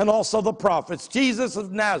law and also the prophets, Jesus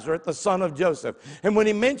of Nazareth, the son of Joseph. And when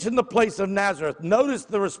he mentioned the place of Nazareth, notice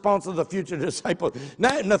the response of the future disciple.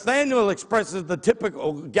 Nathanael expresses the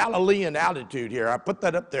typical Galilean attitude here. I put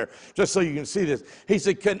that up there just so you can see this. He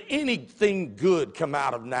said, can anything good come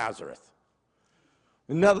out of Nazareth?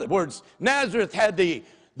 In other words, Nazareth had the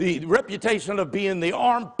reputation of being the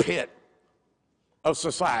armpit of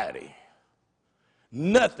society.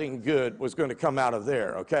 Nothing good was going to come out of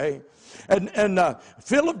there, okay? And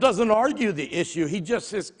Philip doesn't argue the issue. He just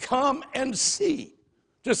says, come and see.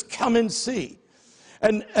 Just come and see.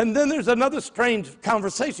 And then there's another strange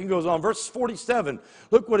conversation goes on. Verse 47,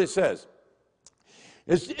 look what it says.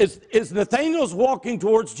 As Nathanael's walking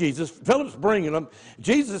towards Jesus, Philip's bringing him,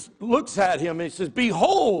 Jesus looks at him and he says,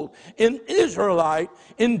 behold, an Israelite,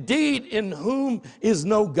 indeed in whom is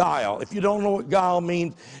no guile. If you don't know what guile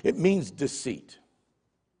means, it means deceit.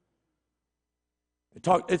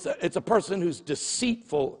 It's a person who's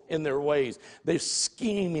deceitful in their ways. They're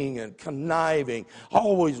scheming and conniving,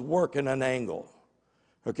 always working an angle.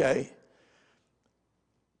 Okay?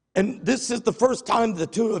 And this is the first time the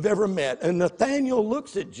two have ever met. And Nathanael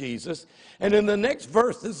looks at Jesus, and in the next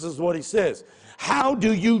verse, this is what he says. How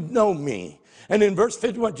do you know me? And in verse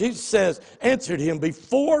 51, Jesus says, answered him,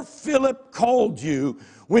 before Philip called you,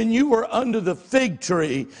 when you were under the fig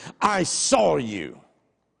tree, I saw you.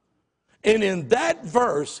 And in that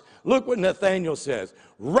verse, look what Nathanael says.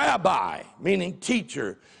 Rabbi, meaning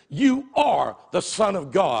teacher, you are the Son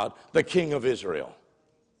of God, the King of Israel.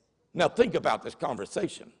 Now think about this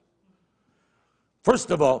conversation.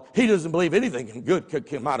 First of all, he doesn't believe anything good could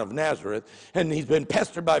come out of Nazareth, and he's been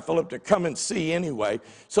pestered by Philip to come and see anyway.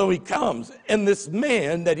 So he comes, and this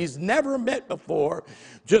man that he's never met before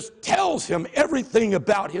just tells him everything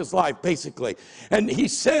about his life, basically. And he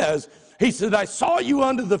said, I saw you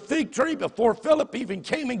under the fig tree before Philip even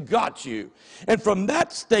came and got you. And from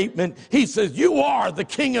that statement, he says, you are the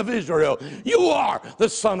King of Israel. You are the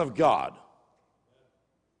Son of God.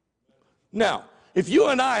 Now, if you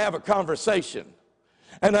and I have a conversation,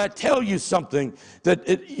 and I tell you something that,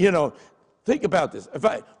 think about this.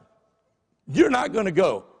 You're not going to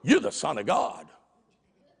go, you're the Son of God.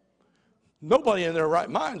 Nobody in their right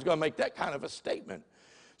mind is going to make that kind of a statement.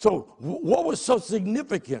 So what was so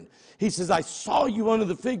significant? He says, I saw you under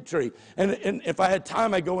the fig tree. And if I had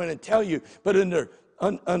time, I'd go in and tell you. But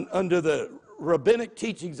under the rabbinic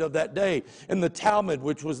teachings of that day, in the Talmud,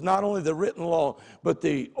 which was not only the written law, but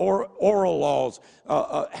the oral laws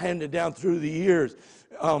handed down through the years,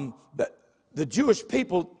 the Jewish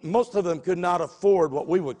people, most of them could not afford what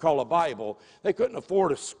we would call a Bible. They couldn't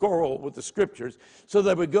afford a scroll with the scriptures. So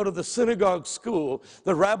they would go to the synagogue school.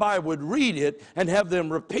 The rabbi would read it and have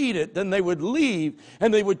them repeat it. Then they would leave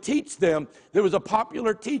and they would teach them. There was a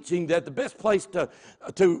popular teaching that the best place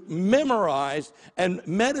to memorize and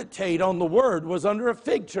meditate on the word was under a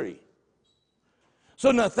fig tree.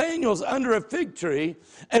 So Nathanael's under a fig tree,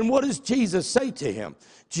 and what does Jesus say to him?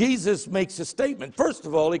 Jesus makes a statement. First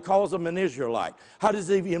of all, he calls him an Israelite. How does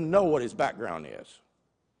he even know what his background is?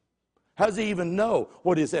 How does he even know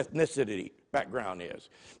what his ethnicity background is?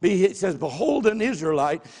 He says, behold, an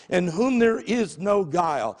Israelite in whom there is no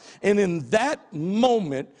guile. And in that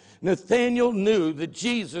moment, Nathanael knew that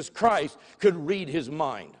Jesus Christ could read his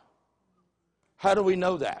mind. How do we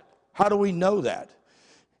know that? How do we know that?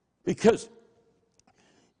 Because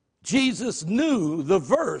Jesus knew the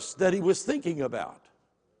verse that he was thinking about.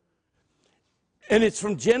 And it's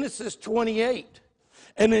from Genesis 28.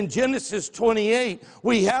 And in Genesis 28,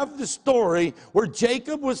 we have the story where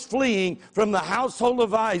Jacob was fleeing from the household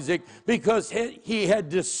of Isaac because he had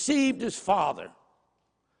deceived his father.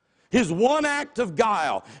 His one act of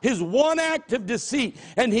guile, his one act of deceit,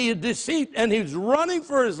 and he had deceived, and he was running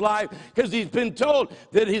for his life because he's been told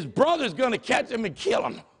that his brother's going to catch him and kill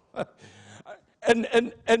him.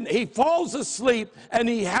 And he falls asleep and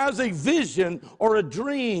he has a vision or a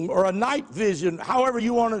dream or a night vision, however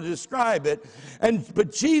you want to describe it.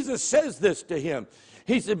 But Jesus says this to him.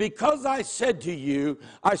 He said, because I said to you,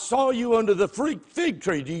 I saw you under the fig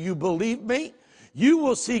tree. Do you believe me? You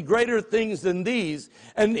will see greater things than these.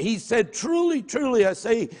 And he said, truly, truly, I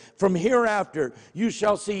say, from hereafter, you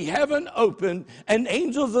shall see heaven open and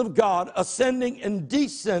angels of God ascending and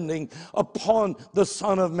descending upon the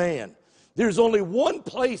Son of Man. There's only one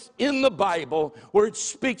place in the Bible where it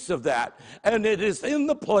speaks of that, and it is in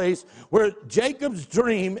the place where Jacob's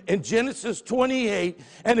dream in Genesis 28,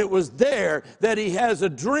 and it was there that he has a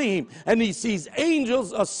dream, and he sees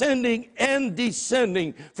angels ascending and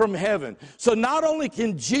descending from heaven. So not only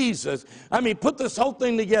can Jesus, put this whole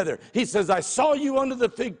thing together. He says, I saw you under the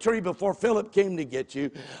fig tree before Philip came to get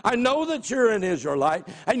you. I know that you're an Israelite,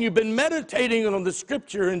 and you've been meditating on the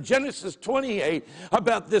scripture in Genesis 28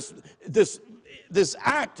 about this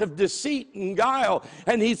act of deceit and guile.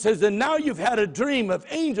 And he says, and now you've had a dream of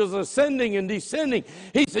angels ascending and descending.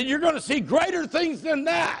 He said, you're going to see greater things than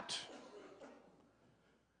that.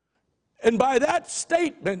 And by that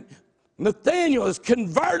statement, Nathanael is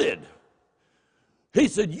converted. He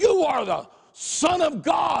said, you are the Son of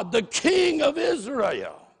God, the King of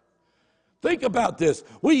Israel. Think about this.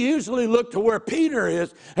 We usually look to where Peter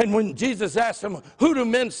is, and when Jesus asked him, who do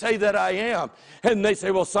men say that I am? And they say,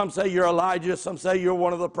 well, some say you're Elijah, some say you're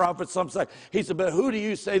one of the prophets, some say. He said, but who do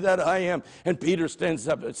you say that I am? And Peter stands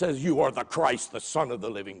up and says, you are the Christ, the Son of the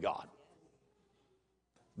living God.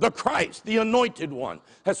 The Christ, the anointed one.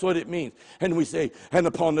 That's what it means. And we say, and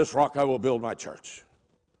upon this rock I will build my church.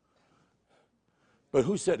 But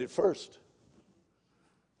who said it first?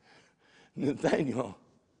 Nathanael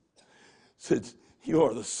said, you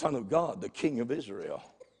are the Son of God, the King of Israel.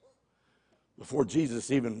 Before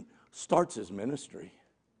Jesus even starts his ministry.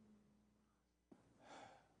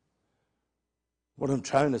 What I'm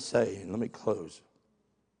trying to say, and let me close.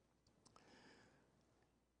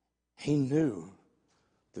 He knew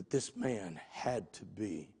that this man had to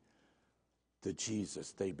be the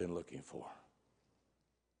Jesus they've been looking for.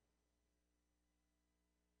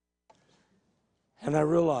 And I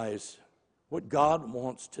realize what God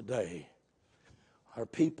wants today are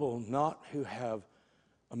people not who have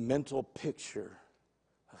a mental picture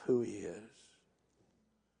of who he is,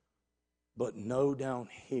 but know down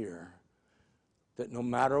here that no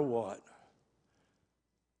matter what,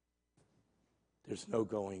 there's no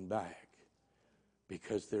going back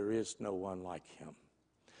because there is no one like him.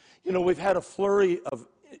 You know, we've had a flurry of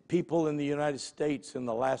people in the United States in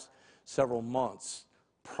the last several months,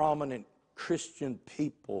 prominent Christian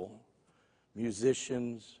people,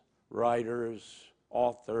 musicians, writers,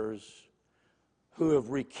 authors, who have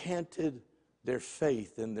recanted their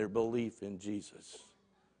faith and their belief in Jesus.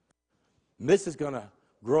 And this is going to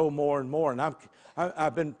grow more and more. And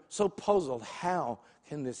I've been so puzzled, how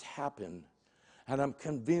can this happen? And I'm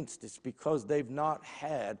convinced it's because they've not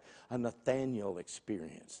had a Nathaniel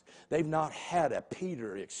experience. They've not had a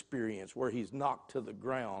Peter experience where he's knocked to the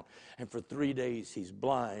ground and for 3 days he's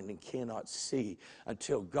blind and cannot see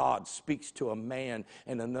until God speaks to a man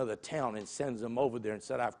in another town and sends him over there and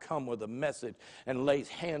said, I've come with a message, and lays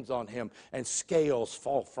hands on him and scales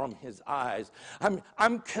fall from his eyes.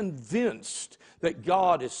 I'm convinced that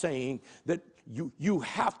God is saying that you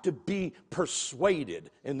have to be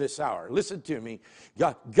persuaded in this hour. Listen to me.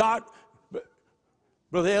 God,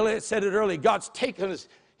 Brother Elliott said it earlier, God's taken us,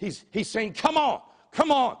 he's saying, come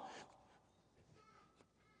on.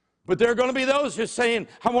 But there are going to be those who are saying,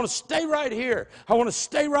 I want to stay right here. I want to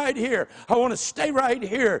stay right here. I want to stay right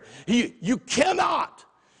here. You cannot,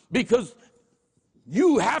 because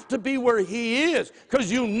you have to be where he is, because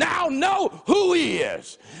you now know who he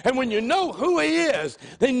is. And when you know who he is,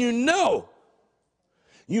 then you know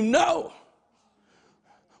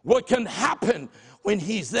what can happen when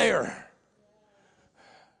he's there.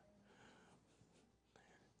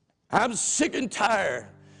 I'm sick and tired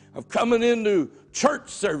of coming into church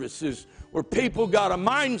services where people got a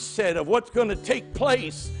mindset of what's going to take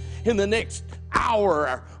place in the next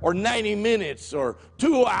hour or 90 minutes or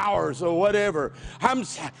 2 hours or whatever. I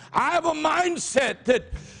have a mindset that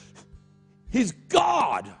he's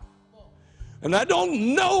God. And I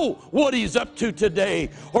don't know what he's up to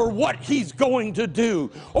today, or what he's going to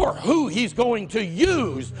do, or who he's going to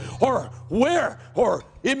use, or where. Or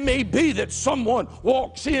it may be that someone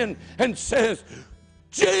walks in and says,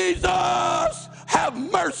 Jesus, have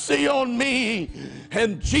mercy on me.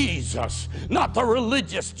 And Jesus, not the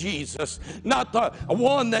religious Jesus, not the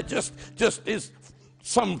one that just is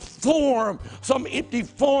some form, some empty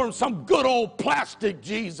form, some good old plastic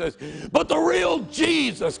Jesus. But the real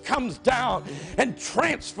Jesus comes down and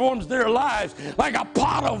transforms their lives like a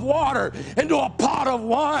pot of water into a pot of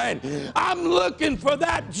wine. I'm looking for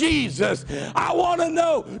that Jesus. I want to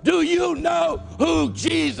know, do you know who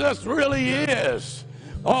Jesus really is?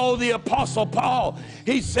 Oh, the Apostle Paul,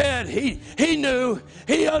 he said he knew,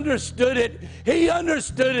 he understood it. He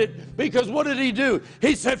understood it because what did he do?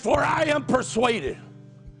 He said, for I am persuaded.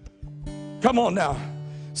 Come on now.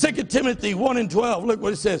 2 Timothy 1:12, look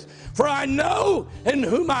what it says. For I know in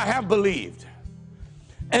whom I have believed,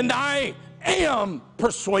 and I am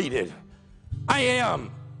persuaded. I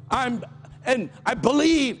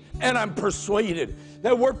believe and I'm persuaded.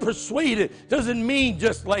 That word persuaded doesn't mean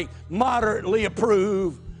just like moderately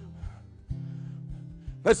approve.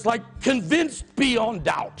 That's like convinced beyond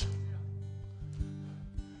doubt.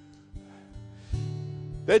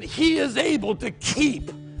 That he is able to keep.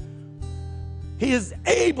 He is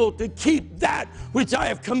able to keep that which I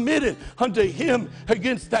have committed unto him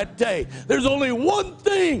against that day. There's only one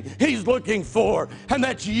thing he's looking for, and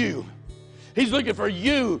that's you. He's looking for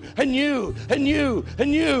you and you and you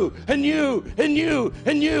and you and you and you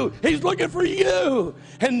and you. He's looking for you.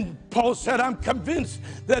 And Paul said, I'm convinced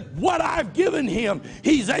that what I've given him,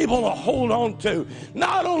 he's able to hold on to.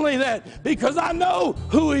 Not only that, because I know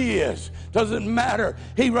who he is. Doesn't matter.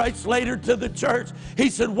 He writes later to the church, he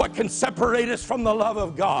said, what can separate us from the love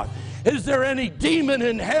of God? Is there any demon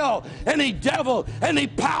in hell, any devil, any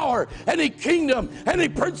power, any kingdom, any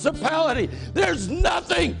principality? There's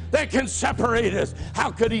nothing that can separate us.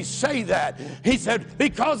 How could he say that? He said,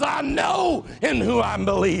 because I know in who I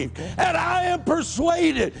believe, and I am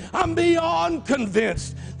persuaded, I'm beyond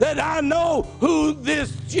convinced that I know who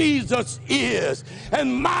this Jesus is.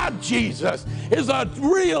 And my Jesus is a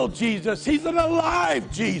real Jesus. He's an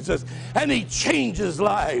alive Jesus, and he changes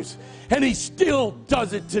lives, and he still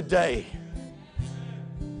does it today.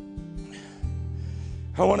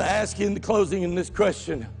 I want to ask you in the closing in this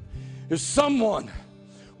question, if someone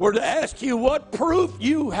were to ask you what proof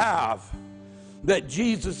you have that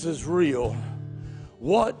Jesus is real,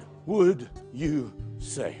 what would you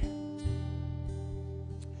say?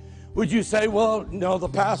 Would you say, well, no, the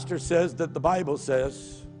pastor says that the Bible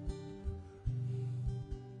says?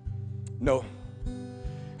 No.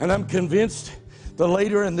 And I'm convinced that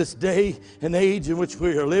later in this day and age in which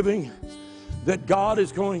we are living, that God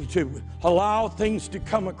is going to allow things to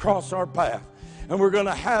come across our path. And we're going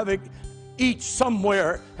to have it each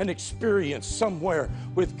somewhere, an experience somewhere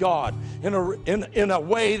with God in a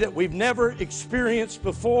way that we've never experienced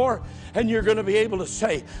before. And you're going to be able to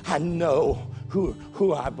say, I know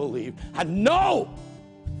who I believe. I know.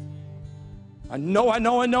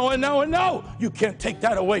 You can't take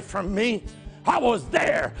that away from me. I was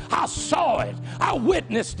there. I saw it. I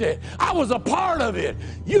witnessed it. I was a part of it.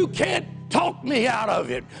 You can't talk me out of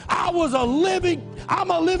it. I'm a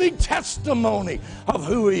living testimony of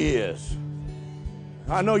who he is.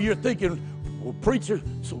 I know you're thinking, well, preacher,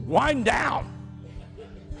 so wind down.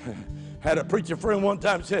 Had a preacher friend one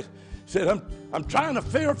time said, I'm trying to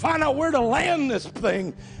find out where to land this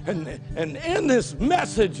thing and end this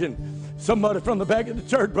message. And somebody from the back of the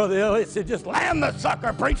church, Brother Elliott, said, just land the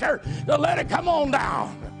sucker, preacher. Just let it come on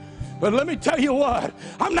down. But let me tell you what,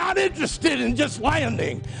 I'm not interested in just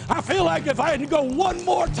landing. I feel like if I had to go one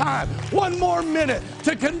more time, one more minute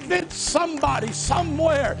to convince somebody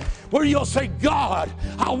somewhere where you'll say, God,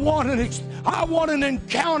 I want an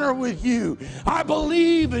encounter with you. I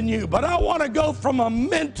believe in you, but I want to go from a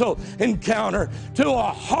mental encounter to a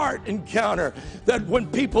heart encounter, that when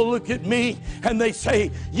people look at me and they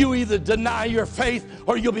say, you either deny your faith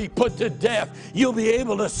or you'll be put to death, you'll be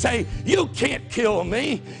able to say, you can't kill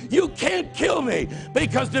me. You can't kill me,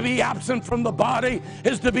 because to be absent from the body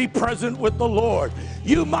is to be present with the Lord.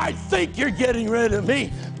 You might think you're getting rid of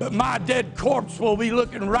me, but my dead corpse will be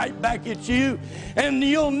looking right back at you, and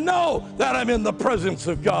you'll know that I'm in the presence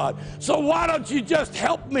of God. So why don't you just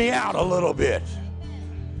help me out a little bit?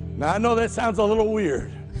 Now, I know that sounds a little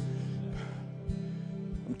weird.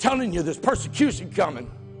 I'm telling you, there's persecution coming.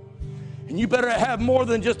 And you better have more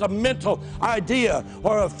than just a mental idea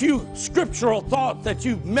or a few scriptural thoughts that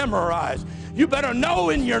you've memorized. You better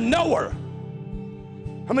know in your knower.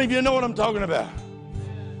 How many of you know what I'm talking about?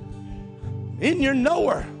 In your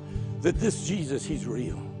knower that this Jesus, he's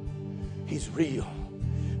real. He's real.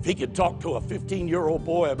 If he could talk to a 15-year-old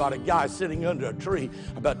boy about a guy sitting under a tree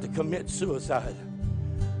about to commit suicide,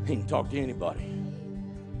 he can talk to anybody.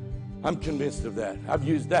 I'm convinced of that. I've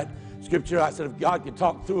used that scripture. I said, if God could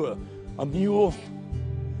talk through a mule,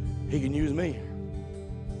 he can use me.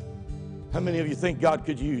 How many of you think God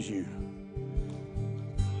could use you?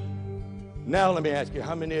 Now let me ask you,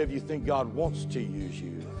 how many of you think God wants to use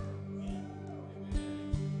you?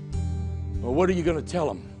 Well, what are you going to tell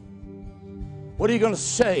him? What are you going to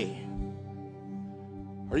say?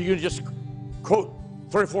 Are you going to just quote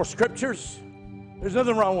 3 or 4 scriptures? There's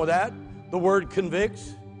nothing wrong with that. The word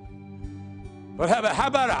convicts. But how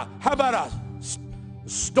about a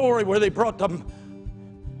story where they brought a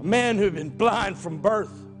man who had been blind from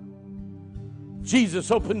birth? Jesus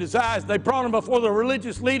opened his eyes. They brought him before the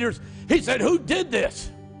religious leaders. He said, who did this?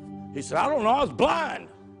 He said, I don't know. I was blind.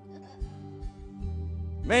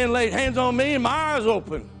 Man laid hands on me and my eyes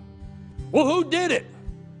opened. Well, who did it?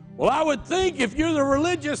 Well, I would think if you're the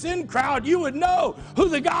religious in crowd, you would know who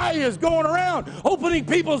the guy is going around opening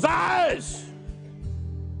people's eyes.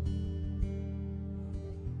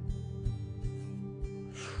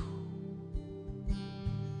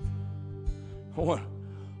 Hold on.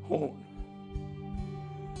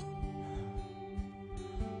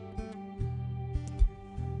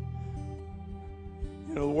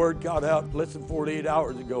 You know, the word got out less than 48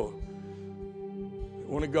 hours ago.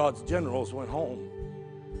 One of God's generals went home,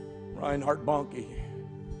 Reinhard Bonnke,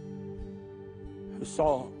 who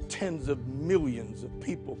saw tens of millions of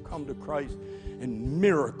people come to Christ and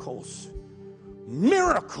miracles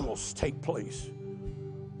take place.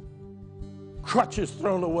 Crutches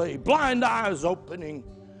thrown away, blind eyes opening,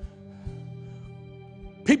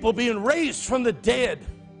 people being raised from the dead.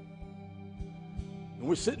 And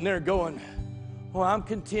we're sitting there going, well, I'm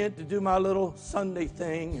content to do my little Sunday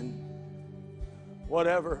thing and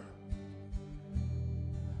whatever.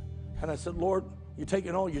 And I said, Lord, you're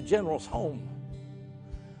taking all your generals home.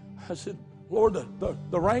 I said, Lord,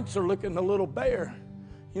 the ranks are looking a little bare.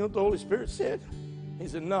 You know what the Holy Spirit said? He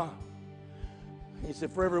said, no. He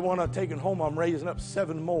said, for every one I've taken home, I'm raising up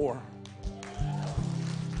 7 more.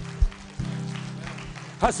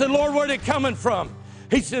 I said, Lord, where are they coming from?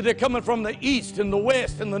 He said, they're coming from the east and the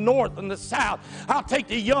west and the north and the south. I'll take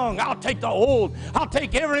the young. I'll take the old. I'll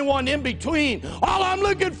take everyone in between. All I'm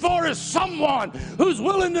looking for is someone who's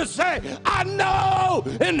willing to say, I know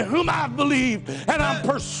in whom I believe, and I'm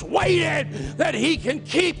persuaded that he can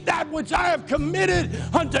keep that which I have committed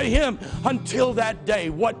unto him until that day.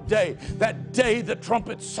 What day? That day the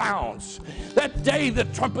trumpet sounds. That day the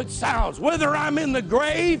trumpet sounds. Whether I'm in the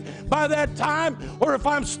grave by that time or if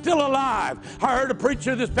I'm still alive. I heard a preacher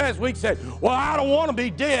this past week said, well, I don't want to be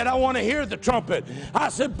dead. I want to hear the trumpet. I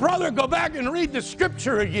said, brother, go back and read the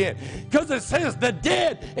scripture again, because it says the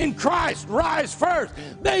dead in Christ rise first.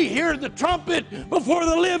 They hear the trumpet before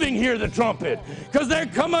the living hear the trumpet, because they're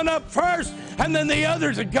coming up first and then the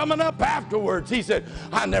others are coming up afterwards. He said,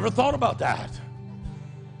 I never thought about that.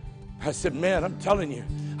 I said, man, I'm telling you.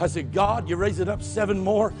 I said, God, you're raising up 7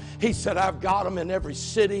 more? He said, I've got them in every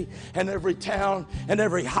city and every town and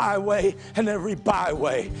every highway and every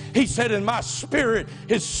byway. He said, and my spirit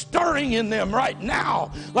is stirring in them right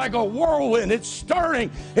now like a whirlwind. It's stirring,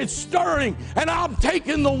 and I'm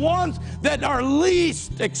taking the ones that are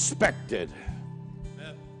least expected.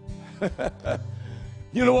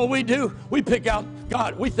 You know what we do? We pick out,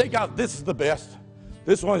 God, we think out this is the best.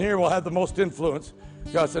 This one here will have the most influence.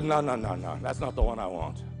 God said, no, that's not the one I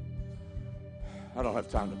want. I don't have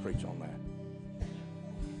time to preach on that.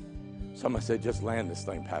 Somebody said, just land this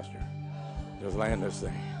thing, Pastor. Just land this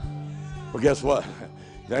thing. Well, guess what?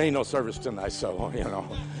 There ain't no service tonight, so, you know.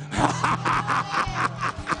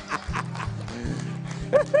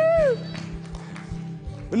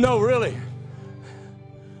 No, really.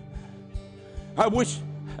 I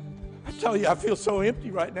tell you, I feel so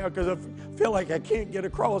empty right now because I feel like I can't get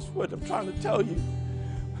across what I'm trying to tell you.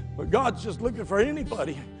 But God's just looking for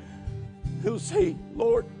anybody who'll say,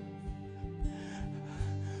 Lord,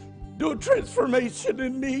 do a transformation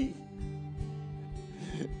in me.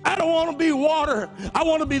 I don't want to be water. I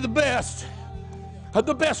want to be the best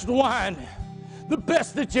wine, the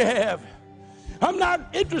best that you have. I'm not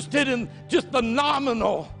interested in just the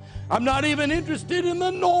nominal. I'm not even interested in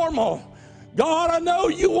the normal. God, I know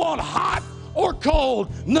you want hot or cold,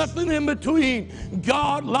 nothing in between.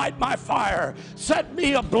 God, light my fire. Set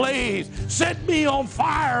me ablaze. Set me on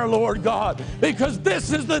fire, Lord God, because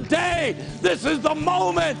this is the day. This is the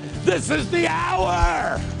moment. This is the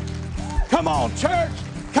hour. Come on, church.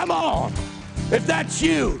 Come on. If that's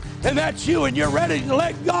you, and you're ready to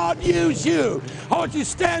let God use you, I want you to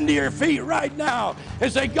stand to your feet right now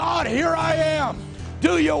and say, God, here I am.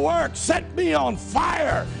 Do your work. Set me on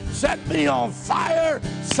fire. Set me on fire.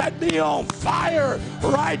 Set me on fire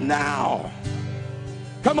right now.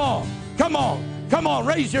 Come on. Come on. Come on.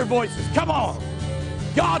 Raise your voices. Come on.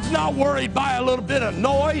 God's not worried by a little bit of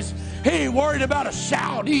noise. He ain't worried about a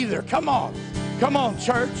shout either. Come on. Come on,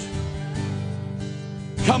 church.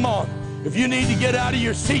 Come on. If you need to get out of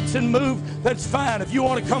your seats and move, that's fine. If you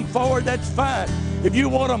want to come forward, that's fine. If you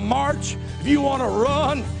want to march, if you want to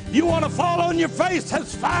run, you want to fall on your face,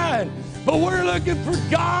 that's fine. But we're looking for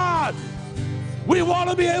God. We want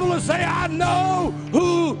to be able to say, I know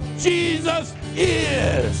who Jesus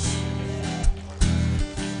is.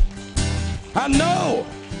 I know.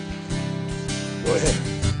 Go ahead.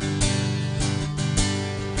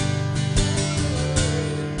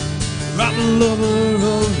 I'm a lover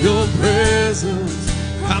of your presence.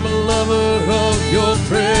 I'm a lover of your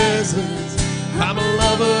presence. I'm a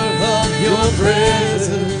lover of your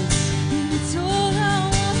presence. It's all I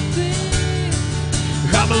want to be.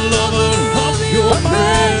 I'm a lover of your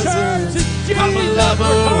presence. I'm a lover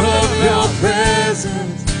of your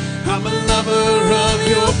presence. I'm a lover of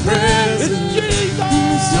your presence.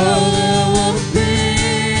 It's all I want to be.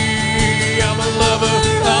 I'm a lover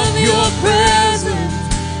of your presence.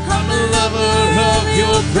 I'm a lover of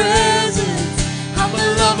your presence. I'm a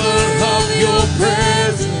lover of your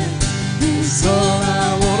presence. It's all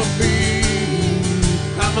I want to be.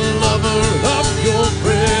 I'm a lover of your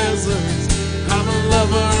presence. I'm a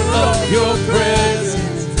lover of your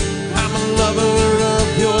presence. I'm a lover of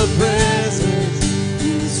your presence.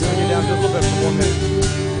 Bring it down just a little bit for 1 minute.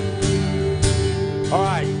 All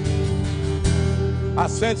right. I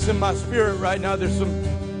sense in my spirit right now there's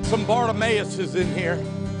some Bartimaeuses in here.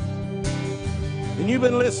 And you've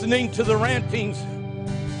been listening to the rantings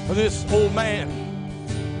of this old man,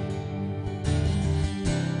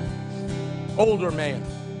 older man.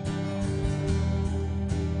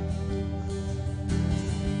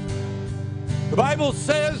 The Bible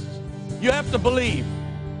says you have to believe.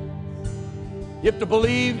 You have to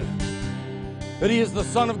believe that he is the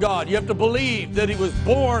Son of God. You have to believe that he was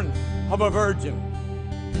born of a virgin.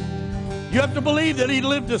 You have to believe that he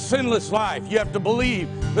lived a sinless life. You have to believe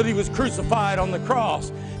that he was crucified on the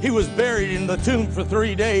cross. He was buried in the tomb for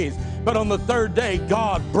 3 days. But on the third day,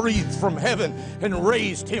 God breathed from heaven and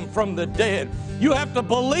raised him from the dead. You have to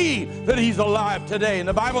believe that he's alive today. And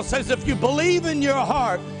the Bible says if you believe in your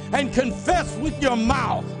heart and confess with your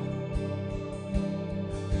mouth,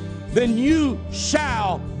 then you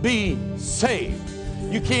shall be saved.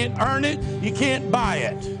 You can't earn it. You can't buy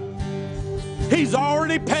it. He's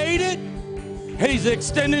already paid it. He's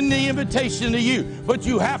extending the invitation to you. But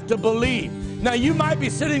you have to believe. Now, you might be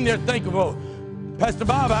sitting there thinking, well, Pastor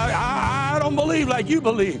Bob, I don't believe like you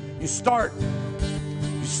believe. You start.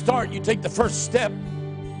 You take the first step.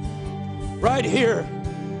 Right here.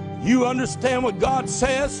 You understand what God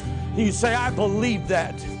says. And you say, I believe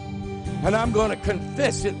that. And I'm going to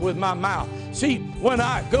confess it with my mouth. See, when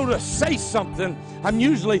I go to say something, I'm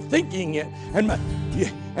usually thinking it.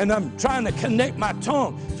 And I'm trying to connect my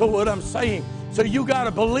tongue to what I'm saying. So you got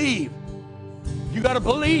to believe. You got to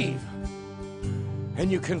believe. And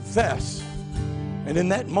you confess. And in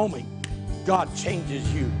that moment, God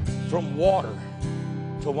changes you from water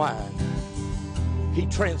to wine. He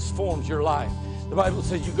transforms your life. The Bible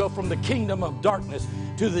says you go from the kingdom of darkness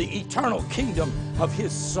to the eternal kingdom of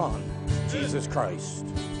his Son, Jesus Christ.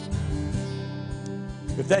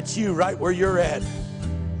 If that's you right where you're at,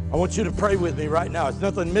 I want you to pray with me right now. It's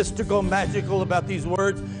nothing mystical, magical about these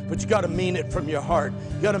words, but you got to mean it from your heart.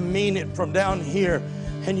 You got to mean it from down here.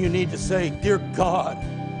 And you need to say, dear God,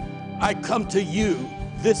 I come to you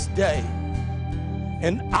this day,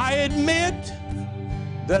 and I admit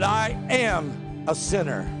that I am a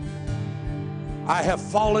sinner. I have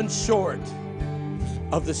fallen short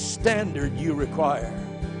of the standard you require.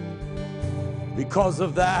 Because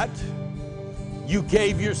of that, you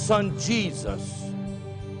gave your Son Jesus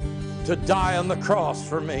to die on the cross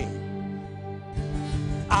for me.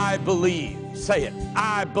 I believe, say it,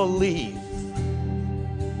 I believe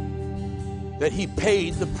that he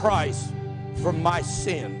paid the price for my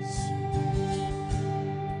sins.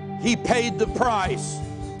 He paid the price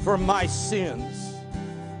for my sins.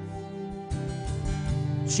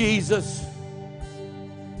 Jesus,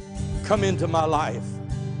 come into my life.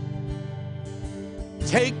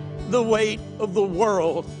 Take the weight of the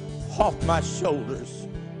world off my shoulders.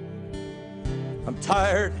 I'm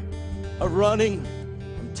tired of running.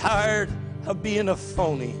 I'm tired of being a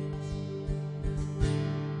phony.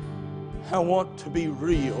 I want to be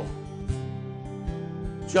real,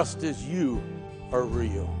 just as you are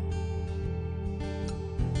real.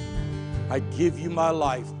 I give you my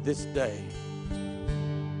life this day.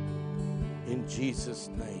 In Jesus'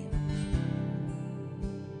 name.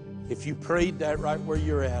 If you prayed that right where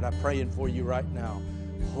you're at, I'm praying for you right now.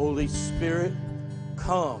 Holy Spirit,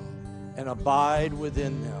 come and abide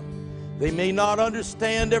within them. They may not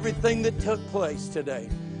understand everything that took place today,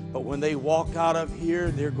 but when they walk out of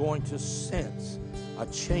here, they're going to sense a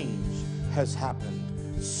change has happened.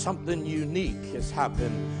 Something unique has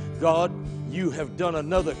happened. God, you have done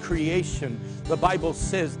another creation. The Bible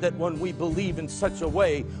says that when we believe in such a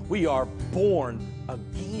way, we are born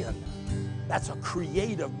again. That's a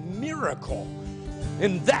creative miracle.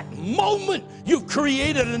 In that moment, you've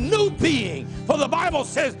created a new being. For the Bible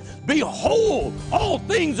says, behold, all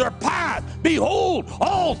things are past. Behold,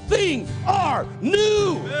 all things are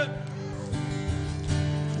new.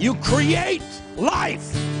 You create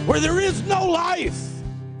life where there is no life.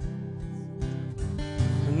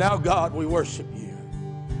 And now, God, we worship you.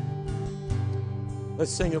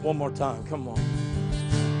 Let's sing it one more time. Come on.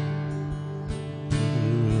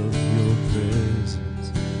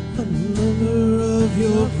 I'm a lover of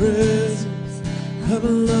your presence. I'm a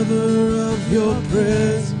lover of your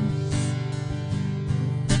presence.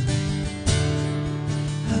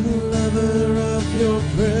 I'm a lover of your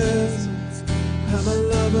presence. I'm a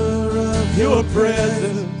lover of your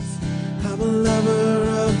presence. I'm a lover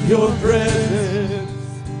of your presence.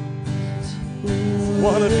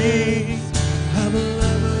 Wanna be. I'm a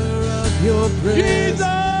lover of your presence. Jesus!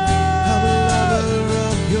 I'm a lover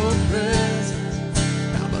of your presence.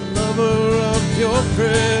 Lover of your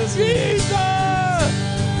presence. Jesus! I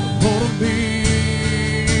wanna be.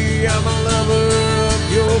 I'm a lover of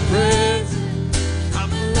your presence.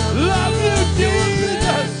 I'm a lover Love you, of your Jesus.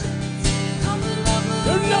 presence. I'm a lover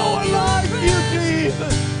There's no one like you,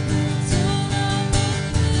 Jesus.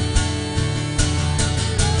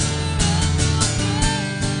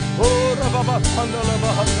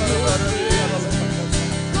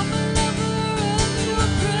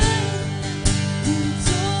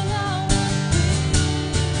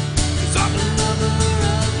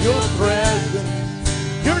 Your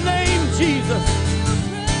presence, your name, Jesus.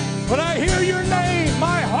 When I hear your name,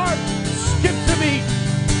 my heart skips a beat.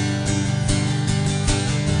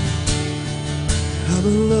 I'm a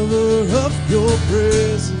lover of your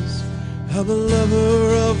presence. I'm a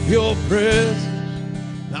lover of your presence.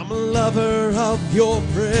 I'm a lover of your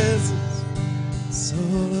presence. That's all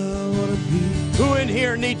I want to be. Who in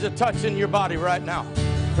here needs a touch in your body right now?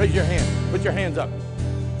 Raise your hand. Put your hands up.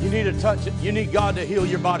 You need a touch. You need God to heal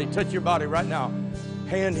your body. Touch your body right now.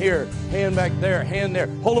 Hand here, hand back there, hand there.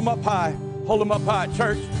 Hold them up high. Hold them up high.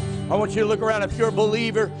 Church, I want you to look around. If you're a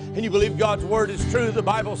believer and you believe God's word is true, the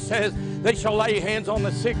Bible says they shall lay hands on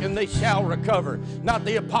the sick and they shall recover. Not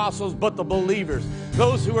the apostles, but the believers.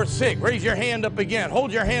 Those who are sick, raise your hand up again.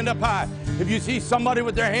 Hold your hand up high. If you see somebody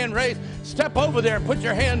with their hand raised, step over there and put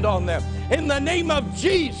your hand on them. In the name of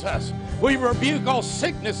Jesus, we rebuke all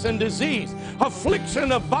sickness and disease,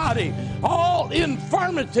 affliction of body, all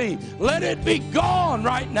infirmity. Let it be gone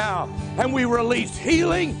right now. And we release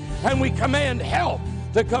healing and we command health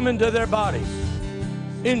to come into their bodies.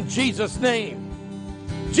 In Jesus' name.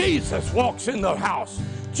 Jesus walks in the house.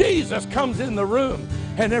 Jesus comes in the room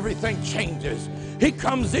and everything changes. He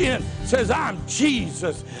comes in, says, I'm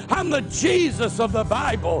Jesus. I'm the Jesus of the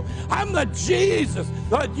Bible. I'm the Jesus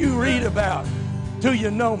that you read about. Do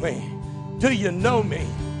you know me? Do you know me?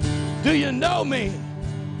 Do you know me?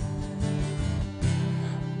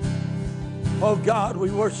 Oh God, we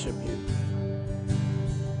worship you.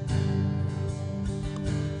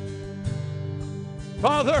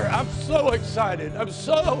 Father, I'm so excited. I'm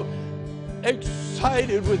so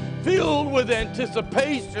excited, filled with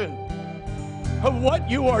anticipation of what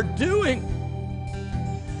you are doing.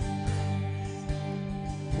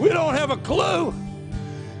 We don't have a clue.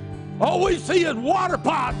 All we see is water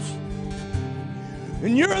pots.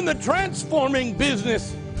 And you're in the transforming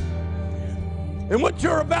business. And what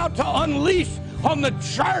you're about to unleash on the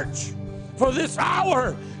church for this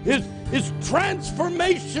hour is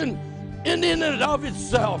transformation in and of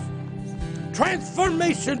itself.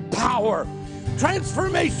 Transformation power.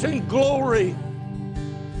 Transformation glory.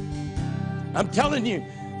 I'm telling you,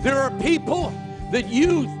 there are people that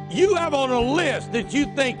you have on a list that you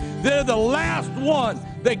think they're the last one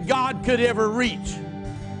that God could ever reach.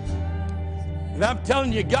 And I'm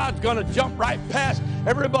telling you, God's going to jump right past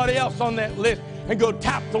everybody else on that list and go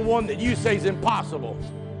tap the one that you say is impossible.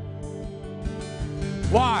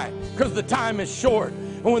 Why? Because the time is short.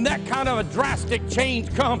 And when that kind of a drastic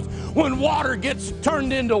change comes, when water gets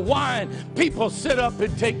turned into wine, people sit up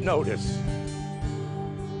and take notice.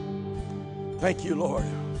 Thank you, Lord.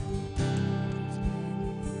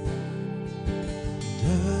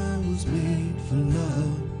 I was made for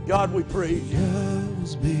love. God, we praise you. I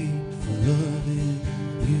was made for loving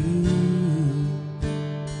you.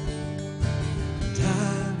 And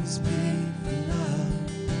I was made for love.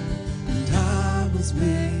 And I was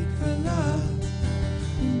made for love.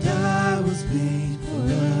 And I was made for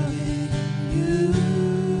loving you.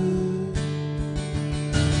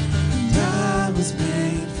 And I was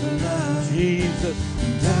made for love. Jesus.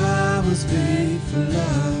 And I was made for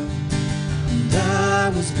love. And I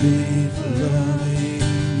was made for loving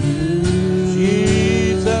you.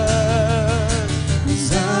 Jesus.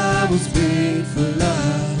 'Cause I was made for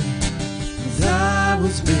love. 'Cause I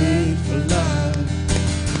was made for love.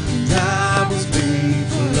 And I was made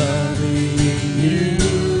for loving you.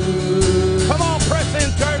 Come on, press in,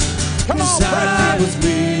 church. Come on, 'Cause I press was in.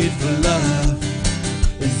 made for love.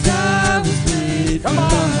 'Cause I was made for Come on.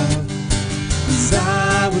 love. 'Cause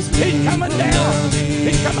I was made He's coming for down. loving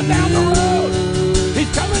He's coming down the road.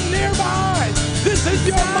 He's coming nearby. This is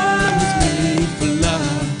your I was moment. made for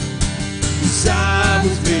love. 'Cause I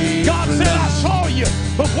was made God for said, I love. saw you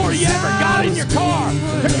before you ever got in your car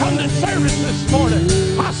to come to service this morning.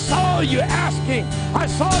 I saw you asking. I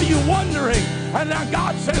saw you wondering. And now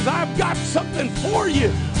God says, I've got something for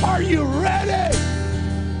you. Are you ready?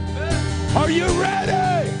 Are you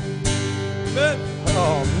ready?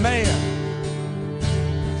 Oh, man.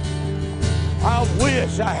 I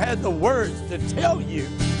wish I had the words to tell you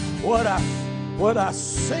what I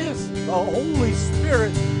sense the Holy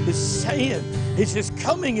Spirit is saying. It's just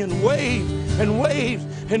coming in waves and waves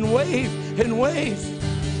and waves and waves.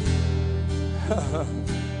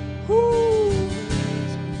 Woo.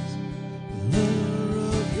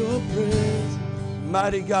 Lover of your presence.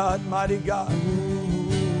 Mighty God, mighty God.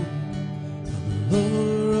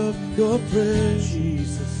 Lover of your presence.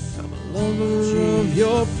 Jesus. Lover of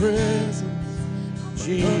your presence.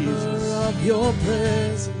 Jesus. Lover of your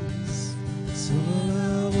presence, so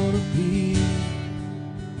I want to be.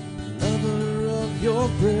 Lover of your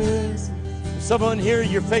presence. Someone here,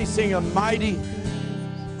 you're facing a mighty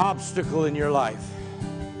obstacle in your life.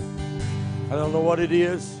 I don't know what it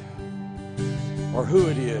is or who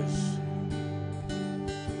it is.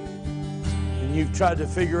 And you've tried to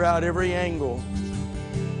figure out every angle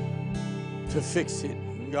to fix it.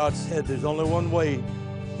 And God said there's only one way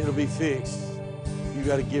it'll be fixed. You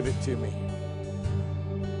got to give it to me.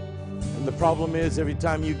 And the problem is every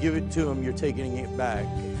time you give it to Him, you're taking it back.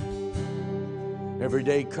 Every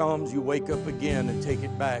day comes, you wake up again and take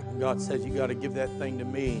it back. And God says you got to give that thing to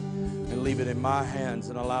me and leave it in my hands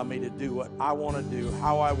and allow me to do what I want to do,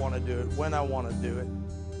 how I want to do it, when I want to do it.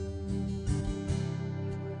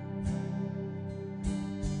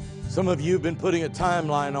 Some of you have been putting a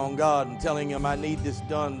timeline on God and telling Him, I need this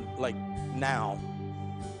done like now.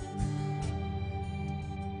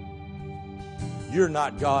 You're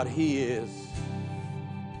not God, He is.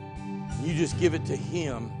 You just give it to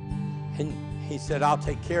Him, and He said, I'll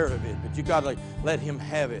take care of it, but you got to let Him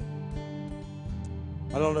have it.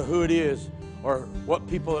 I don't know who it is or what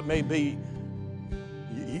people it may be.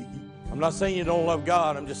 I'm not saying you don't love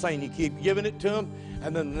God. I'm just saying you keep giving it to Him,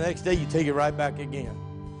 and then the next day you take it right back again.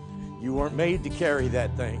 You weren't made to carry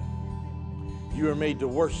that thing. You were made to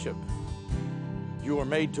worship. You were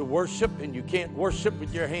made to worship, and you can't worship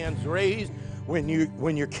with your hands raised when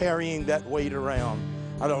you're carrying that weight around.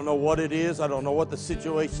 I don't know what it is. I don't know what the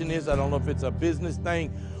situation is. I don't know if it's a business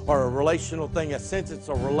thing or a relational thing. I sense it's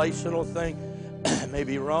a relational thing. May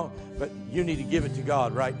be wrong, but you need to give it to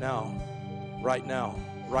God right now. Right now.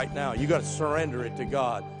 Right now. You got to surrender it to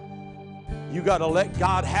God. You got to let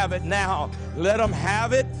God have it now. Let Him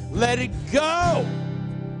have it. Let it go.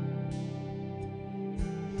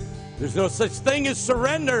 There's no such thing as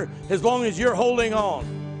surrender as long as you're holding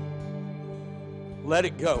on. Let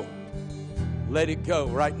it go. Let it go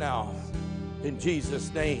right now. In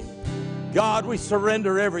Jesus' name. God, we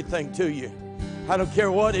surrender everything to you. I don't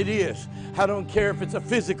care what it is. I don't care if it's a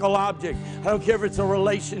physical object. I don't care if it's a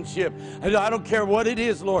relationship. I don't care what it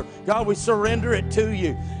is, Lord. God, we surrender it to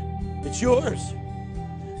you. It's yours.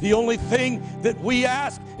 The only thing that we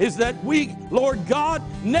ask is that we, Lord God,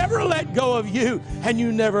 never let go of you, and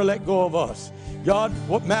you never let go of us. God,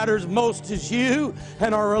 what matters most is you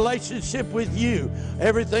and our relationship with you.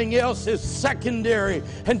 Everything else is secondary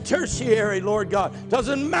and tertiary, Lord God.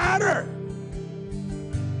 Doesn't matter.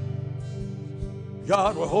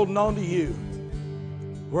 God, we're holding on to you.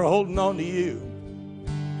 We're holding on to you.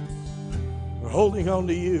 We're holding on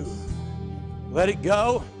to you. Let it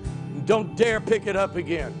go. And don't dare pick it up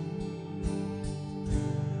again.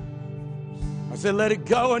 I said, let it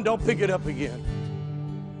go and don't pick it up again.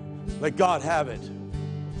 Let God have it.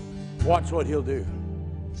 Watch what He'll do.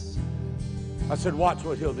 I said, watch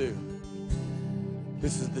what He'll do.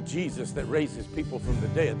 This is the Jesus that raises people from the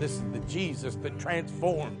dead. This is the Jesus that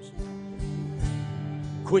transforms.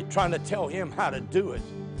 Quit trying to tell Him how to do it.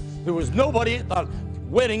 There was nobody at the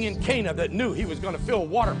wedding in Cana that knew He was going to fill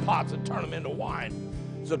water pots and turn them into wine.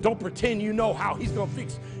 So don't pretend you know how He's going to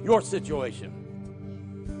fix your situation.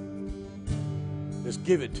 Just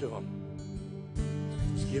give it to Him.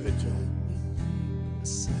 Just give it to Him.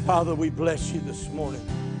 Father, we bless you this morning,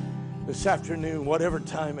 this afternoon, whatever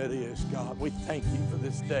time it is, God. We thank you for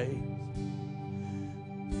this day.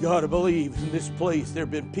 God, I believe in this place there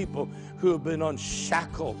have been people who have been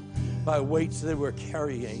unshackled by weights they were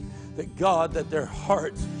carrying. That God, that their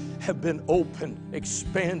hearts have been opened,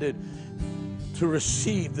 expanded to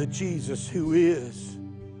receive the Jesus who is.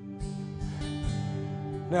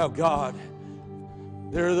 Now, God,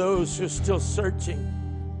 there are those who are still searching.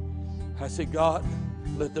 I say, God,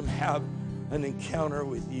 let them have an encounter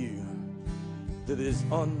with you that is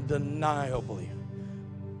undeniable.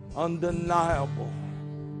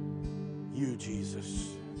 You, Jesus.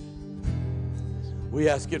 We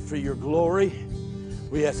ask it for your glory.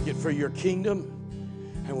 We ask it for your kingdom.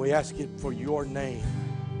 And we ask it for your name.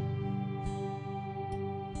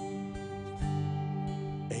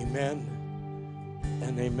 Amen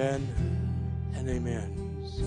and amen and amen.